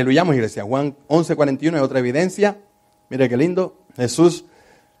 Aleluyamos, iglesia. Juan 11:41 es otra evidencia. Mire qué lindo. Jesús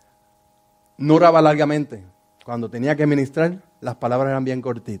no oraba largamente. Cuando tenía que ministrar, las palabras eran bien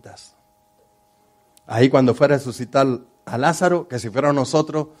cortitas. Ahí cuando fue a resucitar a Lázaro, que si fuéramos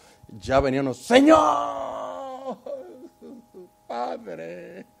nosotros, ya veníamos, Señor,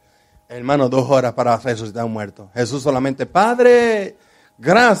 Padre. Hermano, 2 horas para resucitar a un muerto. Jesús solamente, Padre,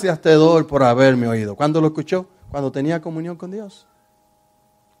 gracias te doy por haberme oído. ¿Cuándo lo escuchó? Cuando tenía comunión con Dios.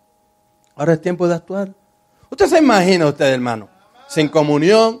 Ahora es tiempo de actuar. Usted se imagina, hermano, sin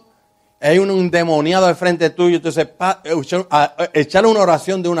comunión, hay un endemoniado al frente tuyo, entonces echarle una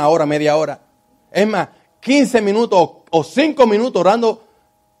oración de 1 hora, media hora. Es más, 15 minutos o 5 minutos orando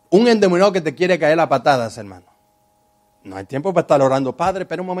un endemoniado que te quiere caer a patadas, hermano. No hay tiempo para estar orando. Padre,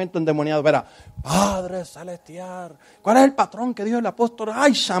 espera un momento, endemoniado, espera. Padre celestial, ¿cuál es el patrón que dijo el apóstol?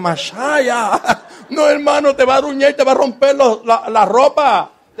 Ay, Shamashaya. No, hermano, te va a aruñar, te va a romper la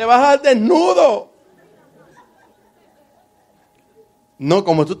ropa, te vas a dar desnudo. No,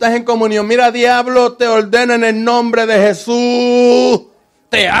 como tú estás en comunión, mira, diablo, te ordeno en el nombre de Jesús.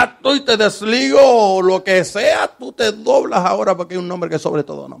 Te ato y te desligo, lo que sea, tú te doblas ahora porque hay un nombre que es sobre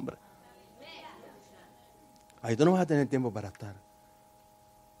todo nombre. Ahí tú no vas a tener tiempo para estar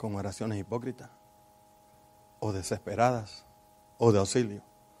con oraciones hipócritas, o desesperadas, o de auxilio.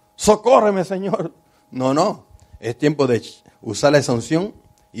 ¡Socórreme, Señor! No, es tiempo de usar esa unción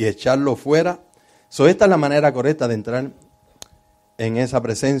y echarlo fuera. Esta es la manera correcta de entrar en esa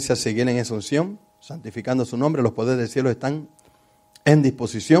presencia, seguir en esa unción, santificando su nombre. Los poderes del cielo están en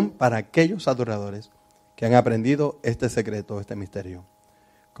disposición para aquellos adoradores que han aprendido este secreto, este misterio.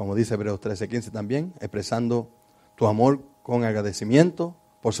 Como dice Hebreos 13:15 también, expresando tu amor con agradecimiento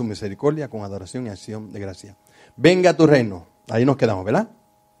por su misericordia, con adoración y acción de gracia. Venga tu reino. Ahí nos quedamos, ¿verdad?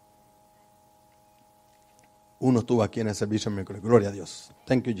 Uno estuvo aquí en el servicio el miércoles. Gloria a Dios.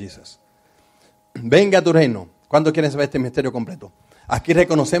 Thank you, Jesus. Venga tu reino. ¿Cuántos quieren saber este misterio completo? Aquí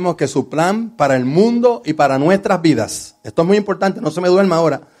reconocemos que su plan para el mundo y para nuestras vidas. Esto es muy importante, no se me duerma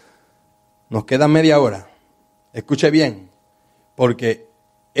ahora. Nos queda media hora. Escuche bien, porque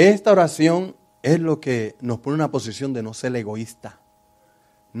esta oración es lo que nos pone en una posición de no ser egoísta.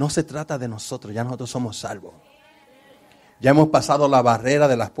 No se trata de nosotros, ya nosotros somos salvos. Ya hemos pasado la barrera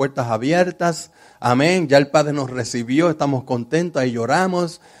de las puertas abiertas. Amén, ya el Padre nos recibió, estamos contentos, ahí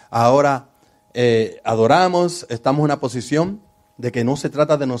lloramos. Ahora adoramos, estamos en una posición de que no se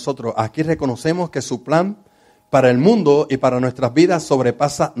trata de nosotros. Aquí reconocemos que su plan para el mundo y para nuestras vidas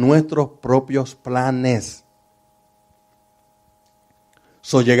sobrepasa nuestros propios planes.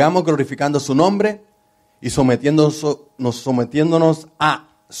 Llegamos glorificando su nombre y sometiéndonos a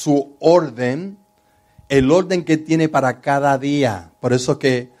su orden, el orden que tiene para cada día. Por eso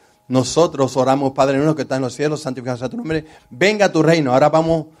que nosotros oramos, Padre nuestro que está en los cielos, santificado sea tu nombre, venga tu reino. Ahora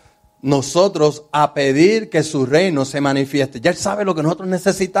vamos nosotros a pedir que su reino se manifieste. Ya Él sabe lo que nosotros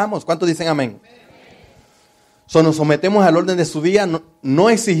necesitamos. ¿Cuántos dicen amén? Nos sometemos al orden de su día, no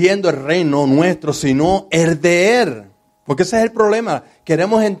exigiendo el reino nuestro, sino el de Él. Porque ese es el problema.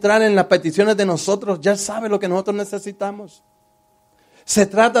 Queremos entrar en las peticiones de nosotros. Ya Él sabe lo que nosotros necesitamos. Se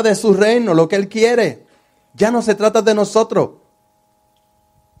trata de su reino, lo que Él quiere. Ya no se trata de nosotros.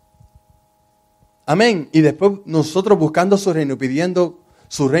 Amén. Y después nosotros buscando su reino, pidiendo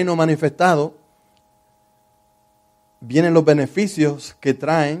su reino manifestado, vienen los beneficios que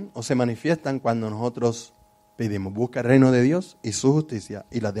traen o se manifiestan cuando nosotros pedimos. Busca el reino de Dios y su justicia,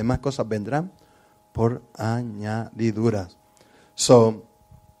 y las demás cosas vendrán por añadiduras.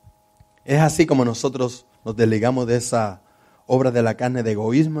 Es así como nosotros nos desligamos de esa obra de la carne de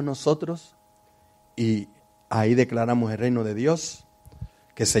egoísmo en nosotros, y ahí declaramos el reino de Dios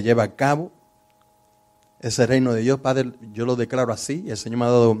que se lleva a cabo. Ese reino de Dios, Padre, yo lo declaro así, y el Señor me ha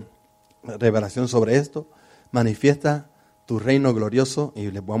dado revelación sobre esto. Manifiesta tu reino glorioso,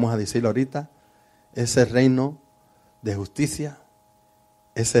 y les vamos a decirlo ahorita, ese reino de justicia,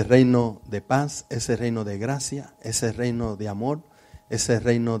 ese reino de paz, ese reino de gracia, ese reino de amor, ese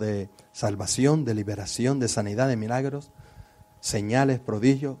reino de salvación, de liberación, de sanidad, de milagros, señales,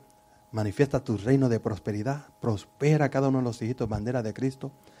 prodigios. Manifiesta tu reino de prosperidad. Prospera a cada uno de los hijitos bandera de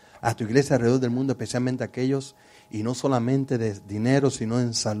Cristo, a tu iglesia alrededor del mundo, especialmente aquellos, y no solamente de dinero, sino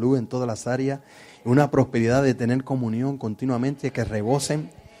en salud, en todas las áreas. Una prosperidad de tener comunión continuamente, que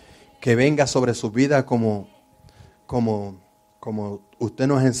rebosen, que venga sobre sus vidas como usted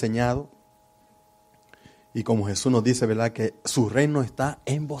nos ha enseñado. Y como Jesús nos dice, ¿verdad? Que su reino está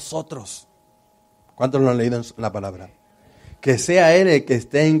en vosotros. ¿Cuántos lo han leído en la palabra? Que sea Él el que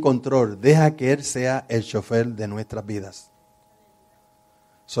esté en control. Deja que Él sea el chofer de nuestras vidas.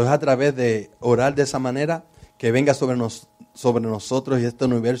 Eso es a través de orar de esa manera, que venga sobre nosotros y este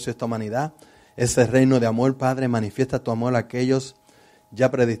universo y esta humanidad. Ese reino de amor, Padre, manifiesta tu amor a aquellos ya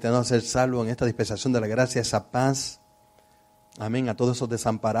predestinados a ser salvos en esta dispensación de la gracia, esa paz. Amén, a todos esos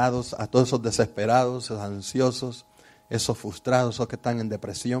desamparados, a todos esos desesperados, esos ansiosos, esos frustrados, esos que están en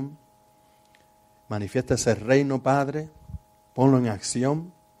depresión. Manifiesta ese reino, Padre, ponlo en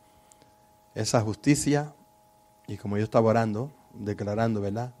acción, esa justicia. Y como yo estaba orando, declarando,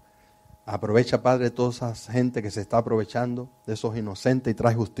 ¿verdad? Aprovecha, Padre, toda esa gente que se está aprovechando de esos inocentes y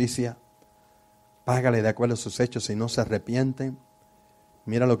trae justicia. Págale de acuerdo a sus hechos si no se arrepienten.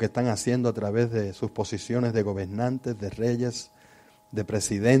 Mira lo que están haciendo a través de sus posiciones de gobernantes, de reyes, de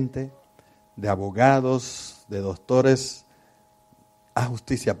presidentes, de abogados, de doctores. Haz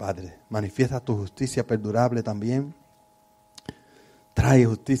justicia, Padre. Manifiesta tu justicia perdurable también. Trae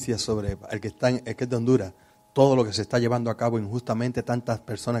justicia sobre el que es de Honduras. Todo lo que se está llevando a cabo injustamente, tantas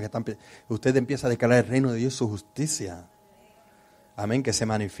personas que están... Usted empieza a declarar el reino de Dios, su justicia. Amén, que se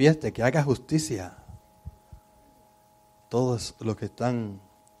manifieste, que haga justicia. Todos los que están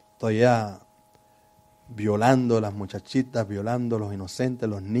todavía violando las muchachitas, violando los inocentes,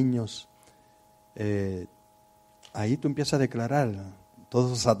 los niños. Ahí tú empiezas a declarar,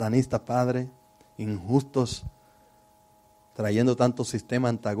 todos esos satanistas, Padre, injustos, trayendo tanto sistema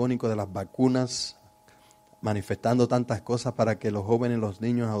antagónico de las vacunas, manifestando tantas cosas para que los jóvenes, los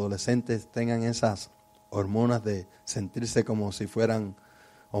niños, adolescentes tengan esas hormonas de sentirse como si fueran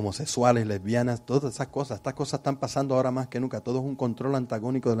homosexuales, lesbianas, todas esas cosas. Estas cosas están pasando ahora más que nunca. Todo es un control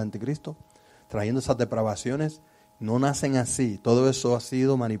antagónico del anticristo, trayendo esas depravaciones. No nacen así. Todo eso ha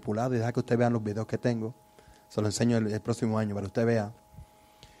sido manipulado. Y deja que usted vea los videos que tengo. Se lo enseño el próximo año para que usted vea.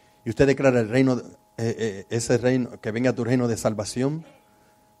 Y usted declara el reino, ese reino, que venga tu reino de salvación,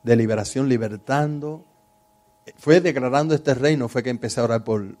 de liberación, libertando. Fue declarando este reino, fue que empecé a orar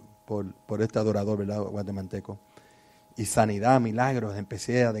por este adorador, ¿verdad? Guatemalteco. Y sanidad, milagros,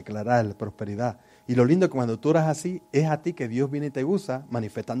 empecé a declarar prosperidad. Y lo lindo es que cuando tú oras así, es a ti que Dios viene y te usa,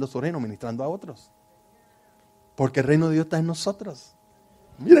 manifestando su reino, ministrando a otros. Porque el reino de Dios está en nosotros.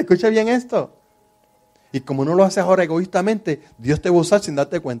 Mira, escucha bien esto. Y como no lo haces ahora egoístamente, Dios te va a usar sin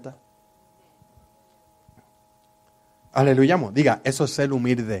darte cuenta. Aleluya. Diga, eso es ser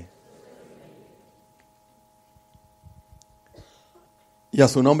humilde. Y a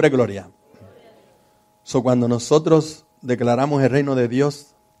su nombre gloria. Cuando nosotros declaramos el reino de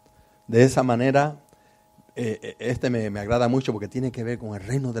Dios de esa manera, me agrada mucho porque tiene que ver con el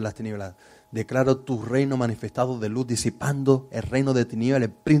reino de las tinieblas. Declaro tu reino manifestado de luz, disipando el reino de tinieblas,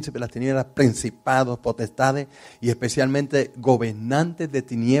 el príncipe de las tinieblas, principados, potestades y especialmente gobernantes de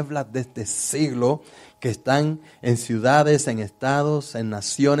tinieblas de este siglo que están en ciudades, en estados, en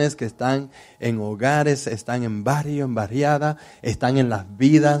naciones, que están en hogares, están en barrios, en barriadas, están en las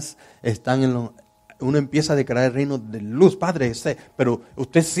vidas, están en los... Uno empieza a declarar el reino de luz, Padre, pero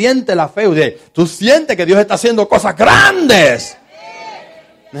usted siente la fe, tú sientes que Dios está haciendo cosas grandes.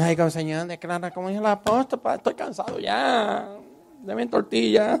 Ay, como Señor, declara como dice el apóstol, estoy cansado ya, deme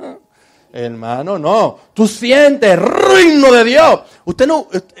tortilla. Hermano, no, tú sientes el reino de Dios.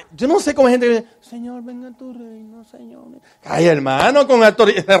 Yo no sé cómo hay gente que dice, Señor, venga a tu reino, Señor. Ay, hermano, con el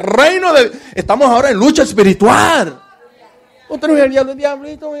reino de... Estamos ahora en lucha espiritual. Usted no es el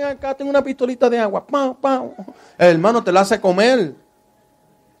diablito, ven acá, tengo una pistolita de agua. ¡Pam, pam! El hermano te la hace comer.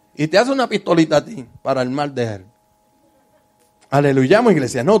 Y te hace una pistolita a ti para el mal de él. Aleluya,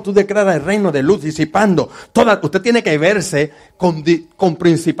 iglesia. No, tú declaras el reino de luz disipando. Usted tiene que verse con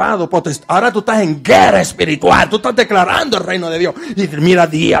principado. Ahora tú estás en guerra espiritual. Tú estás declarando el reino de Dios. Y mira,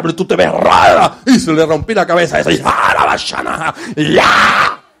 diablo, tú te ves rara. Y se le rompí la cabeza a esa. Y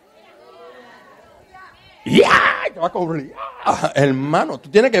 ¡ya! ¡Ya! Te va a cubrir. Hermano, tú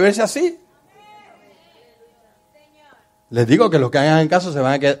tienes que verse así. Les digo que los que hagan caso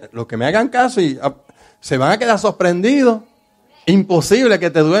los que me hagan caso y se van a quedar sorprendidos. Imposible que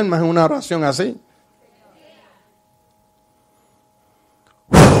te duermas en una oración así.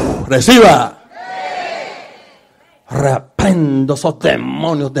 Reciba. Reprendo esos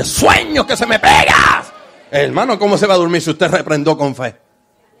demonios de sueños que se me pegan. Hermano, ¿cómo se va a dormir si usted reprendó con fe?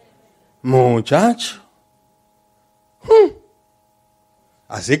 Muchacho.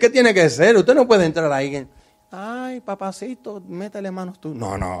 Así que tiene que ser. Usted no puede entrar ahí. Ay, papacito, métele manos tú.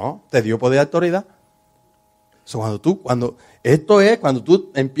 No, te dio poder y autoridad. Cuando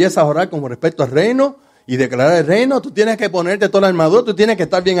tú empiezas a orar con respecto al reino y declarar el reino, tú tienes que ponerte toda la armadura, tú tienes que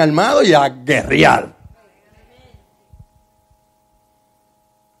estar bien armado y a guerrear.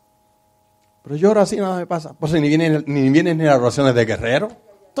 Pero yo ahora sí nada me pasa. Pues ni vienen ni las oraciones de guerrero.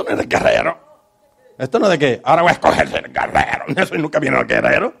 Esto no es de guerrero. Esto no es de que ahora voy a escoger ser guerrero. Eso nunca viene el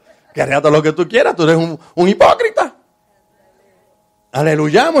guerrero. Guerrea todo lo que tú quieras. Tú eres un hipócrita.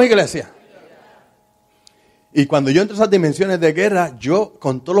 Aleluyamos, iglesia. Y cuando yo entro a esas dimensiones de guerra, yo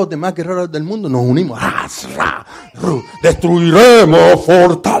con todos los demás guerreros del mundo nos unimos. Destruiremos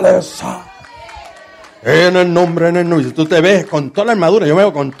fortaleza. En el nombre. Si tú te ves con toda la armadura, yo me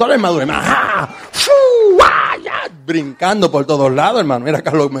veo con toda la armadura. Brincando por todos lados, hermano. Mira,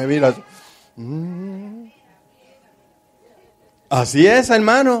 Carlos, me mira. Así es,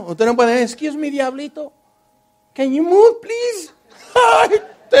 hermano. Usted no puede decir, excuse me, diablito. Can you move, please? Ay,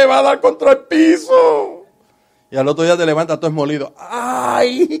 te va a dar contra el piso. Y al otro día te levantas todo esmolido.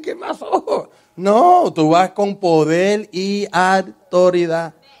 Ay, ¿qué pasó? No, tú vas con poder y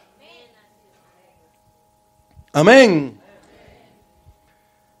autoridad. Amén.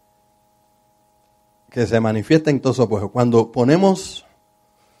 Que se manifiesta en todo su pueblo. Cuando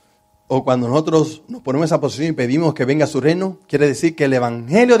nosotros nos ponemos en esa posición y pedimos que venga su reino, quiere decir que el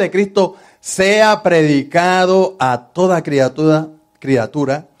evangelio de Cristo sea predicado a toda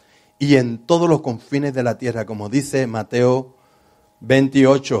criatura y en todos los confines de la tierra, como dice Mateo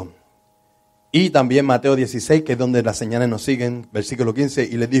 28 y también Mateo 16, que es donde las señales nos siguen, versículo 15,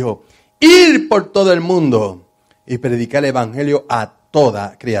 y les dijo, ir por todo el mundo y predicar el evangelio a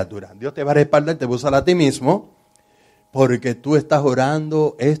toda criatura. Dios te va a respaldar, te va a usar a ti mismo, porque tú estás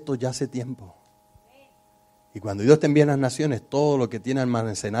orando esto ya hace tiempo. Y cuando Dios te envía a las naciones, todo lo que tiene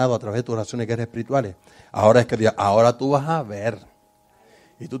almacenado a través de tus oraciones guerras espirituales, ahora tú vas a ver.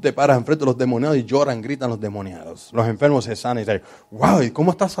 Y tú te paras enfrente de los demoniados y lloran, gritan los demoniados. Los enfermos se sanan y dicen, wow, ¿y cómo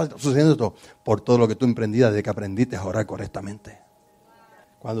está sucediendo esto? Por todo lo que tú emprendías desde que aprendiste a orar correctamente.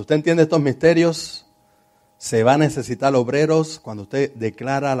 Cuando usted entiende estos misterios, se va a necesitar obreros. Cuando usted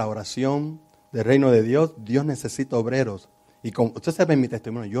declara la oración del reino de Dios, Dios necesita obreros. Y como usted sabe mi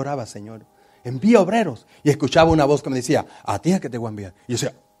testimonio, yo oraba, Señor, envía obreros. Y escuchaba una voz que me decía, a ti es que te voy a enviar. Y yo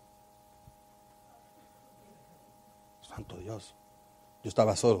decía, santo Dios. Yo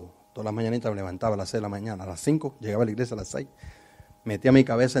estaba solo. Todas las mañanitas me levantaba a las 6 de la mañana. A las 5 llegaba a la iglesia a las 6. Metía mi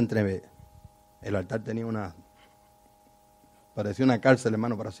cabeza entre... El altar tenía parecía una cárcel,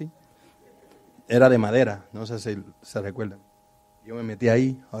 hermano, para así. Era de madera, no sé si se recuerdan. Yo me metí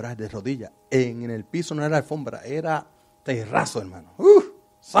ahí a orar de rodillas. En el piso no era alfombra, era terrazo, hermano.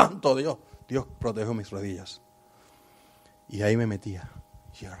 ¡Santo Dios! Dios protegió mis rodillas. Y ahí me metía.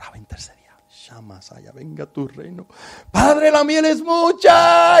 Y oraba, intercedía. Llama, Saya, venga tu reino. Padre, la miel es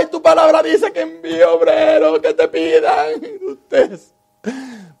mucha. Y tu palabra dice que envíe obreros que te pidan.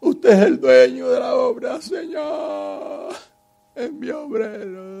 Usted es el dueño de la obra, Señor. Envía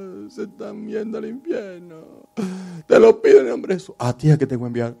obreros, se están yendo al infierno. Te lo pido en nombre de Jesús. A ti es que te voy a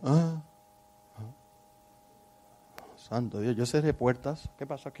enviar. Santo Dios, yo cerré puertas. ¿Qué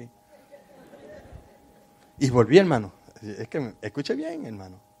pasó aquí? Y volví, hermano. Es que escuche bien,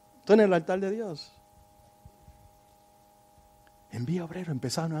 hermano. Estoy en el altar de Dios. Envía obrero,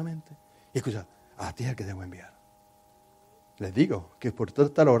 empezaba nuevamente. Y escucha, a ti es el que te voy a enviar. Les digo que por todo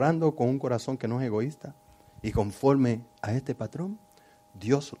estar orando con un corazón que no es egoísta y conforme a este patrón,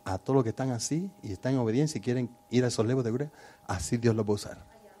 Dios a todos los que están así y están en obediencia y quieren ir a esos levos de gloria, así Dios los va a usar.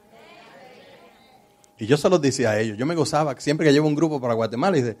 Y yo se los decía a ellos, yo me gozaba, siempre que llevo un grupo para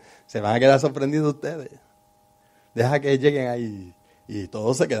Guatemala, y se van a quedar sorprendidos ustedes. Deja que lleguen ahí. Y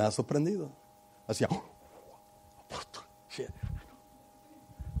todos se quedaban sorprendidos. Hacía,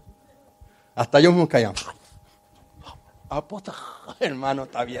 hasta ellos mismos caían. Hermano,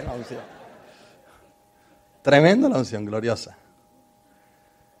 está bien la unción. Tremenda la unción, gloriosa.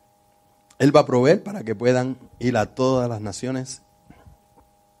 Él va a proveer para que puedan ir a todas las naciones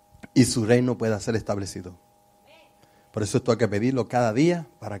y su reino pueda ser establecido. Por eso esto hay que pedirlo cada día,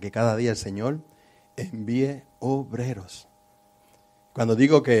 para que cada día el Señor envíe obreros. Cuando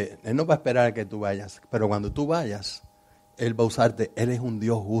digo que Él no va a esperar a que tú vayas, pero cuando tú vayas, Él va a usarte. Él es un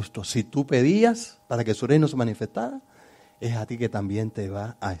Dios justo. Si tú pedías para que su reino se manifestara, es a ti que también te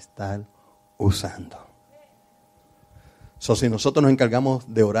va a estar usando. Si nosotros nos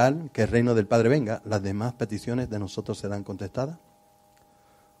encargamos de orar que el reino del Padre venga, las demás peticiones de nosotros serán contestadas.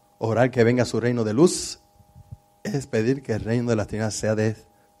 Orar que venga su reino de luz es pedir que el reino de las tinieblas sea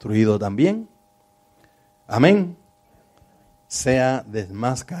destruido también. Amén. Sea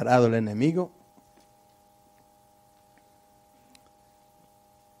desmascarado el enemigo.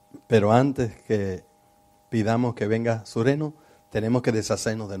 Pero antes que pidamos que venga su reino, tenemos que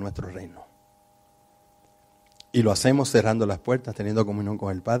deshacernos de nuestro reino. Y lo hacemos cerrando las puertas, teniendo comunión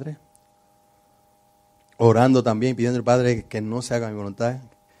con el Padre. Orando también, pidiendo al Padre que no se haga mi voluntad,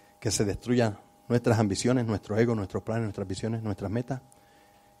 que se destruyan nuestras ambiciones, nuestro ego, nuestros planes, nuestras visiones, nuestras metas,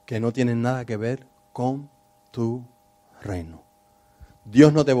 que no tienen nada que ver con tu reino.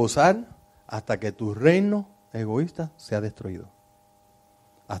 Dios no te va a usar hasta que tu reino egoísta sea destruido.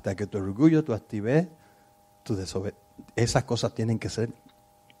 Hasta que tu orgullo, tu altivez, tu desobediencia, esas cosas tienen que ser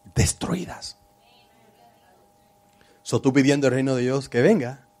destruidas. Tú pidiendo el reino de Dios que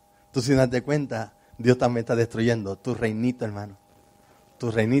venga, tú sin darte cuenta, Dios también está destruyendo tu reinito, hermano.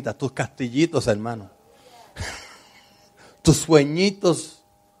 Tus reinitas, tus castillitos, hermano. Tus sueñitos,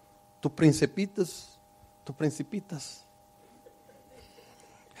 tus principitos, tus principitas.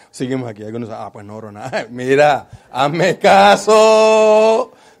 Seguimos aquí. Algunos dicen, pues no oro nada. Mira, hazme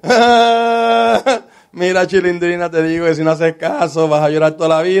caso. Mira, chilindrina, te digo que si no haces caso vas a llorar toda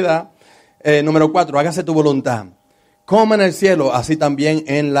la vida. Número 4, hágase tu voluntad. Como en el cielo, así también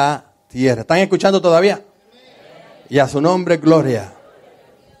en la tierra. ¿Están escuchando todavía? Y a su nombre, gloria.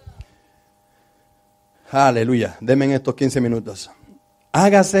 Aleluya. Denme en estos 15 minutos.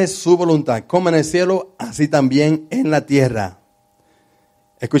 Hágase su voluntad, como en el cielo, así también en la tierra.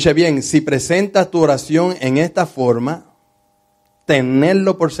 Escuche bien, si presentas tu oración en esta forma,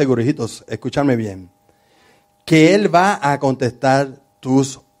 tenerlo por seguro, hijitos, escúchame bien, que Él va a contestar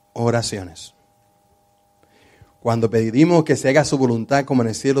tus oraciones. Cuando pedimos que se haga su voluntad como en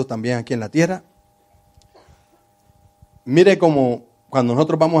el cielo, también aquí en la tierra, mire como cuando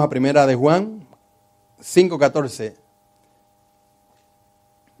nosotros vamos a Primera de Juan 5:14,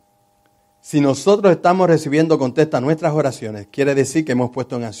 si nosotros estamos recibiendo contesta nuestras oraciones, quiere decir que hemos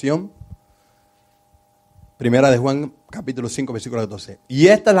puesto en acción Primera de Juan capítulo 5 versículo 14. Y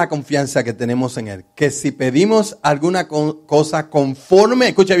esta es la confianza que tenemos en Él, que si pedimos alguna cosa conforme,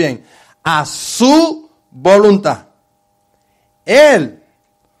 escuche bien, a su voluntad, Él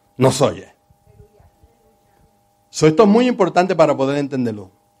nos oye. Esto es muy importante para poder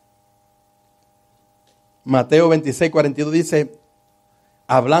entenderlo. Mateo 26:42 dice,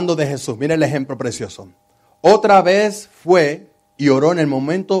 hablando de Jesús, mire el ejemplo precioso. Otra vez fue y oró en el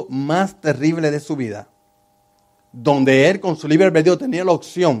momento más terrible de su vida, donde Él con su libre albedrío tenía la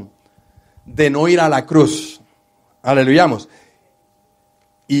opción de no ir a la cruz. Aleluyamos.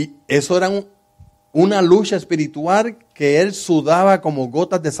 Y eso era una lucha espiritual que Él sudaba como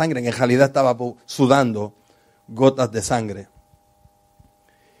gotas de sangre. En realidad estaba sudando gotas de sangre.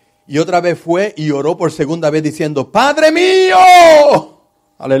 Y otra vez fue y oró por segunda vez diciendo, Padre mío.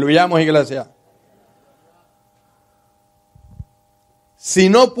 Aleluyamos, iglesia. Si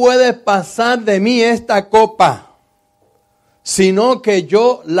no puedes pasar de mí esta copa, sino que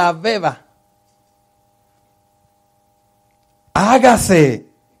yo la beba, hágase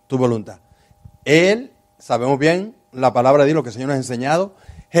tu voluntad. Él, sabemos bien la palabra de Dios, lo que el Señor nos ha enseñado.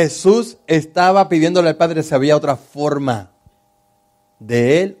 Jesús estaba pidiéndole al Padre si había otra forma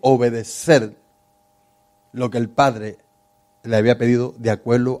de Él obedecer lo que el Padre le había pedido de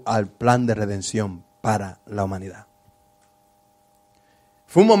acuerdo al plan de redención para la humanidad.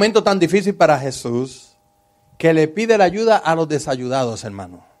 Fue un momento tan difícil para Jesús que le pide la ayuda a los desayudados,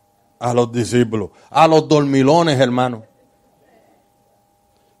 hermano, a los discípulos, a los dormilones, hermano.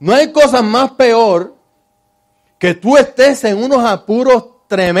 No hay cosa más peor que tú estés en unos apuros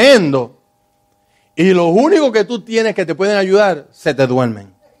tremendos y lo único que tú tienes que te pueden ayudar, se te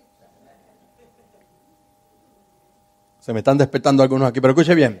duermen. Se me están despertando algunos aquí, pero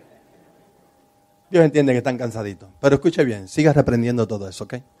escuche bien. Dios entiende que están cansaditos, pero escuche bien, siga reprendiendo todo eso,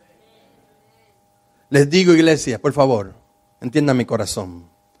 ¿ok? Les digo, iglesia, por favor, entiendan mi corazón.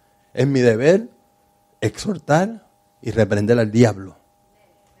 Es mi deber exhortar y reprender al diablo.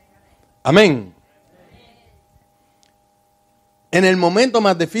 Amén. En el momento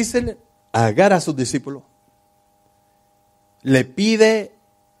más difícil, agarra a sus discípulos, le pide,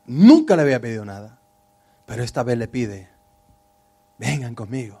 nunca le había pedido nada, pero esta vez le pide, vengan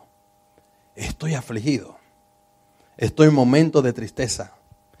conmigo, estoy afligido, estoy en momento de tristeza,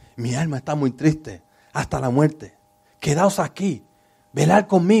 mi alma está muy triste, hasta la muerte, quedaos aquí, velad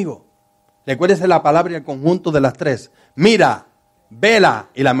conmigo, Recuérdese la palabra y el conjunto de las tres. Mira, vela.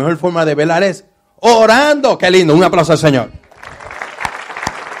 Y la mejor forma de velar es orando. Qué lindo. Un aplauso al Señor.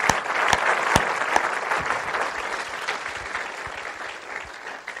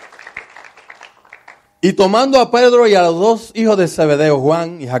 Y tomando a Pedro y a los dos hijos de Zebedeo,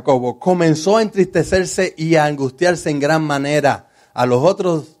 Juan y Jacobo, comenzó a entristecerse y a angustiarse en gran manera. A los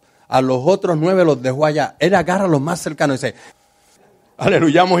otros 9 los dejó allá. Él agarra a los más cercanos y dice,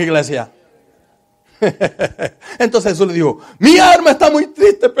 aleluyamos, iglesia. Entonces Jesús le dijo, mi alma está muy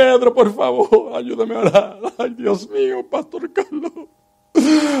triste, Pedro, por favor, ayúdame a orar. Ay, Dios mío, Pastor Carlos.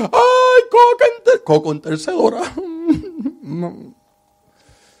 Ay, Coco intercedora.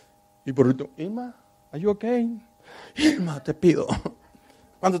 Y por último, Irma, ¿are you okay? Irma, te pido.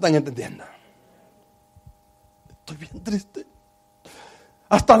 ¿Cuánto están entendiendo? Estoy bien triste.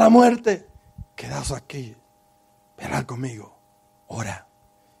 Hasta la muerte. Quedaos aquí. Verán conmigo. Ora.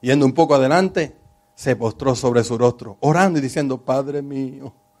 Yendo un poco adelante, se postró sobre su rostro, orando y diciendo, Padre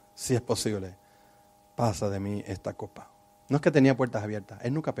mío, si es posible, pasa de mí esta copa. No es que tenía puertas abiertas,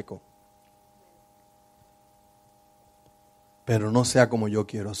 él nunca pecó. Pero no sea como yo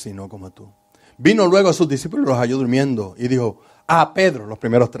quiero, sino como tú. Vino luego a sus discípulos y los halló durmiendo y dijo, a Pedro, los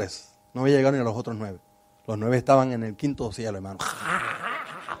primeros 3. No había llegado ni a los otros 9. Los 9 estaban en el 5º cielo, hermano.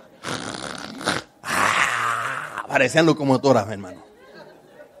 Parecían locomotoras, hermano.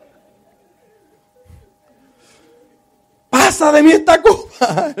 Pasa de mí esta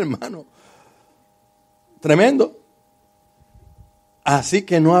copa, hermano. Tremendo. Así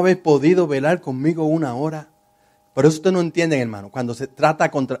que no habéis podido velar conmigo 1 hora. Por eso ustedes no entienden, hermano. Cuando se trata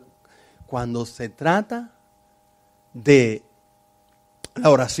de la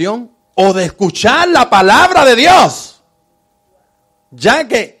oración o de escuchar la palabra de Dios, ya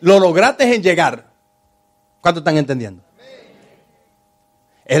que lo lograste en llegar. ¿Cuánto están entendiendo?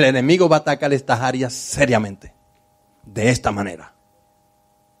 El enemigo va a atacar estas áreas seriamente. De esta manera.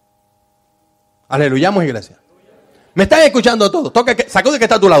 Aleluyamos, iglesia. ¿Me están escuchando todos? Sacude que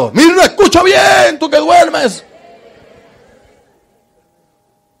está a tu lado. Mira, no escucho bien, tú que duermes.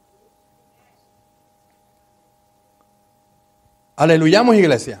 Aleluyamos,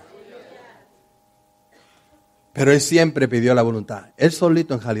 iglesia. Pero él siempre pidió la voluntad. Él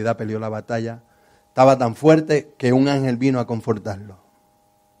solito en realidad peleó la batalla. Estaba tan fuerte que un ángel vino a confortarlo.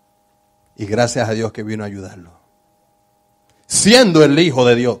 Y gracias a Dios que vino a ayudarlo. Siendo el Hijo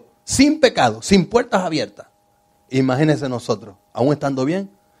de Dios, sin pecado, sin puertas abiertas. Imagínense nosotros, aún estando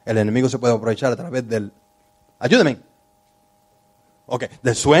bien, el enemigo se puede aprovechar a través del, ayúdenme,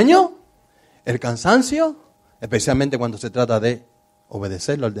 del sueño, el cansancio, especialmente cuando se trata de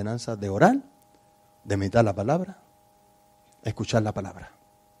obedecer la ordenanza de orar, de meditar la palabra, escuchar la palabra.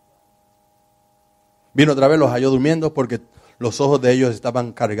 Vino otra vez, los halló durmiendo porque los ojos de ellos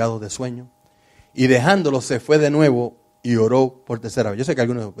estaban cargados de sueño. Y dejándolos se fue de nuevo y oró por tercera vez. Yo sé que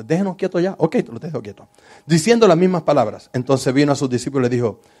algunos dicen, déjenos quietos ya. Ok, te lo dejo quieto. Diciendo las mismas palabras. Entonces vino a sus discípulos y les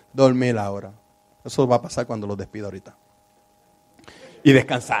dijo, dormid ahora. Eso va a pasar cuando los despido ahorita. Y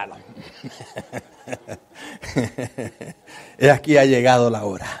descansaron. He aquí ha llegado la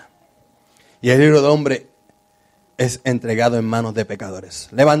hora. Y el Hijo del Hombre es entregado en manos de pecadores.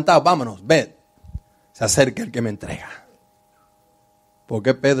 Levantaos, vámonos, ved. Se acerca el que me entrega. ¿Por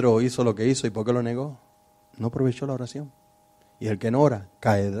qué Pedro hizo lo que hizo y por qué lo negó? No aprovechó la oración. Y el que no ora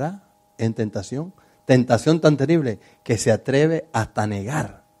caerá en tentación. Tentación tan terrible que se atreve hasta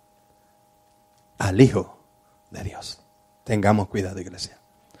negar al Hijo de Dios. Tengamos cuidado, iglesia.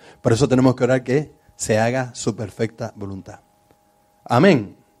 Por eso tenemos que orar que se haga su perfecta voluntad.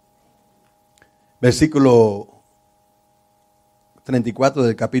 Amén. Versículo 34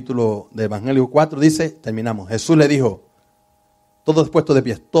 del capítulo de Evangelio 4 dice, terminamos. Jesús le dijo, todos puestos de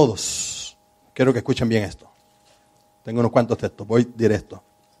pie, todos. Quiero que escuchen bien esto. Tengo unos cuantos textos, voy directo.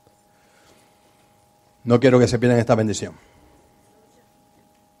 No quiero que se pierdan esta bendición.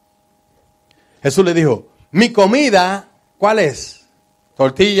 Jesús le dijo, mi comida, ¿cuál es?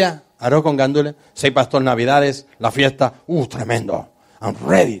 Tortilla, arroz con gandules, 6 pastor navidades, la fiesta. Tremendo. I'm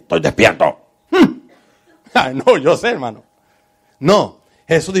ready, estoy despierto. Ay, no, yo sé, hermano. No,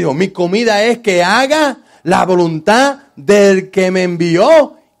 Jesús dijo, mi comida es que haga la voluntad del que me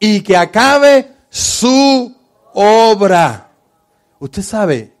envió y que acabe su obra. Usted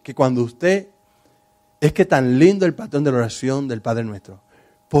sabe que cuando usted, es que tan lindo el patrón de la oración del Padre Nuestro,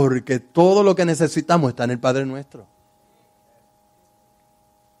 porque todo lo que necesitamos está en el Padre Nuestro.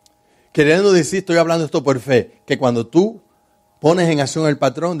 Queriendo decir, estoy hablando esto por fe, que cuando tú pones en acción el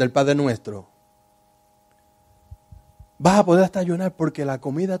patrón del Padre Nuestro, vas a poder hasta ayunar porque la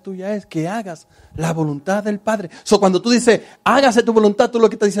comida tuya es que hagas la voluntad del Padre. Cuando tú dices, hágase tu voluntad, tú lo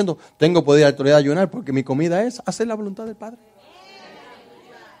que estás diciendo, tengo poder y autoridad de ayunar porque mi comida es hacer la voluntad del Padre.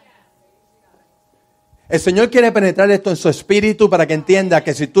 El Señor quiere penetrar esto en su espíritu para que entienda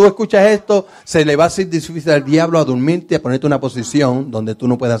que si tú escuchas esto, se le va a hacer difícil al diablo a dormirte, a ponerte en una posición donde tú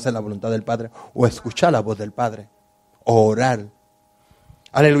no puedes hacer la voluntad del Padre o escuchar la voz del Padre o orar.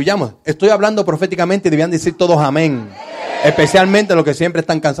 Aleluyamos. Estoy hablando proféticamente y debían decir todos amén. Especialmente los que siempre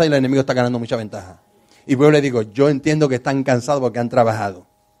están cansados y el enemigo está ganando mucha ventaja. Y yo le digo, yo entiendo que están cansados porque han trabajado.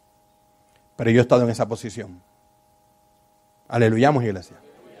 Pero yo he estado en esa posición. Aleluyamos, iglesia.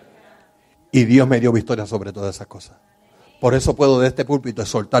 Y Dios me dio victoria sobre todas esas cosas. Por eso puedo de este púlpito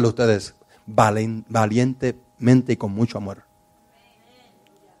exhortarle a ustedes valientemente y con mucho amor.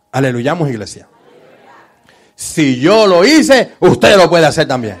 Aleluyamos, iglesia. Si yo lo hice, usted lo puede hacer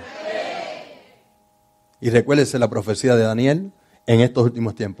también. Y recuérdese la profecía de Daniel en estos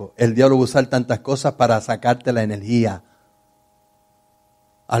últimos tiempos. El diablo va a usar tantas cosas para sacarte la energía.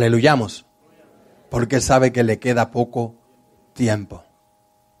 Aleluyamos. Porque él sabe que le queda poco tiempo.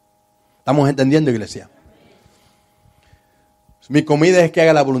 ¿Estamos entendiendo, iglesia? Mi comida es que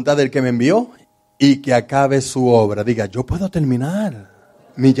haga la voluntad del que me envió y que acabe su obra. Diga, yo puedo terminar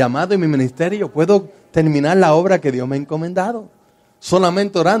mi llamado y mi ministerio. Puedo terminar la obra que Dios me ha encomendado.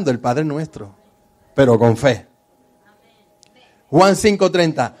 Solamente orando el Padre Nuestro, pero con fe. Juan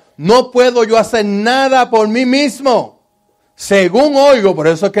 5:30. No puedo yo hacer nada por mí mismo. Según oigo, por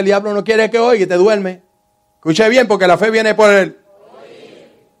eso es que el diablo no quiere que oiga y te duerme. Escuche bien, porque la fe viene por él.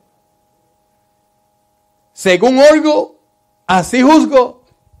 Según oigo, así juzgo,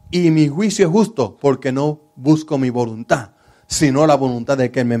 y mi juicio es justo, porque no busco mi voluntad, sino la voluntad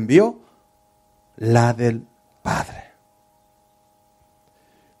del que me envió, la del Padre.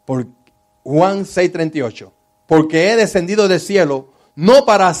 Por Juan 6:38. Porque he descendido del cielo, no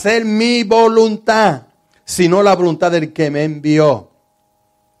para hacer mi voluntad, sino la voluntad del que me envió.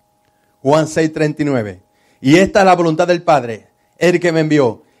 Juan 6:39. Y esta es la voluntad del Padre, el que me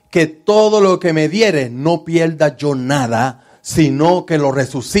envió, que todo lo que me diere no pierda yo nada, sino que lo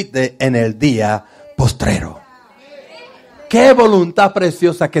resucite en el día postrero. Qué voluntad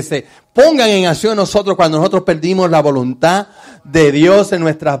preciosa que se pongan en acción nosotros cuando nosotros perdimos la voluntad de Dios en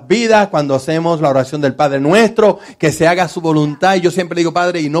nuestras vidas, cuando hacemos la oración del Padre Nuestro, que se haga su voluntad. Y yo siempre digo,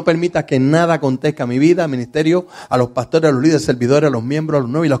 Padre, y no permita que nada acontezca a mi vida, al ministerio, a los pastores, a los líderes, servidores, a los miembros, a los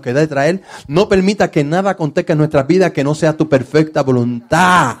nuevos y los que da de traer. No permita que nada acontezca en nuestras vidas que no sea tu perfecta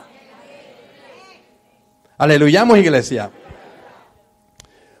voluntad. Aleluyamos, iglesia.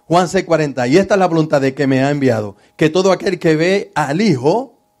 Juan 6:40. Y esta es la voluntad de que me ha enviado, que todo aquel que ve al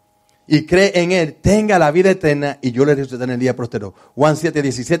Hijo y cree en Él tenga la vida eterna, y yo le resucitaré en el día próspero. Juan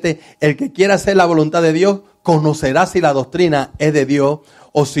 7:17. El que quiera hacer la voluntad de Dios conocerá si la doctrina es de Dios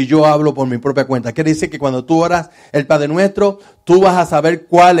o si yo hablo por mi propia cuenta. Quiere decir que cuando tú oras el Padre Nuestro, tú vas a saber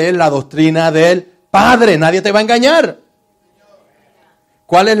cuál es la doctrina del Padre. Nadie te va a engañar.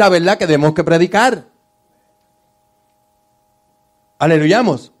 ¿Cuál es la verdad que debemos que predicar?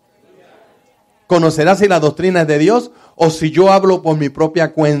 Aleluyamos. Conocerás si la doctrina es de Dios o si yo hablo por mi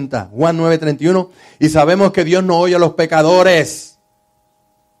propia cuenta. Juan 9:31. Y sabemos que Dios no oye a los pecadores,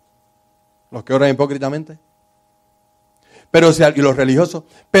 los que oran hipócritamente, y los religiosos.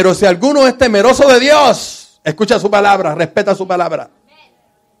 Pero si alguno es temeroso de Dios, escucha su palabra, respeta su palabra,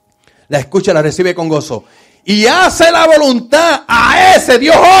 la escucha, la recibe con gozo y hace la voluntad, a ese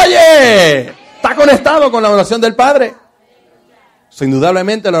Dios oye. Está conectado con la oración del Padre.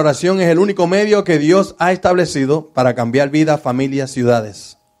 Indudablemente la oración es el único medio que Dios ha establecido para cambiar vidas, familias,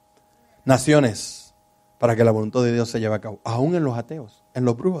 ciudades, naciones, para que la voluntad de Dios se lleve a cabo. Aún en los ateos, en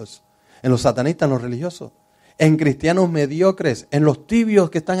los brujos, en los satanistas, en los religiosos, en cristianos mediocres, en los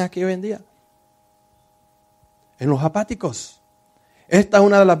tibios que están aquí hoy en día, en los apáticos. Esta es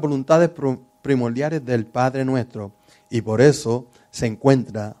una de las voluntades primordiales del Padre Nuestro, y por eso se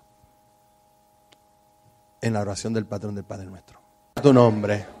encuentra en la oración del patrón del Padre Nuestro. Tu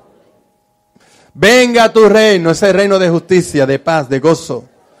nombre. Venga tu reino, ese reino de justicia, de paz, de gozo,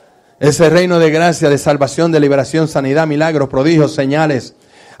 ese reino de gracia, de salvación, de liberación, sanidad, milagros, prodigios, señales,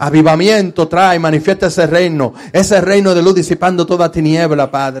 avivamiento. Trae, manifiesta ese reino de luz disipando toda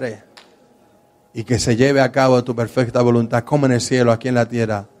tiniebla, Padre, y que se lleve a cabo tu perfecta voluntad, como en el cielo, aquí en la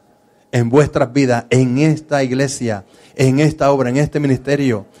tierra, en vuestras vidas, en esta iglesia, en esta obra, en este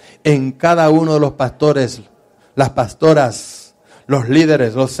ministerio, en cada uno de los pastores, las pastoras, los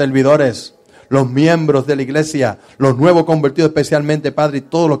líderes, los servidores, los miembros de la iglesia, los nuevos convertidos especialmente, Padre, y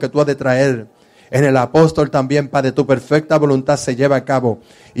todo lo que tú has de traer. En el apóstol también, Padre, tu perfecta voluntad se lleva a cabo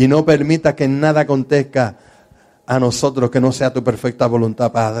y no permita que nada acontezca a nosotros que no sea tu perfecta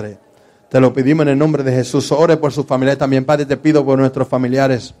voluntad, Padre. Te lo pedimos en el nombre de Jesús. Ore por sus familiares también, Padre. Te pido por nuestros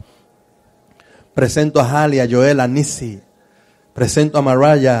familiares. Presento a Hali, a Joel, a Nisi. Presento a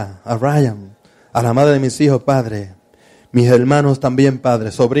Mariah, a Ryan, a la madre de mis hijos, Padre. Mis hermanos también,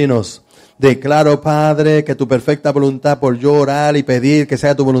 Padre, sobrinos. Declaro, Padre, que tu perfecta voluntad, por yo orar y pedir que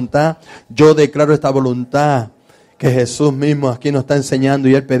sea tu voluntad, yo declaro esta voluntad que Jesús mismo aquí nos está enseñando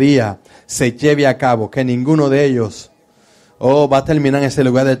y Él pedía, se lleve a cabo, que ninguno de ellos, va a terminar en ese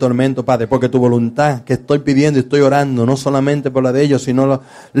lugar de tormento, Padre, porque tu voluntad que estoy pidiendo y estoy orando, no solamente por la de ellos, sino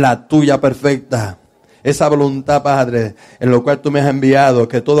la tuya perfecta. Esa voluntad, Padre, en lo cual tú me has enviado,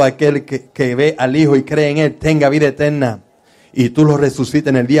 que todo aquel que ve al Hijo y cree en Él tenga vida eterna. Y tú lo resucites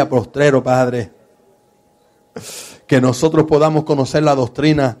en el día postrero, Padre. Que nosotros podamos conocer la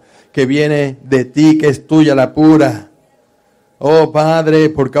doctrina que viene de ti, que es tuya, la pura. Oh, Padre,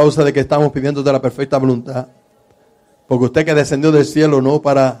 por causa de que estamos pidiéndote la perfecta voluntad. Porque usted que descendió del cielo, no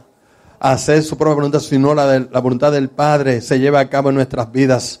para hacer su propia voluntad, sino la voluntad del Padre, se lleva a cabo en nuestras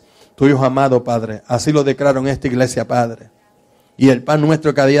vidas. Tuyo amado, Padre. Así lo declaro en esta iglesia, Padre. Y el pan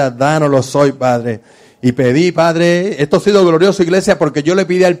nuestro cada día, dánoslo hoy, Padre. Y pedí, Padre, esto ha sido glorioso, iglesia, porque yo le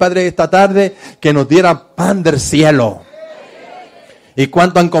pedí al Padre esta tarde que nos diera pan del cielo. ¿Y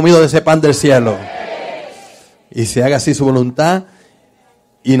cuánto han comido de ese pan del cielo? Y se haga así su voluntad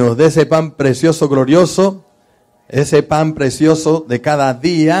y nos dé ese pan precioso, glorioso, ese pan precioso de cada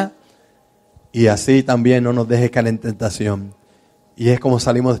día, y así también no nos deje caer en tentación. Y es como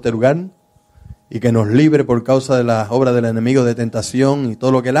salimos de este lugar, y que nos libre por causa de las obras del enemigo de tentación y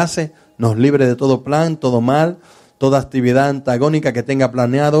todo lo que él hace, nos libre de todo plan, todo mal, toda actividad antagónica que tenga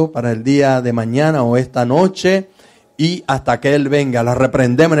planeado para el día de mañana o esta noche, y hasta que él venga. La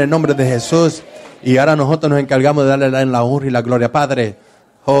reprendemos en el nombre de Jesús, y ahora nosotros nos encargamos de darle la honra y la gloria. Padre,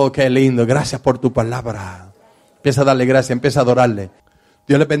 oh, qué lindo, gracias por tu palabra. Empieza a darle gracias, empieza a adorarle.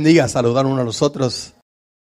 Dios le bendiga, saludar uno a los otros.